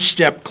 one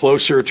step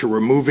closer to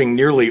removing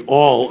nearly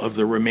all of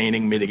the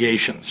remaining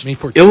mitigations.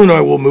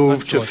 Illinois will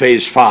move to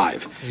phase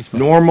 5,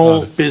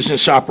 normal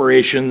business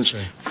operations,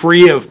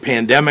 free of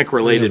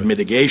pandemic-related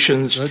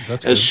mitigations,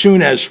 as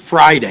soon as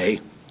Friday,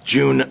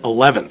 June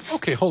 11th.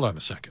 Okay, hold on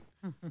a second.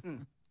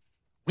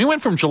 We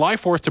went from July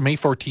 4th to May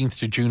 14th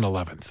to June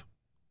 11th.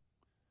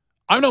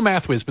 I'm no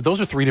math whiz, but those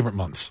are 3 different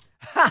months.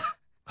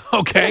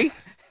 Okay?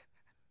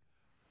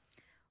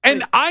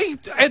 And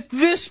at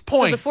this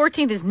point... So the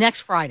 14th is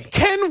next Friday.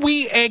 Can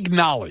we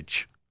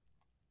acknowledge,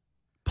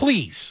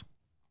 please,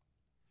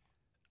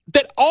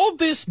 that all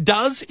this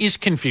does is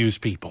confuse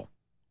people?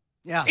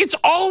 Yeah. It's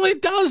all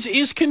it does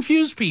is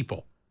confuse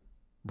people.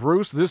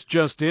 Bruce, this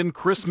just in,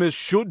 Christmas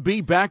should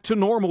be back to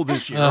normal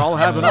this year. I'll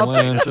have an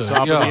update at the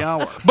top of the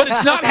hour. But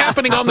it's not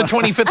happening on the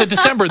 25th of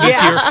December this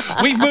year.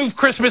 We've moved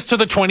Christmas to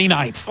the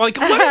 29th. Like,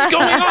 what is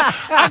going on?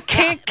 I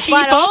can't keep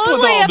up with all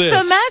only if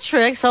this. the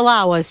metrics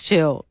allow us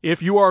to.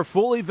 If you are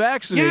fully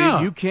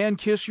vaccinated, you can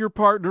kiss your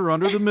partner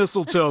under the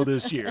mistletoe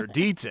this year.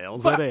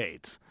 Details at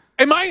 8.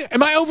 Am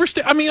I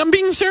overstating? I mean, I'm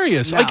being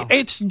serious. No. Like,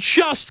 it's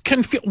just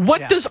confusing.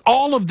 What does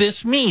all of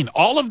this mean?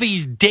 All of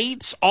these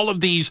dates, all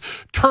of these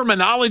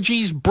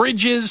terminologies,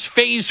 bridges,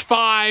 phase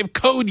 5,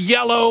 code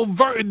yellow,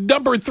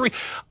 number 3.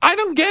 I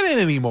don't get it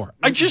anymore.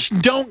 I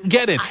just don't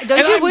get it.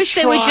 Don't you wish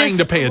they would just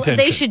to pay attention.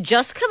 They should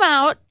just come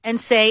out and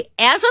say,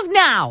 as of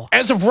now.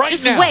 As of right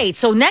just now. Just wait.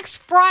 So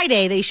next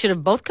Friday, they should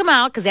have both come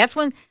out because that's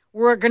when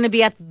we're going to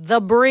be at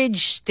the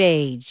bridge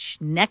stage.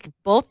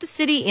 Both the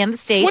city and the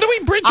state. What are we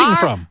bridging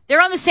from?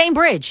 They're on the same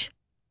bridge.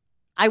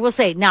 I will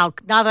say now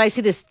that I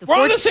see this, we're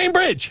on the same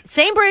bridge.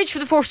 Same bridge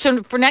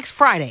for next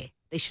Friday.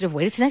 They should have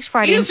waited till next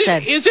Friday and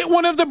said. Is it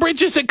one of the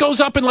bridges that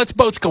goes up and lets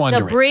boats go under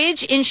it? The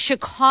bridge in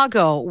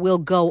Chicago will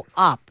go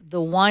up.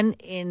 The one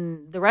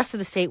in the rest of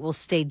the state will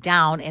stay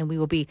down, and we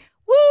will be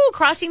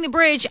crossing the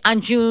bridge on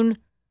June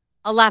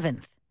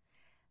 11th.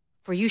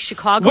 For you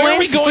Chicagoans, where are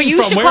we going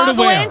from? Where to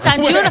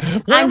where?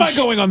 Where am I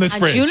going on this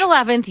bridge? On June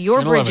 11th,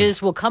 your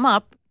bridges will come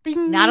up,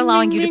 not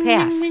allowing you to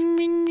pass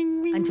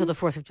until the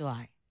 4th of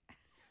July.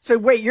 So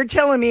wait, you're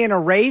telling me in a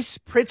race,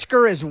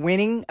 Pritzker is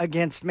winning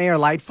against Mayor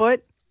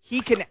Lightfoot?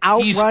 He can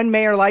outrun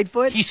Mayor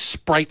Lightfoot? He's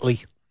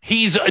sprightly.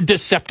 He's a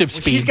deceptive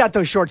speed. He's got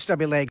those short,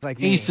 stubby legs like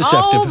me. He's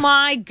deceptive. Oh,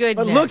 my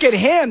goodness. But look at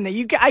him.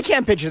 I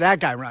can't picture that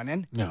guy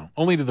running. No,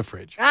 only to the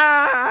fridge.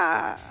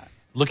 Ah!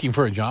 Looking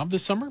for a job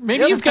this summer?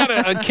 Maybe you've got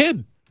a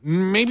kid.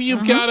 Maybe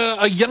you've got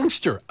a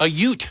youngster, a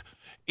ute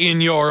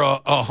in your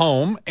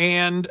home,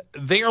 and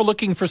they are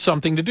looking for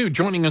something to do.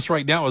 Joining us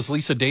right now is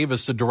Lisa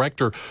Davis, the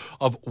director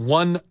of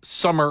One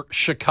Summer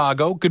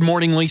Chicago. Good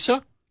morning,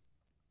 Lisa.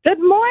 Good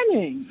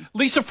morning.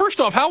 Lisa,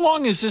 first off, how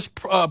long has this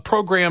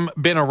program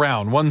been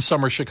around, One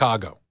Summer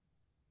Chicago?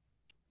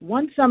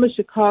 One Summer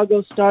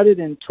Chicago started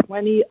in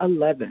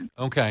 2011.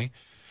 Okay.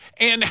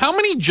 And how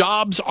many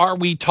jobs are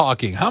we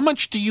talking? How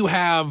much do you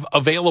have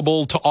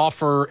available to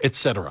offer, et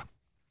cetera?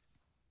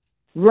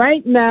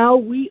 Right now,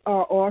 we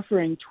are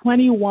offering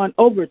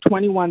over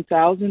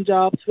 21,000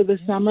 jobs for the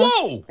summer.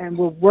 Whoa! And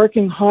we're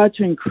working hard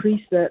to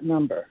increase that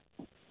number.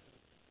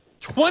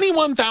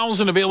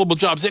 21,000 available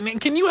jobs. And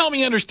can you help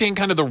me understand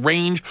kind of the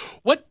range?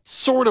 What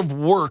sort of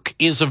work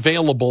is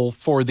available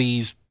for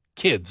these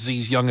kids,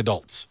 these young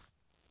adults?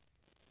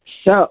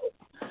 So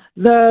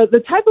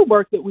the type of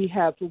work that we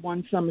have for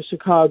One Summer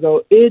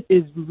Chicago, it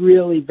is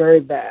really very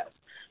vast.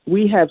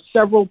 We have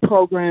several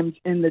programs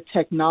in the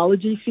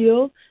technology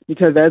field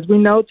because, as we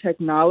know,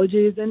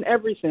 technology is in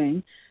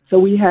everything. So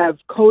we have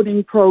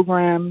coding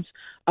programs,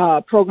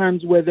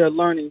 programs where they're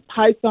learning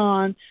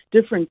Python,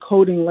 different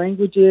coding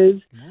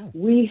languages. Oh.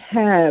 We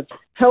have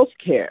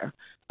healthcare.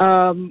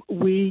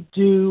 We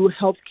do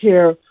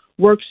healthcare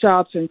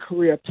workshops and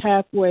career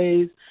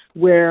pathways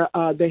where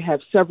they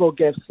have several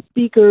guest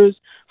speakers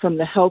from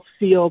the health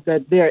field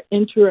that they're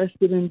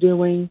interested in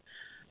doing.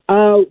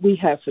 We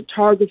have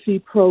photography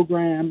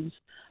programs,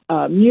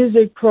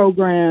 music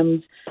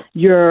programs,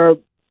 your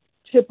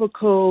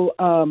typical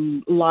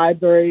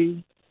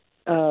library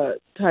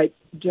type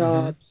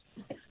jobs,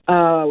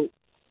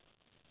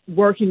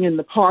 working in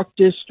the Park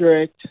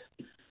District.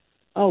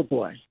 Oh,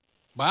 boy.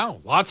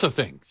 Wow, lots of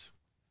things.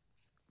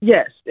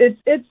 Yes,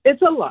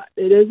 it's a lot.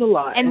 It is a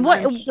lot. And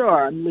I'm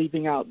sure I'm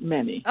leaving out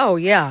many. Oh,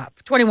 yeah,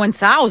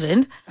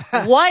 21,000.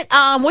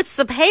 What's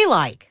the pay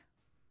like?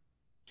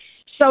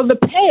 So the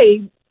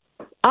pay,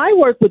 I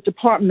work with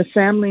Department of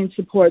Family and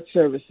Support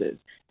Services,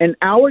 and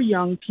our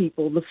young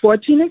people, the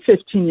 14 and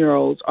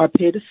 15-year-olds, are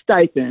paid a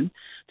stipend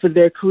for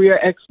their career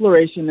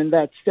exploration, and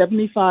that's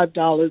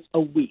 $75 a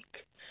week.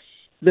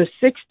 The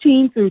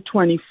 16 through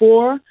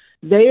 24,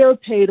 they are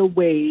paid a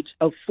wage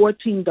of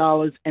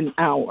 $14 an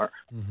hour.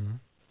 Mm-hmm.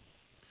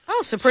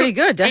 Oh, so pretty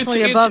good.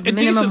 Definitely above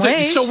minimum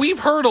wage. So we've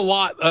heard a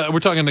lot. We're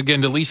talking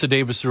again to Lisa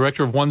Davis,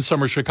 director of One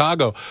Summer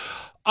Chicago.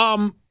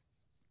 Are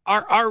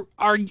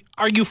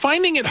you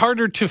finding it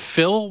harder to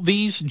fill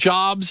these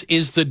jobs?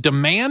 Is the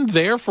demand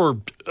there for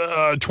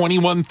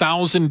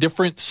 21,000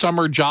 different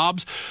summer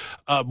jobs?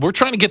 We're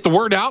trying to get the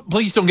word out.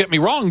 Please don't get me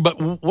wrong,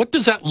 but what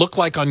does that look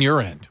like on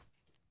your end?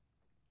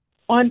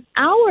 On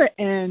our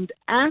end,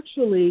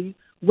 actually,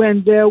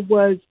 when there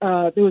was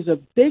a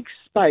big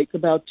spike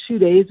about 2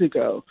 days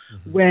ago,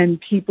 mm-hmm. when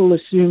people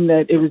assumed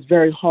that it was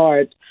very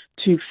hard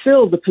to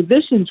fill the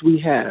positions we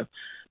have,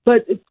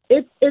 but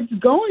it's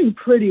going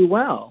pretty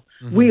well.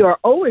 Mm-hmm. We are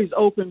always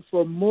open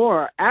for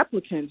more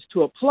applicants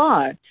to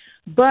apply,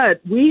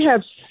 but we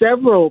have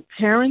several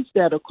parents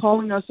that are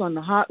calling us on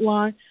the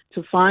hotline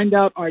to find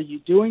out, are you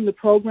doing the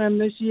program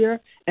this year?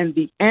 And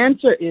the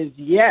answer is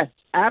yes,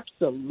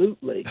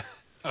 absolutely.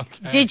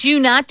 Okay. Did you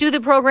not do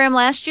the program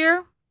last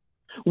year?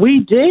 We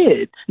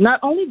did. Not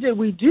only did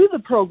we do the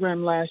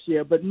program last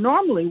year, but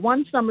normally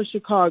One Summer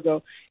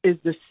Chicago is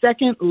the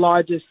second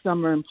largest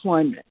summer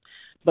employment.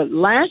 But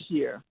last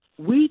year,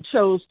 we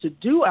chose to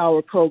do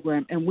our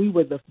program, and we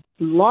were the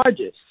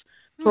largest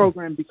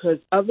program because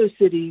other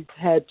cities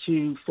had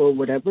to, for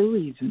whatever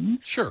reason,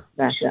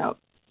 back out.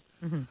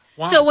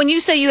 Wow. So when you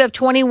say you have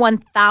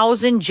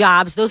 21,000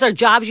 jobs, those are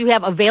jobs you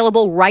have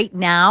available right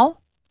now?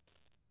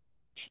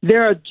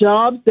 There are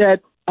jobs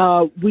that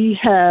we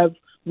have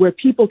where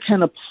people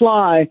can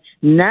apply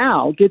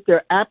now, get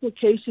their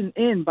application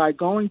in by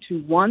going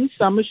to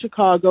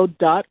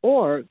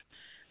onesummerchicago.org,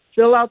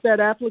 fill out that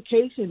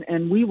application,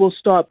 and we will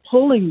start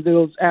pulling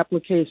those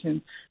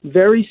applications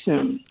very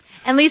soon.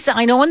 And Lisa,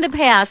 I know in the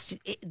past,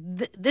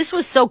 this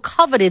was so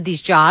coveted,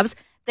 these jobs,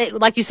 that,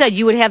 like you said,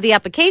 you would have the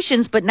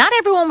applications, but not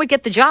everyone would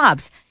get the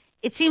jobs.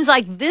 It seems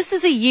like this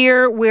is a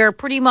year where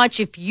pretty much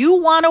if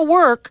you want to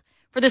work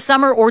for the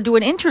summer or do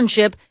an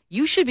internship,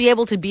 you should be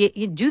able to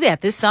do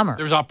that this summer.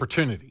 There's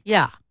opportunity.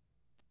 Yeah.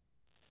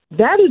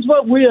 That is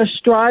what we are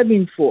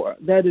striving for.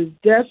 That is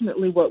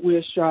definitely what we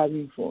are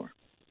striving for.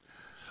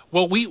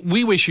 Well,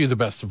 we wish you the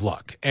best of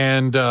luck.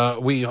 And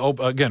we hope,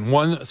 again,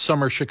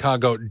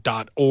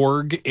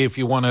 onesummerchicago.org. If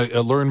you want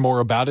to learn more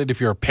about it,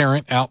 if you're a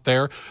parent out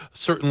there,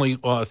 certainly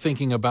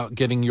thinking about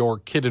getting your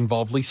kid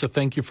involved. Lisa,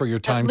 thank you for your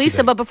time Lisa,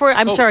 today. but before,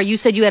 I'm sorry, you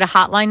said you had a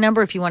hotline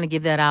number if you want to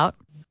give that out.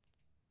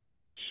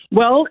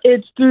 Well,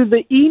 it's through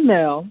the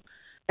email,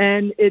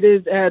 and it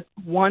is at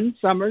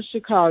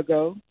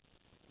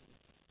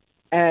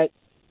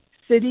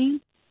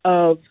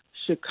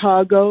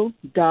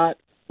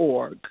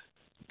onesummerchicago@cityofchicago.org.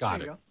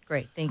 Got it.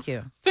 Great. Thank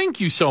you. Thank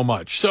you so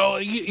much. So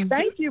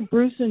thank you,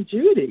 Bruce and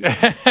Judy.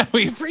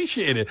 We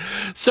appreciate it.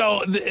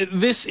 So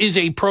this is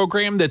a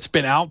program that's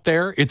been out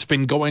there. It's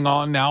been going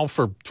on now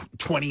for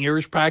 20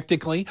 years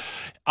practically.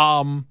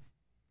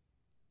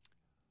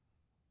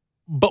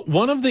 But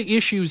one of the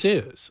issues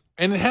is,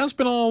 and it has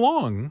been all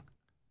along,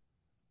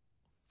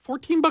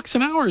 $14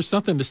 an hour is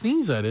nothing to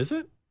sneeze at, is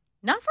it?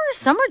 Not for a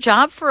summer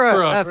job,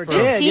 for a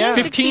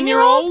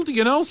 15-year-old,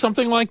 you know,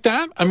 something like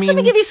that. Let me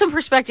give you some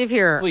perspective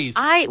here. Please.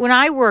 When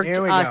I worked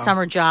a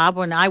summer job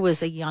when I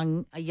was a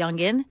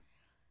youngin,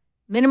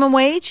 minimum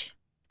wage,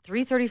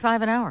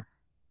 $3.35 an hour.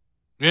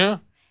 Yeah.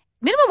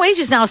 Minimum wage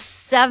is now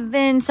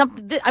 $7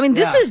 something. I mean,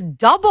 this is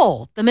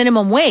double the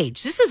minimum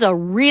wage. This is a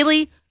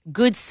really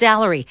good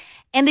salary.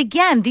 And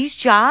again, these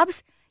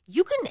jobs,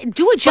 you can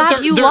do a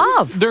job you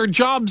love. There are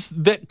jobs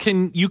that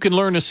you can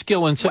learn a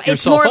skill and set it's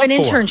yourself up for. It's more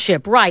of an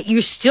internship, right?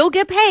 You still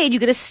get paid. You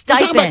get a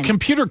stipend. We're talking about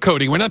computer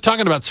coding. We're not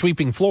talking about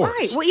sweeping floors.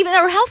 Right. Well, even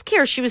our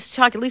healthcare, Lisa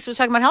was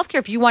talking about healthcare.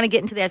 If you want to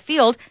get into that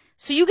field,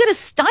 so you get a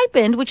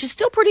stipend, which is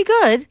still pretty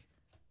good.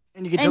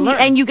 And you get to learn.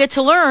 And you get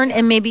to learn,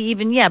 and maybe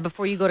even,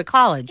 before you go to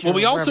college. Well,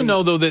 we also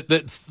know, though,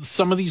 that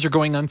some of these are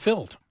going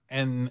unfilled.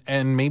 And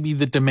maybe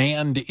the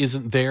demand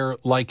isn't there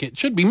like it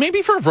should be.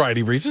 Maybe for a variety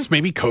of reasons.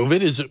 Maybe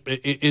COVID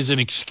is an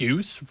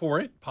excuse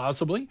for it,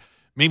 possibly.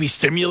 Maybe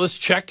stimulus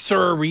checks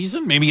are a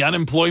reason. Maybe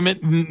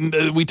unemployment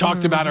we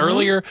talked about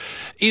earlier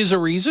is a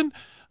reason.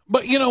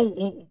 But, you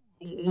know,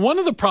 one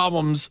of the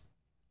problems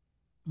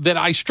that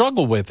I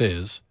struggle with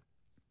is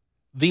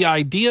the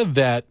idea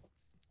that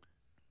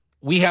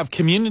we have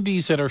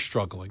communities that are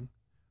struggling.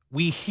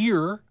 We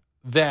hear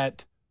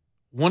that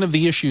one of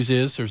the issues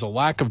is there's a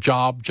lack of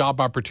job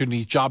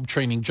opportunities, job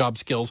training, job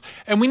skills,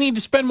 and we need to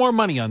spend more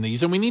money on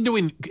these, and we need to,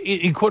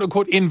 in quote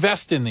unquote,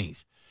 invest in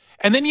these.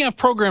 And then you have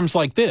programs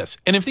like this.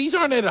 And if these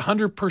aren't at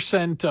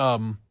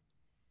 100%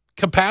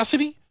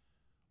 capacity,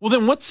 well,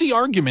 then what's the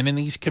argument in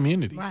these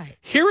communities? Right.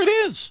 Here it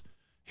is.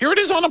 Here it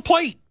is on a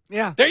plate.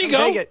 Yeah. There you go.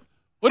 Take it.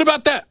 What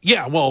about that?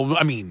 Yeah, well,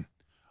 I mean,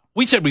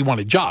 we said we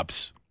wanted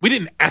jobs. We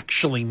didn't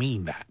actually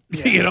mean that.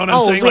 Yeah. You know what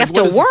I'm saying? We have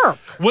to work.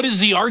 What is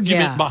the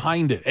argument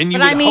behind it? And you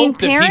would hope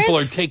that people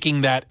are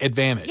taking that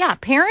advantage. Yeah,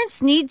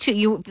 parents need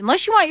to,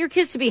 unless you want your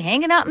kids to be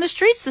hanging out in the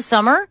streets this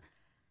summer,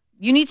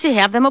 you need to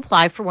have them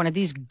apply for one of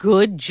these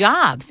good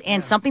jobs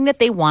and something that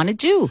they want to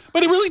do.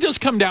 But it really does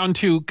come down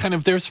to kind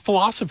of there's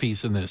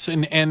philosophies in this.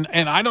 And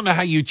I don't know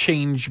how you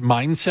change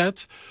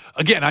mindsets.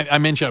 Again, I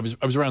mentioned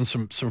I was around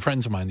some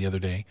friends of mine the other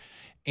day,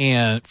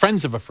 and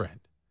friends of a friend.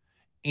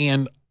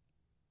 And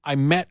I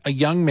met a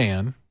young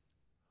man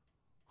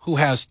who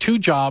has 2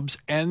 jobs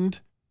and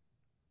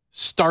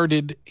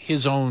started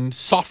his own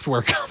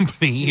software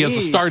company. He has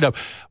a startup.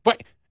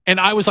 And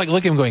I was like,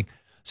 looking at him going,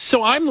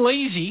 so I'm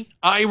lazy.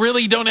 I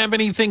really don't have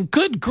anything.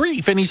 Good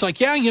grief. And he's like,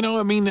 yeah,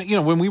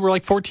 when we were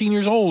like 14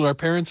 years old, our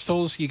parents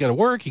told us, you got to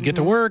work, you get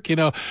to work.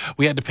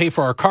 We had to pay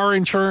for our car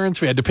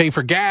insurance. We had to pay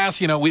for gas.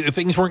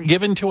 Things weren't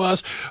given to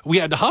us. We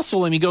had to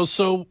hustle. And he goes,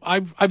 so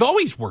I've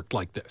always worked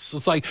like this.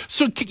 It's like,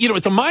 so,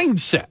 it's a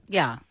mindset.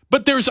 Yeah.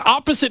 But there's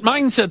opposite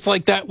mindsets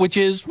like that, which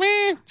is,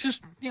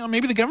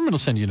 maybe the government will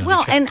send you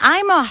another check. And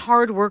I'm a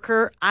hard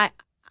worker.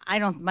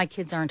 My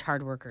kids aren't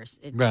hard workers.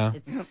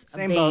 It's a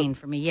bane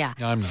for me.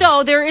 Yeah.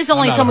 So there is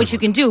only so much you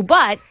can do,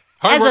 but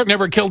hard work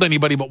never killed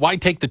anybody, but why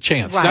take the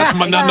chance? Right. That's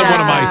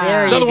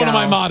another one of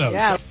my mottos.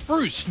 Yeah.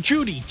 Bruce,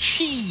 Judy,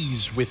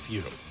 cheese with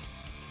you.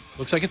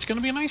 Looks like it's going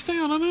to be a nice day.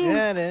 I don't know.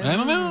 Yeah, it is. I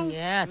don't know.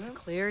 Yeah, it's a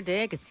clear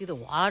day. I can see the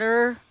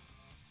water.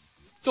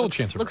 Still a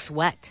chance of looks rain.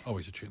 wet.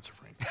 Always a chance of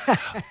rain.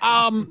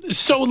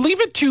 So leave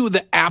it to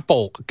the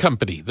Apple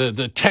company,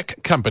 the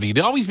tech company,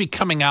 to always be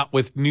coming out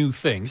with new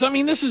things. I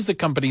mean, this is the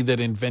company that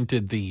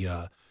invented the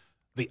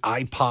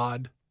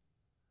iPod,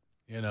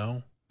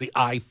 the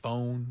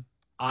iPhone,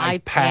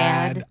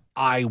 iPad,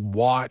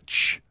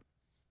 iWatch.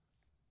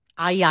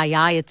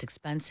 It's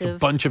expensive. A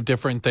bunch of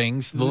different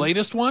things. Mm-hmm. The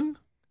latest one,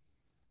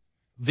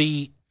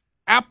 the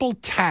Apple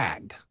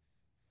Tag.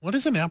 What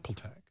is an Apple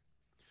Tag?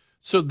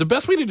 So the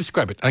best way to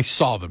describe it, I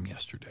saw them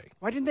yesterday.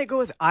 Why didn't they go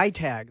with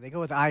iTag? They go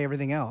with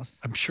everything else.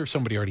 I'm sure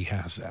somebody already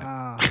has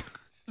that.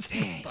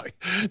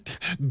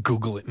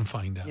 Google it and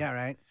find out. Yeah,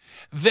 right.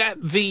 That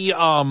the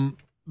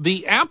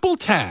Apple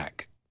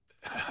Tag,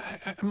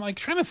 I'm like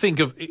trying to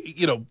think of,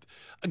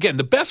 again,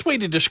 the best way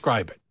to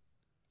describe it.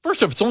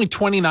 First off, it's only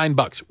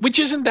 $29, which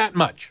isn't that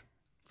much.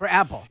 For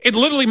Apple. It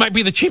literally might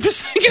be the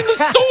cheapest thing in the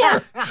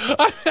store.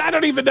 I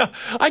don't even know.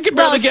 I could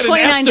barely get an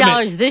estimate.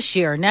 $29 this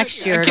year.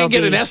 Next year, I can't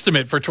get an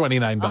estimate for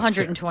 $29.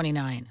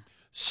 $129.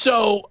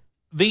 So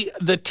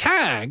the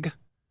tag,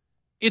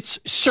 it's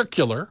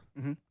circular.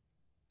 Mm-hmm.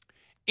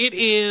 It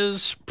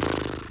is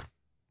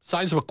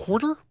size of a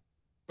quarter,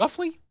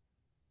 roughly.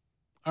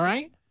 All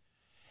right?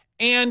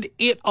 And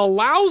it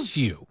allows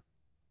you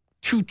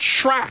to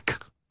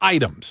track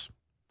items.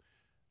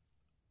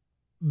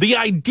 The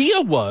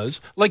idea was,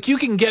 like, you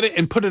can get it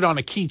and put it on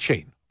a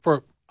keychain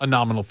for a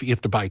nominal fee. You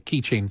have to buy a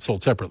keychain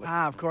sold separately.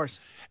 Of course.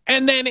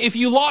 And then if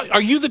you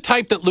are you the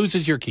type that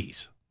loses your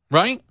keys,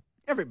 right?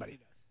 Everybody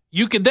does.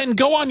 You could then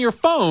go on your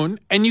phone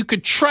and you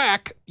could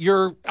track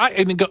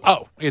and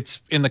go,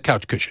 it's in the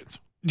couch cushions.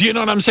 Do you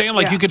know what I'm saying?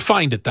 Like, you could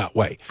find it that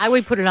way. I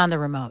would put it on the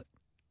remote.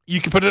 You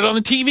could put it on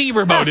the TV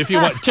remote if you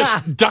want.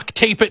 Just duct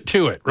tape it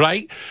to it,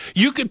 right?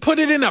 You could put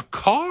it in a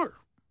car.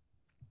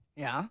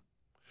 Yeah.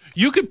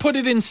 You could put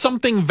it in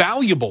something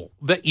valuable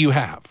that you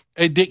have,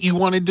 that you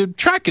wanted to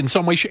track in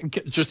some way,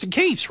 just in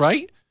case,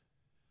 right?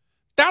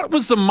 That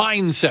was the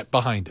mindset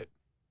behind it.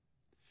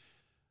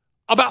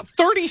 About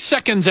 30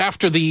 seconds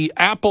after the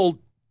Apple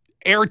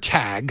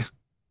AirTag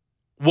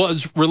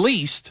was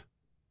released,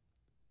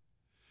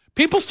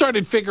 people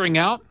started figuring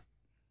out,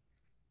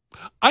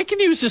 I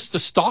can use this to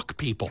stalk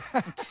people.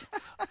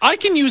 I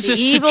can use this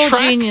evil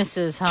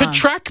geniuses, to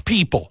track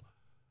people.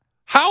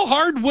 How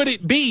hard would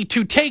it be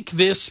to take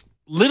this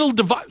little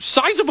device,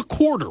 size of a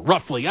quarter,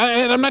 roughly,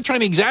 and I'm not trying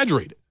to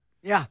exaggerate it.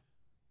 Yeah.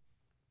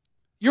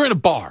 You're in a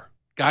bar,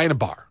 guy in a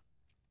bar.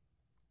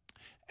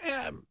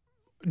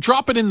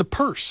 Drop it in the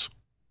purse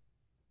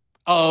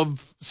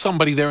of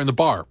somebody there in the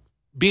bar.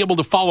 Be able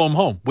to follow them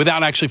home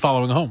without actually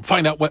following them home.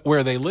 Find out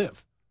where they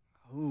live.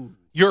 Ooh.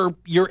 Your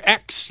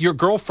ex, your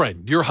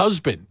girlfriend, your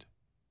husband.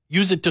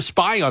 Use it to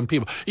spy on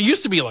people. It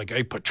used to be like,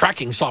 I put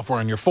tracking software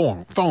on your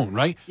phone,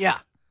 right? Yeah.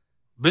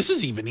 This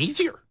is even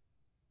easier.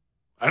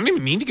 I don't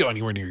even need to go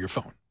anywhere near your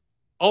phone.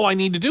 All I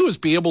need to do is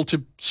be able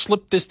to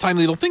slip this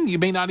tiny little thing you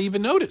may not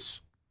even notice.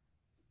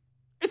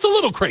 It's a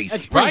little crazy,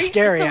 It's pretty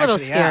scary, It's a little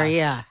actually, scary,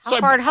 yeah.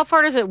 How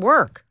far does it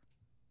work?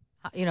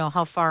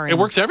 How far? It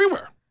works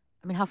everywhere.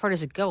 I mean, how far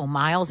does it go?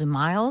 Miles and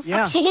miles?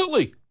 Yeah.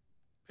 Absolutely.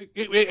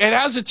 It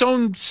has its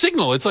own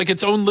signal. It's like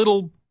its own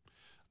little,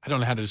 I don't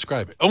know how to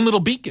describe it, own little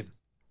beacon.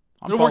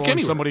 I'm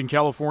following somebody in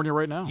California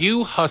right now.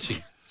 You hussy.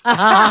 So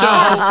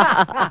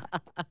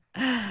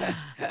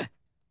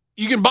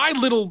you can buy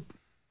little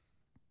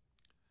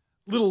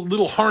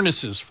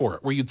harnesses for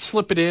it where you'd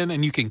slip it in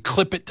and you can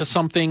clip it to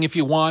something if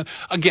you want.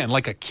 Again,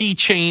 like a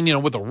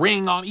keychain, with a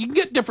ring on. You can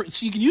get different,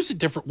 so you can use it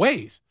different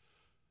ways.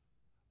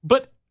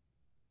 But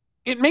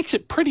it makes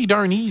it pretty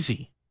darn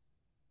easy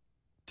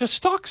to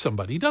stalk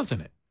somebody,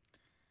 doesn't it?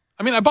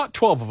 I mean, I bought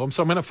 12 of them,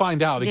 so I'm going to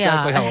find out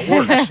exactly how it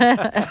works.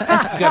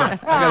 I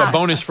got a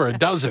bonus for a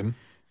dozen.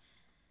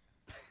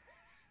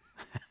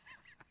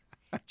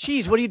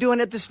 Cheese, what are you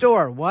doing at the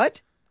store?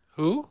 What?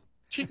 Who?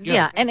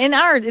 Yeah, and in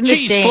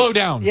this day, slow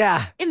down.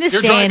 Yeah, in this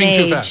You're day and driving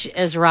too age, fast.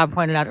 as Rob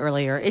pointed out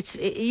earlier,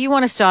 you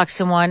want to stalk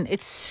someone.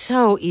 It's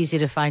so easy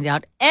to find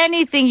out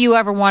anything you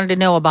ever wanted to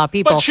know about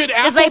people. But should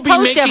 'cause Apple they be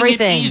post making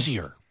everything. it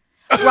easier?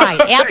 Right.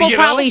 Apple You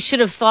know? probably should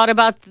have thought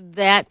about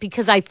that,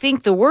 because I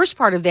think the worst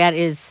part of that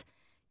is,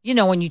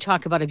 when you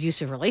talk about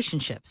abusive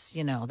relationships,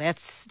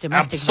 that's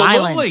domestic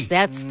Absolutely. violence.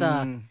 That's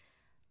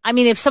I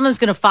mean, if someone's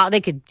going to follow, they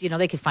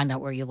could find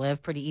out where you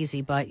live pretty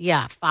easy. But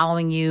yeah,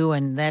 following you,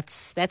 and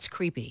that's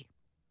creepy.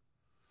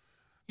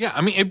 Yeah,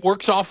 I mean, it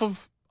works off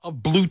of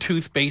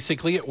Bluetooth,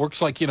 basically. It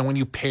works like, when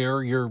you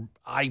pair your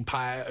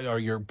iPad or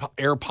your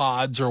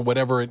AirPods or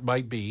whatever it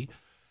might be.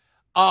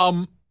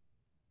 And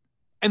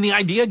the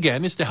idea,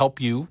 again, is to help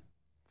you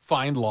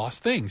find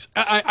lost things.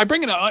 I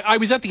bring it up. I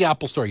was at the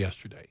Apple store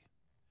yesterday,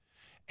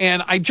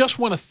 and I just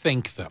want to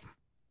thank them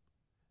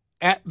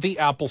at the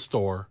Apple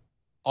store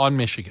on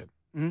Michigan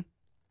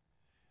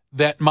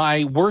that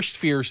my worst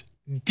fears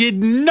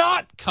did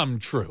not come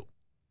true.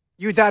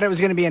 You thought it was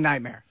going to be a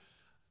nightmare.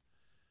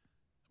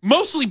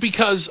 Mostly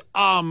because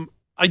I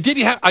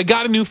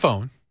got a new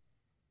phone.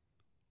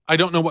 I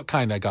don't know what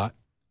kind I got.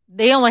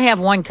 They only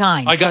have one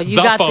kind. I got you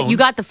the got phone. you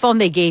got the phone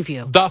they gave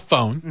you. The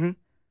phone. Mm-hmm.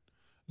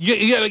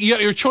 You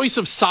got your choice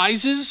of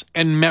sizes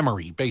and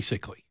memory,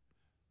 basically.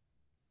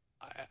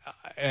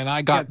 And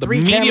I got the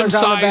medium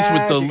size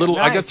with the little.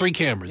 Nice. I got 3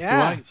 cameras.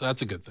 Yeah. Do I? So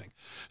that's a good thing.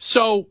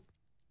 So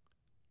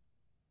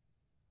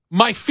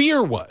my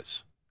fear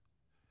was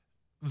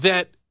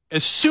that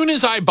as soon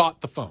as I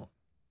bought the phone,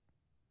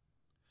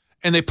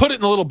 and they put it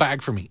in a little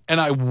bag for me,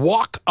 and I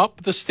walk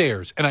up the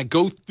stairs and I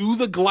go through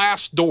the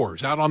glass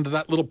doors out onto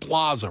that little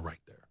plaza right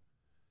there,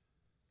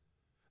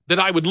 that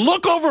I would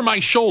look over my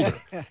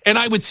shoulder and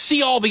I would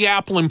see all the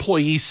Apple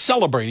employees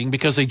celebrating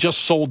because they just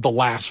sold the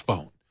last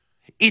phone.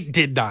 It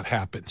did not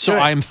happen. So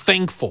I am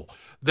thankful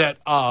that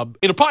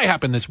it'll probably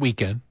happen this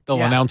weekend.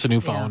 They'll announce a new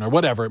phone or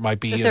whatever it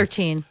might be. The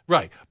 13.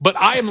 Right. But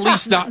I am at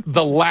least not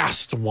the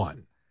last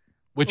one,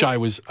 which I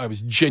was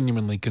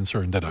genuinely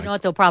concerned that You know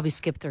what? They'll probably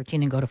skip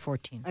 13 and go to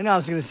 14. I know, I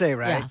was going to say,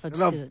 right?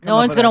 Yeah, no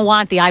one's going to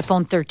want the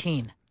iPhone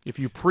 13. If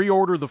you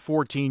pre-order the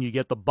 14, you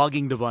get the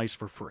bugging device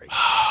for free.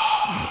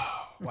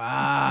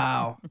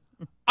 Wow.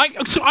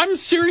 So I'm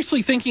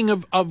seriously thinking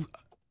of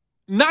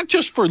not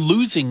just for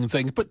losing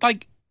things, but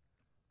like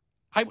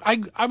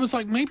I was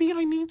like, maybe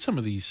I need some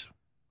of these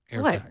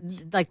AirTags. What?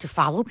 Like to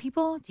follow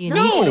people? Do you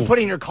No, need to put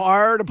in your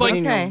car, to put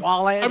in your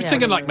wallet. I was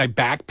thinking like my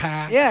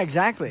backpack. Yeah,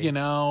 exactly. You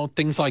know,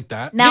 things like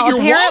that. Now, your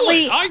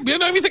apparently- wallet. I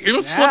didn't even think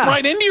it'll slip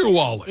right into your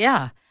wallet.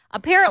 Yeah.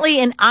 Apparently,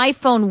 an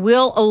iPhone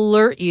will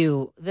alert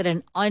you that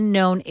an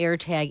unknown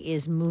AirTag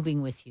is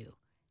moving with you.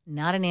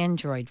 Not an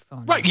Android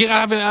phone. Right, you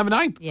gotta have an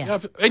iPhone. Yeah.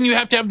 And you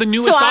have to have the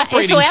newest So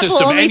operating Apple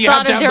system. only And you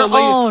thought have to of have their the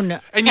own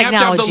and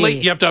technology.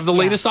 you have to have the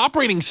latest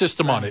operating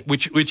system on it,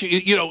 which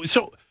you know,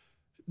 so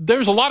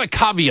there's a lot of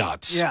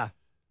caveats. Yeah.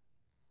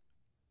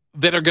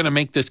 That are going to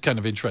make this kind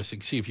of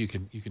interesting. See if you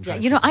can try.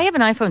 You know, I have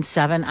an iPhone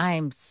 7. I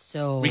am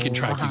so we can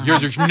track behind. you.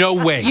 There's no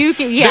way. You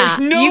can, There's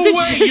no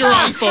way your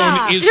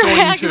iPhone is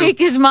going to.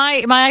 Because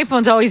my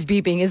iPhone's always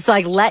beeping. It's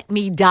like, let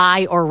me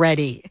die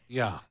already.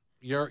 Yeah,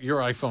 your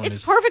iPhone It's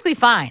is perfectly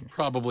fine.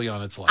 Probably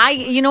on its life.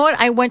 You know what?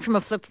 I went from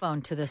a flip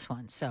phone to this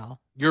one, so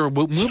You're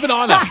moving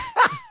on up.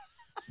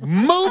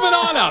 Moving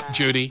on up,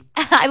 Judy.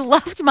 I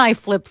loved my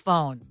flip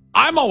phone.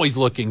 I'm always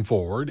looking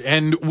forward,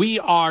 and we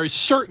are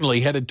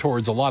certainly headed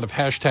towards a lot of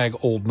hashtag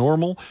old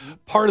normal.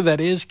 Part of that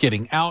is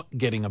getting out,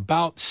 getting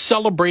about,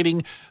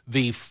 celebrating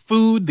the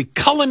food, the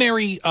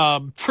culinary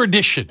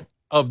tradition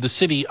of the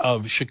city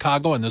of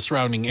Chicago and the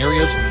surrounding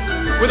areas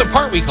with a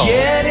part we call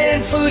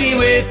Getting Foodie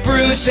with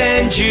Bruce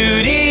and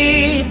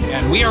Judy.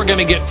 And we are going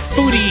to get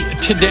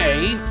foodie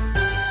today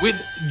with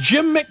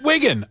Jim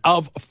McWigan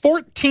of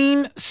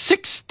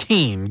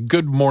 1416.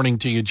 Good morning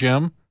to you,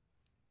 Jim.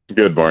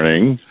 Good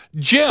morning.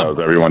 Jim. How's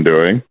everyone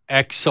doing?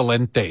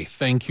 Excelente.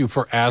 Thank you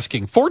for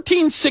asking.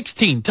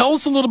 1416, tell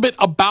us a little bit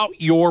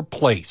about your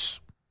place.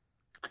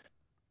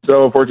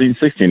 So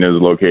 1416 is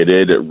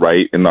located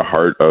right in the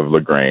heart of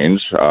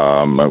LaGrange.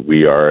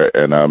 We are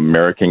an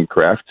American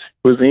craft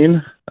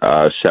cuisine,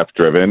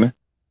 chef-driven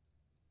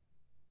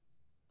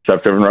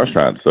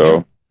restaurant.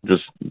 So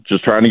just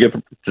trying to get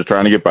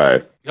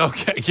by.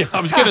 Okay, yeah,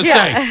 I was going to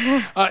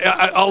say,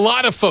 a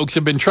lot of folks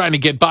have been trying to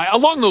get by.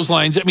 Along those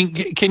lines, I mean,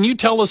 can you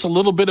tell us a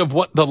little bit of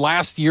what the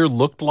last year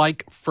looked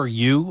like for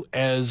you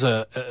as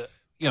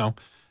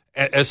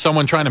as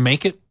someone trying to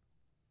make it?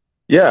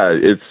 Yeah,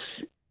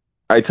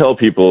 I tell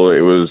people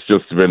it was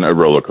just been a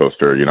roller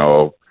coaster, you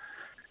know,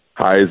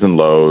 highs and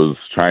lows,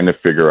 trying to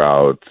figure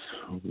out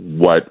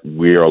what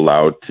we're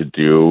allowed to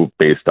do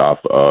based off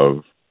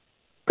of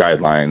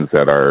guidelines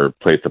that are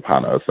placed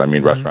upon us. I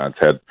mean, restaurants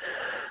had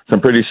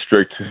some pretty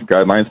strict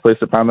guidelines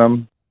placed upon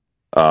them.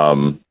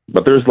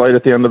 But there's light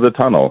at the end of the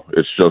tunnel.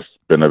 It's just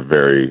been a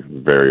very,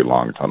 very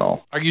long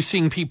tunnel. Are you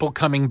seeing people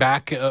coming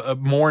back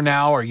more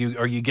now? Are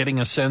you getting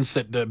a sense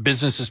that the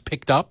business has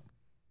picked up?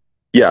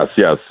 Yes,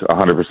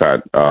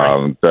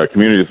 100%. The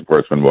community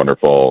support's been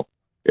wonderful.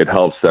 It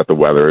helps that the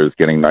weather is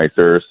getting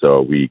nicer,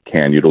 so we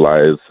can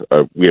utilize,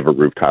 we have a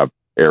rooftop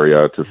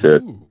area to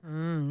sit.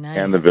 Nice.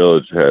 And the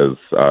village has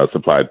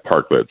supplied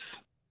parklets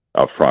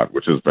out front,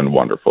 which has been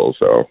wonderful.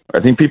 So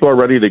I think people are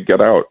ready to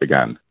get out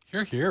again.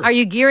 Here. Are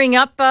you gearing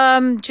up,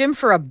 Jim,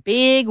 for a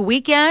big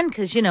weekend?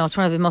 Because, you know, it's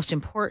one of the most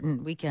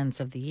important weekends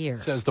of the year.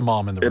 Says the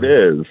mom in the room.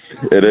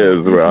 It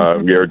is.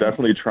 We are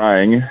definitely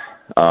trying.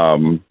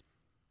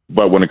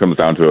 But when it comes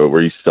down to it,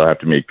 we still have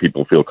to make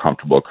people feel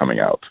comfortable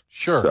coming out.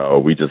 Sure. So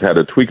we just had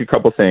to tweak a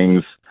couple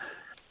things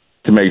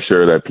to make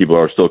sure that people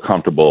are still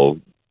comfortable,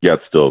 yet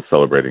still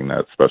celebrating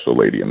that special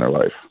lady in their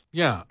life.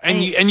 Yeah.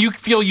 And you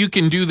feel you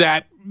can do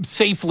that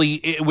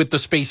safely with the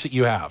space that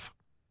you have?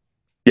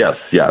 Yes.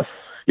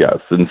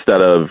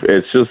 Instead of,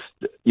 it's just,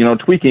 you know,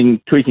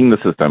 tweaking the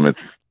system. It's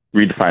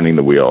redefining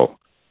the wheel.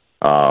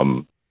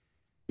 So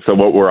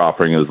what we're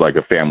offering is like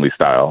a family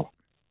style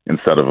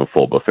instead of a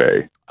full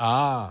buffet.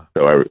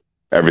 So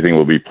everything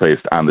will be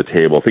placed on the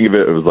table. Think of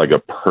it as like a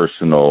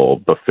personal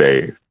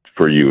buffet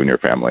for you and your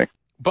family.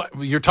 But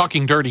you're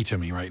talking dirty to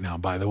me right now,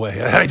 by the way.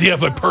 The idea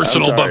of a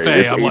personal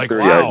buffet. It's I'm like, 8:30.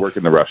 wow. I work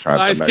in the restaurant.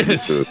 I'm not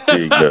used to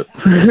seeing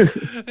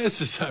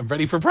this. I'm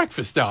ready for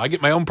breakfast now. I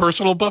get my own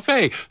personal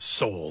buffet.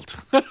 Sold.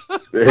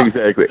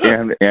 Exactly.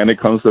 And it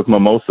comes with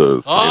mimosas. Oh,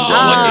 look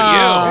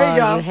at There you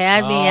go. You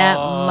had me at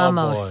Oh,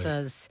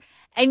 mimosas.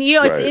 And, you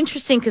know, it's Right.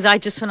 interesting because I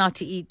just went out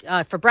to eat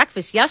for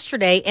breakfast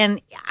yesterday,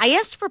 and I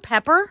asked for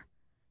pepper,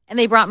 and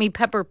they brought me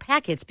pepper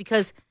packets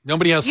because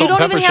Nobody has you salt and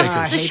don't pepper even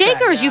shakers. have the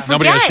shakers. You forget.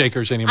 Nobody has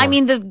shakers anymore. I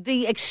mean,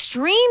 the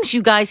extremes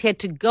you guys had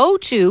to go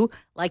to,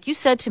 like you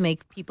said, to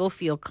make people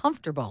feel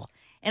comfortable.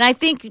 And I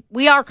think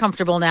we are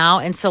comfortable now,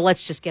 and so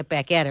let's just get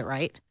back at it,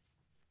 right?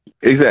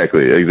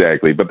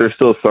 Exactly. But there's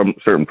still some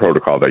certain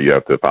protocol that you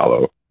have to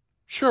follow.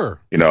 Sure.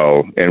 You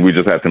know, and we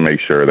just have to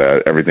make sure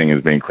that everything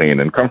is being clean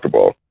and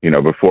comfortable. You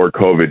know, before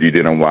COVID, you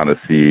didn't want to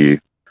see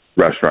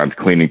restaurants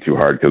cleaning too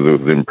hard because it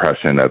was the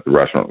impression that the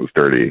restaurant was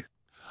dirty.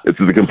 It's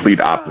the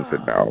complete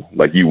opposite now.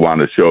 Like, you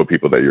want to show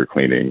people that you're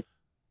cleaning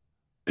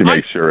to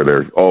make sure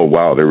they're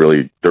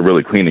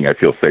really cleaning. I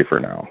feel safer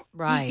now.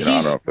 Right. You know,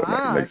 I don't know if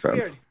that makes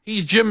sense.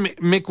 He's Jim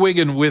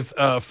McWigan with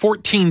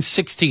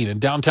 1416 in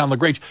downtown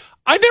LaGrange.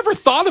 I never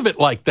thought of it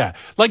like that.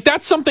 Like,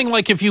 that's something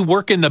like if you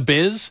work in the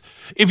biz,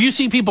 if you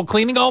see people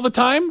cleaning all the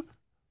time,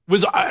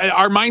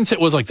 our mindset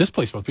was like, this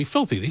place must be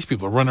filthy. These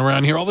people are running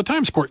around here all the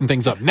time squirting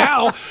things up.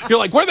 Now you're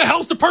like, where the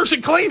hell's the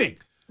person cleaning?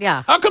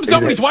 Yeah. How come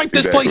somebody's wiped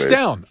this place Exactly.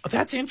 down? Oh,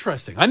 that's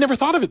interesting. I never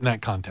thought of it in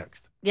that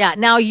context. Yeah.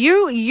 Now,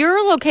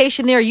 your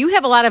location there, you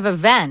have a lot of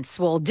events.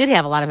 Well, did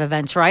have a lot of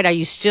events, right? Are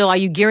you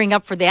gearing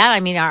up for that?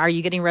 I mean, are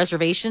you getting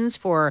reservations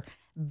for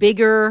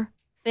bigger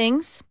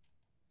things?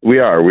 We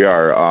are. We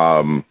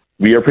are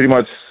pretty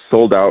much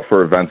sold out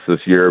for events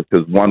this year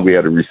because, one, we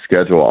had to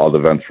reschedule all the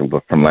events from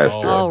last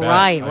year. Oh,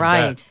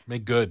 right.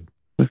 Make good.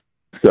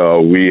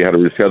 So we had to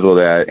reschedule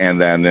that, and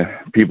then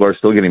people are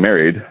still getting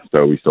married,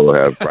 so we still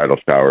have bridal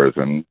showers,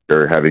 and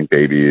they're having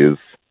babies,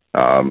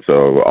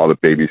 so all the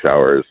baby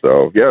showers.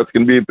 So, yeah, it's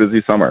going to be a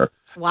busy summer.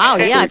 Wow,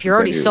 yeah, if you're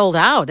already sold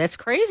out, that's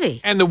crazy.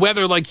 And the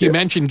weather, like you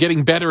mentioned,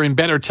 getting better and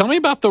better. Tell me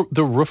about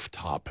the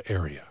rooftop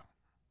area.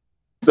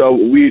 So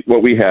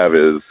what we have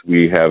is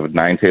we have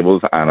 9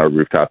 tables on our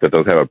rooftop that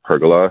does have a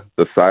pergola.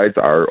 The sides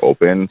are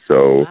open,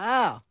 so...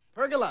 Wow.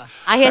 Pergola.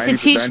 I had to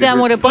teach them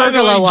what a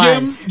pergola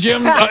was.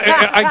 Jim,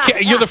 I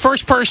can't, you're the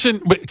first person,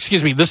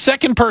 the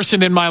second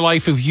person in my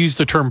life who've used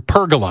the term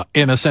pergola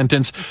in a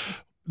sentence.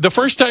 The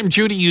first time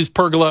Judy used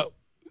pergola,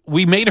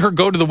 we made her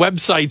go to the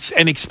websites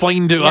and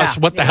explain to us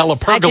what the hell a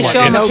pergola is.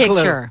 I had to show them a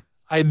picture.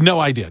 I had no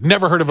idea.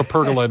 Never heard of a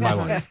pergola in my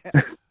life.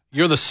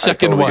 You're the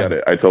second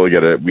one. I totally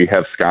get it. We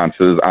have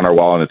sconces on our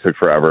wall, and it took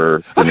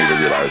forever for me to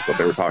realize what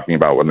they were talking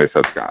about when they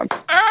said sconce.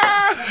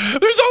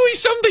 There's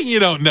always something you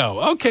don't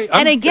know. Okay.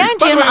 And again,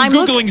 by the Jim, way, I'm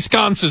I'm Googling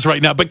sconces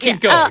right now, but keep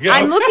going.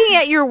 I'm looking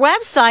at your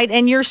website,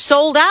 and you're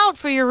sold out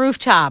for your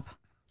rooftop.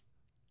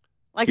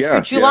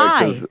 Through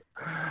July. 'cause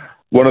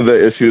one of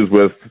the issues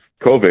with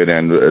COVID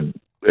and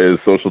is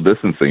social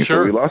distancing.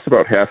 Sure. So we lost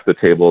about half the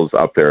tables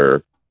up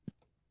there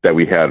that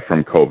we had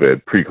from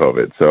COVID,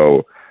 pre-COVID.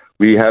 So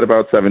we had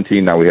about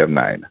 17. Now we have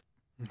 9.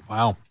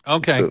 Wow.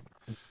 Okay.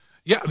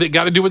 Yeah, they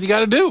got to do what you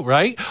got to do,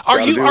 right?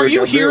 Are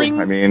you hearing?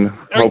 I mean,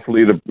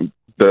 hopefully the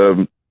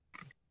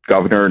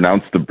governor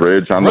announced the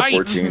bridge on the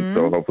 14th,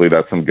 so hopefully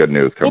that's some good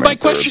news coming. Well,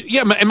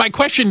 my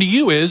question to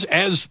you is,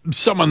 as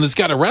someone that's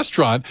got a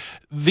restaurant,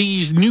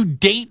 these new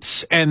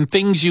dates and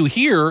things you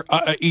hear,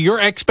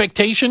 your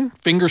expectation,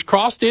 fingers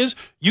crossed, is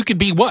you could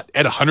be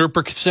at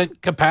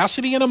 100%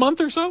 capacity in a month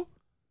or so?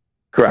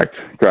 Correct.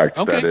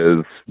 Okay. That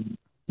is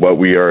what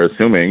we are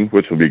assuming,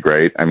 which will be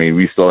great. I mean,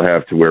 we still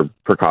have to wear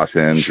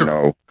precautions. Sure. You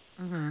know,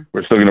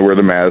 we're still going to wear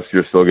the mask.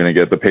 You're still going to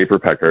get the paper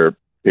pepper.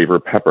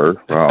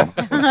 Well,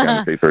 it's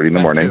 8:30 in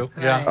the morning.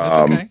 Yeah, that's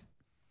okay.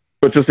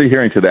 But just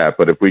adhering to that.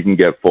 But if we can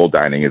get full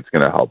dining, it's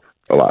going to help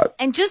a lot.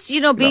 And just,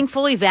 being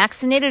fully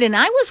vaccinated. And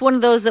I was one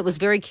of those that was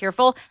very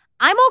careful.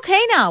 I'm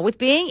okay now with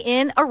being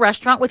in a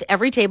restaurant with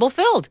every table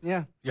filled.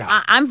 Yeah.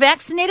 I'm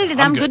vaccinated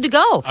and I'm good to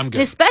go. I'm good.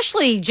 And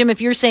especially, Jim,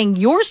 if you're saying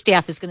your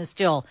staff is going to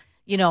still,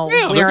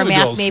 wear a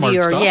mask maybe,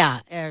 or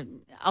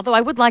although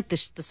I would like the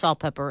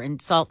salt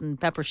and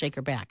pepper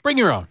shaker back. Bring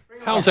your own.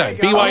 How's that?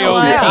 BYO. All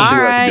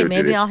right,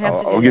 maybe I'll have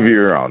to. I'll give you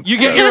your own. You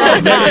get your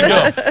own. There you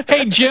go.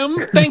 Hey,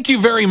 Jim, thank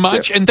you very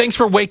much, and thanks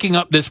for waking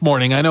up this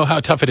morning. I know how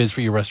tough it is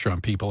for your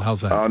restaurant people.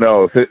 How's that? Oh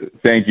no,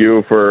 thank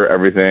you for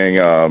everything.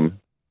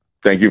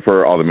 Thank you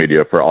for all the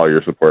media, for all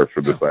your support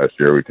for this last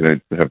year. We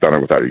couldn't have done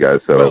it without you guys.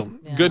 So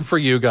good for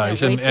you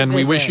guys, and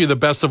we wish you the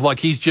best of luck.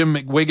 He's Jim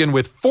McWigan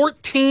with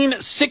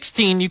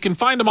 1416. You can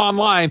find him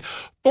online.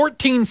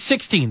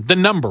 1416, the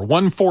number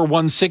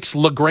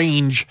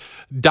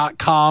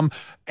 1416lagrange.com,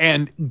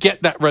 and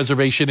get that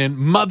reservation in.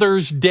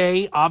 Mother's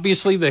Day,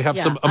 obviously, they have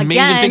some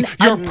amazing things.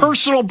 Your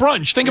personal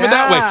brunch, think of it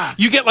that way.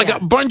 You get a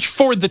brunch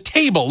for the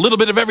table, a little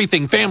bit of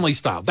everything, family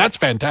style. That's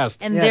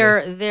fantastic. And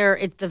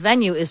the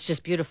venue is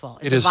just beautiful.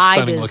 It the is vibe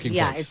stunning is, looking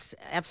place. It's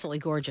absolutely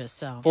gorgeous.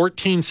 So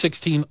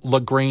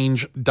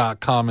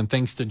 1416lagrange.com, and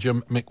thanks to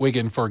Jim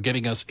McWigan for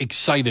getting us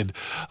excited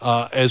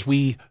as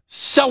we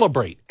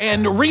celebrate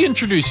and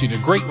reintroduce you to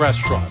great great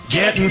restaurants.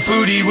 Getting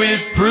foodie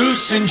with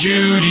Bruce and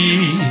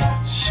Judy.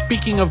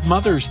 Speaking of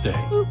Mother's Day,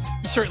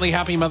 certainly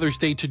happy Mother's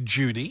Day to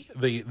Judy,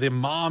 the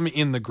mom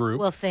in the group.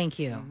 Well, thank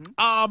you.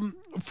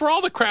 For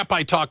all the crap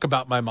I talk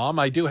about my mom,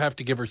 I do have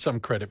to give her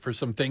some credit for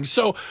some things.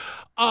 So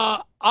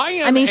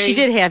she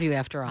did have you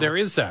after all. There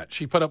is that.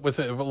 She put up with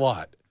it a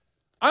lot.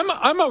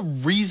 I'm a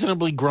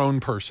reasonably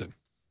grown person.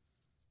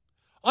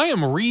 I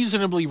am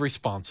reasonably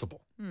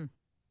responsible.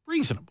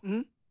 Reasonable.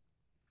 Mm-hmm.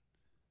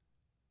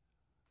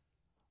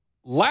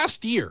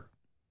 Last year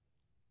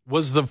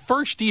was the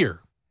first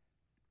year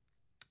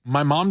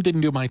my mom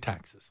didn't do my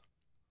taxes.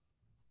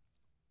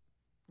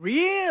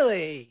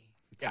 Really?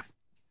 Yeah.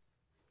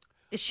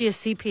 Is she a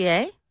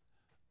CPA?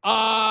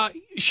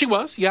 She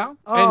was, yeah.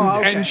 Oh,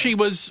 okay. And she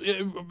was,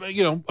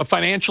 a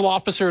financial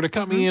officer at a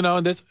company,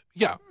 and that's,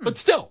 yeah. But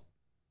still,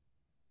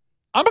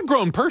 I'm a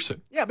grown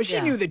person. Yeah, but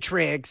she knew the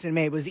tricks and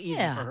it was easy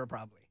for her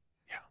probably.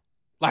 Yeah.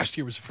 Last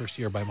year was the first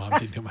year my mom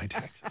didn't do my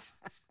taxes.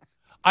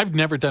 I've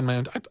never done my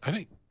own.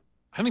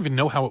 I don't even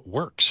know how it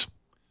works.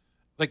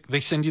 Like they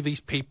send you these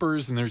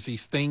papers and there's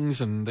these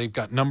things and they've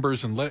got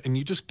numbers and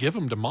you just give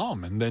them to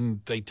mom and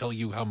then they tell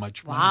you how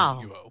much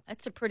money you owe.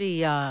 That's a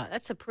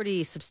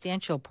pretty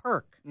substantial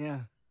perk. Yeah.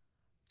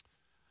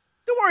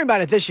 Don't worry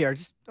about it this year.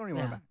 Just don't even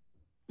worry about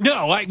it.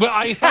 No,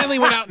 I finally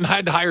went out and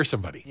had to hire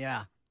somebody.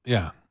 Yeah.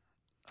 Yeah.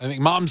 I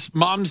think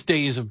mom's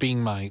days of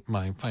being my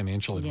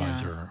financial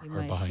advisor are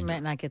behind She her.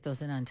 might not get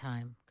those in on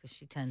time because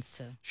she tends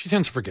to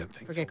forget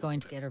things. Forget going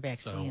to get her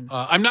vaccine. So,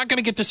 I'm not going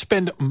to get to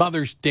spend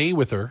Mother's Day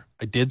with her.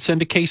 I did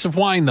send a case of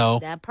wine, though.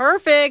 That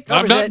perfect.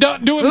 I'm not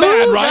doing Who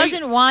bad, right?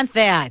 doesn't want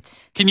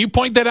that? Can you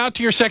point that out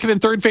to your second and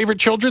third favorite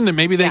children that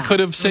maybe they could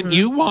have sent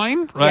you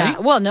wine, right? Yeah.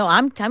 Well, no,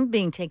 I'm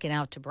being taken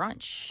out to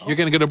brunch. You're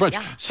going to go to brunch.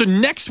 Yeah. So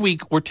next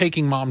week we're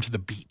taking mom to the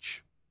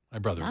beach. My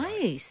brother.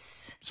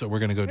 Nice. So we're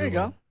going to go There do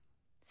you a go.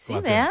 See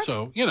that?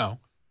 So,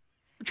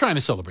 we're trying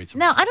to celebrate some.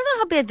 Now, I don't know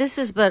how bad this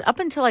is, but up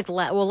until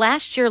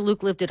last year,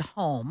 Luke lived at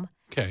home.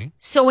 Okay.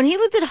 So when he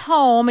lived at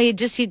home, he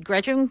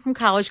graduated from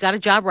college, got a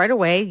job right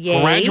away.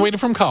 Yay. Graduated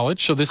from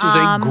college, so this is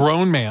a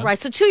grown man. Right,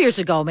 so 2 years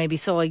ago maybe.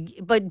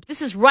 But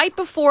this is right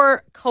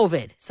before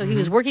COVID. So he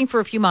was working for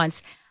a few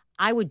months.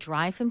 I would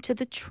drive him to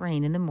the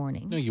train in the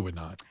morning. No, you would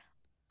not.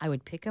 I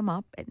would pick him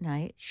up at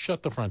night.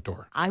 Shut the front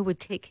door. I would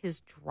take his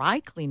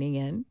dry cleaning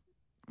in.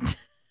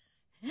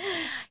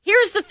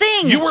 Here's the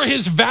thing. You were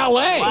his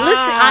valet. Listen,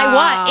 I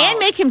was, and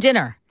make him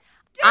dinner.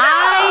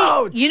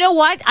 You know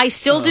what? I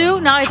still do.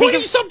 Now I think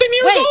 20-something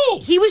years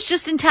old. He was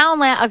just in town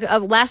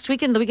last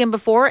weekend, the weekend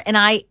before, and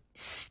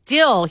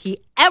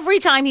every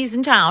time he's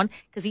in town,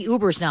 because he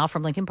Ubers now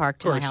from Lincoln Park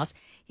to my house,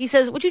 he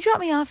says, "Would you drop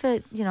me off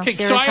at Sarah's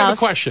house?" So I have a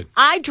question.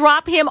 I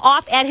drop him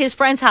off at his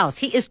friend's house.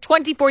 He is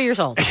 24 years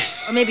old,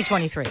 or maybe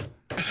 23.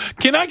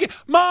 Can I get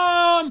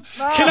Mom?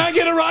 Can I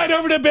get a ride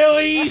over to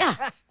Billy's?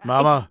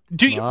 Mama.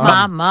 Do you,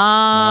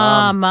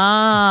 Mom?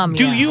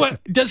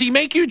 Does he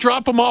make you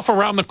drop him off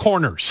around the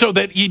corner so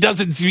that he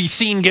doesn't be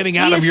seen getting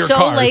out of your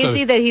car? He's so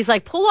lazy that he's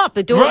like, pull up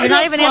the door. Right You're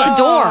not even at the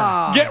door.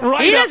 Get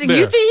right He up doesn't. there.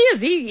 You think he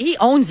is? He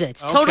owns it.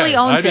 Totally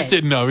owns it. I just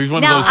didn't know. He's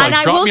one now, of those and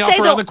I drop will me say off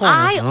around though, the corner.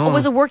 I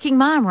was a working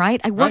mom,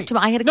 right? I worked.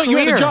 I had a career. No, you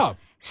had a job.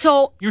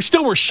 So you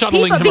still were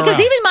shuttling him because around.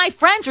 even my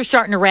friends were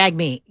starting to rag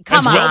me.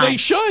 Come on. Well, they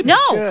should. No,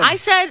 They should. I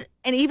said,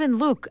 and even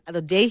Luke,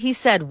 the day he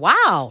said,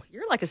 "Wow,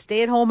 you're like a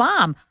stay-at-home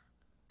mom,"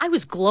 I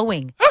was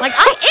glowing. Like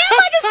I am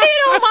like a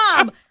stay-at-home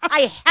mom.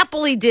 I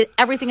happily did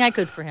everything I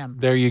could for him.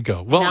 There you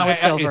go. Well, now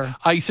it's over.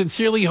 I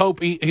sincerely hope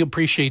he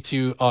appreciates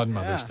you on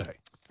Mother's Day.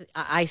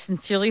 I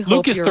sincerely hope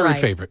Luke is you're third right.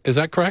 favorite. Is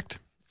that correct?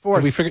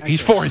 Fourth.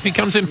 He's fourth. He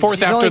comes in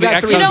fourth after the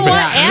got three. ex-husband. You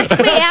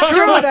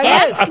know what?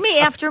 Ask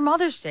me after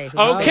Mother's Day.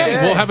 Okay,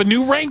 we'll have a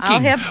new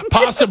ranking,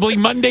 possibly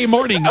Monday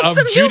morning of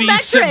Some new Judy's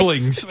metrics.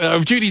 siblings,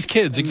 of Judy's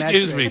kids.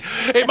 Excuse me.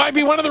 It might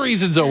be one of the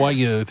reasons, though, why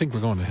you think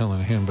we're going to hell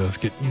in a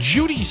handbasket.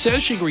 Judy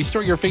says she can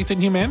restore your faith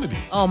in humanity.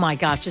 Oh my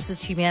gosh, this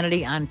is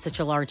humanity on such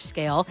a large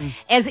scale.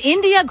 As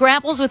India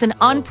grapples with an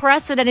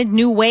unprecedented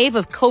new wave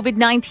of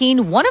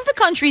COVID-19, one of the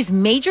country's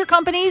major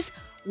companies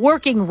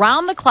working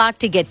round the clock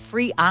to get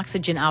free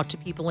oxygen out to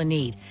people in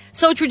need.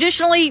 So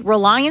traditionally,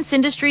 Reliance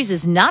Industries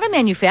is not a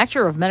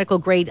manufacturer of medical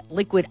grade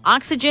liquid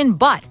oxygen,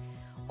 but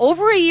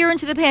over a year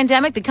into the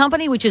pandemic, the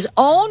company, which is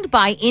owned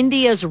by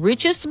India's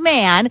richest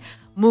man,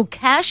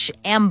 Mukesh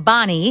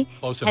Ambani,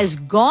 has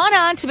gone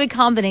on to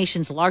become the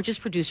nation's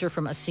largest producer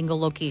from a single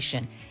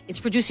location. It's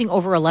producing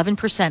over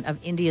 11% of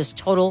India's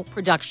total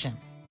production.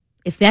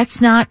 If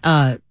that's not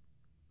a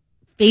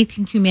faith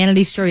in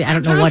humanity story, I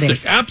don't know what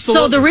is.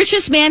 Absolutely. So the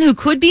richest man who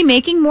could be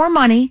making more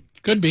money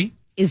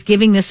is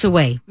giving this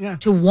away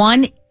to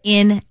 1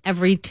 in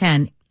every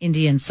 10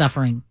 Indians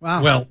suffering.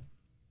 Wow. Well,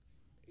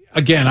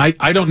 again,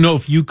 I don't know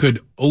if you could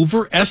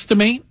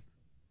overestimate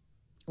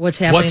what's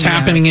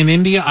happening in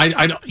India.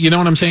 I don't, you know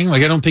what I'm saying?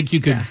 Like, I don't think you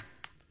could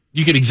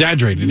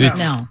exaggerate it.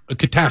 It's a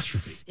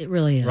catastrophe. It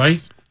really is.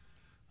 Right?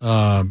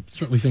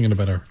 Certainly thinking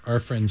about our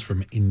friends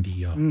from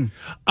India.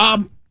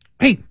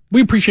 Hey,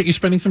 we appreciate you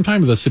spending some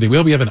time with us today. We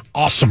hope you have an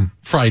awesome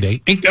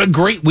Friday, a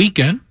great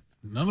weekend.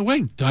 Another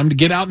way, time to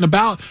get out and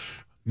about.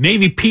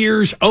 Navy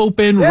piers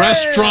open,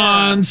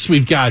 restaurants.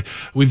 We've got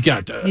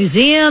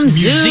museums,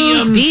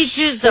 zoos,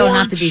 beaches. Sports.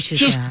 Not the beaches.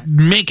 Just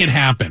make it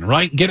happen,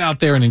 right? Get out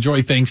there and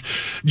enjoy things.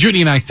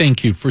 Judy and I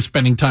thank you for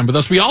spending time with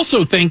us. We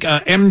also thank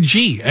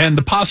MG and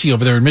the posse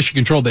over there in Mission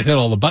Control that hit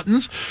all the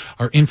buttons.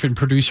 Our infant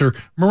producer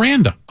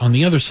Miranda on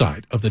the other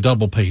side of the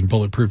double pane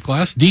bulletproof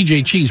glass.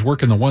 DJ Cheese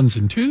working the ones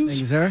and twos.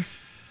 Thank you, sir.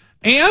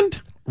 And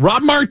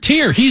Rob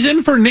Martier, he's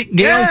in for Nick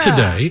Gale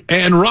today,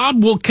 and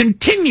Rob will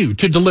continue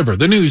to deliver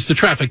the news, the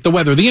traffic, the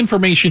weather, the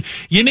information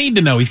you need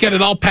to know. He's got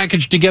it all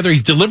packaged together.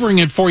 He's delivering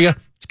it for you.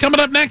 It's coming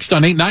up next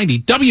on 890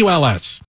 WLS.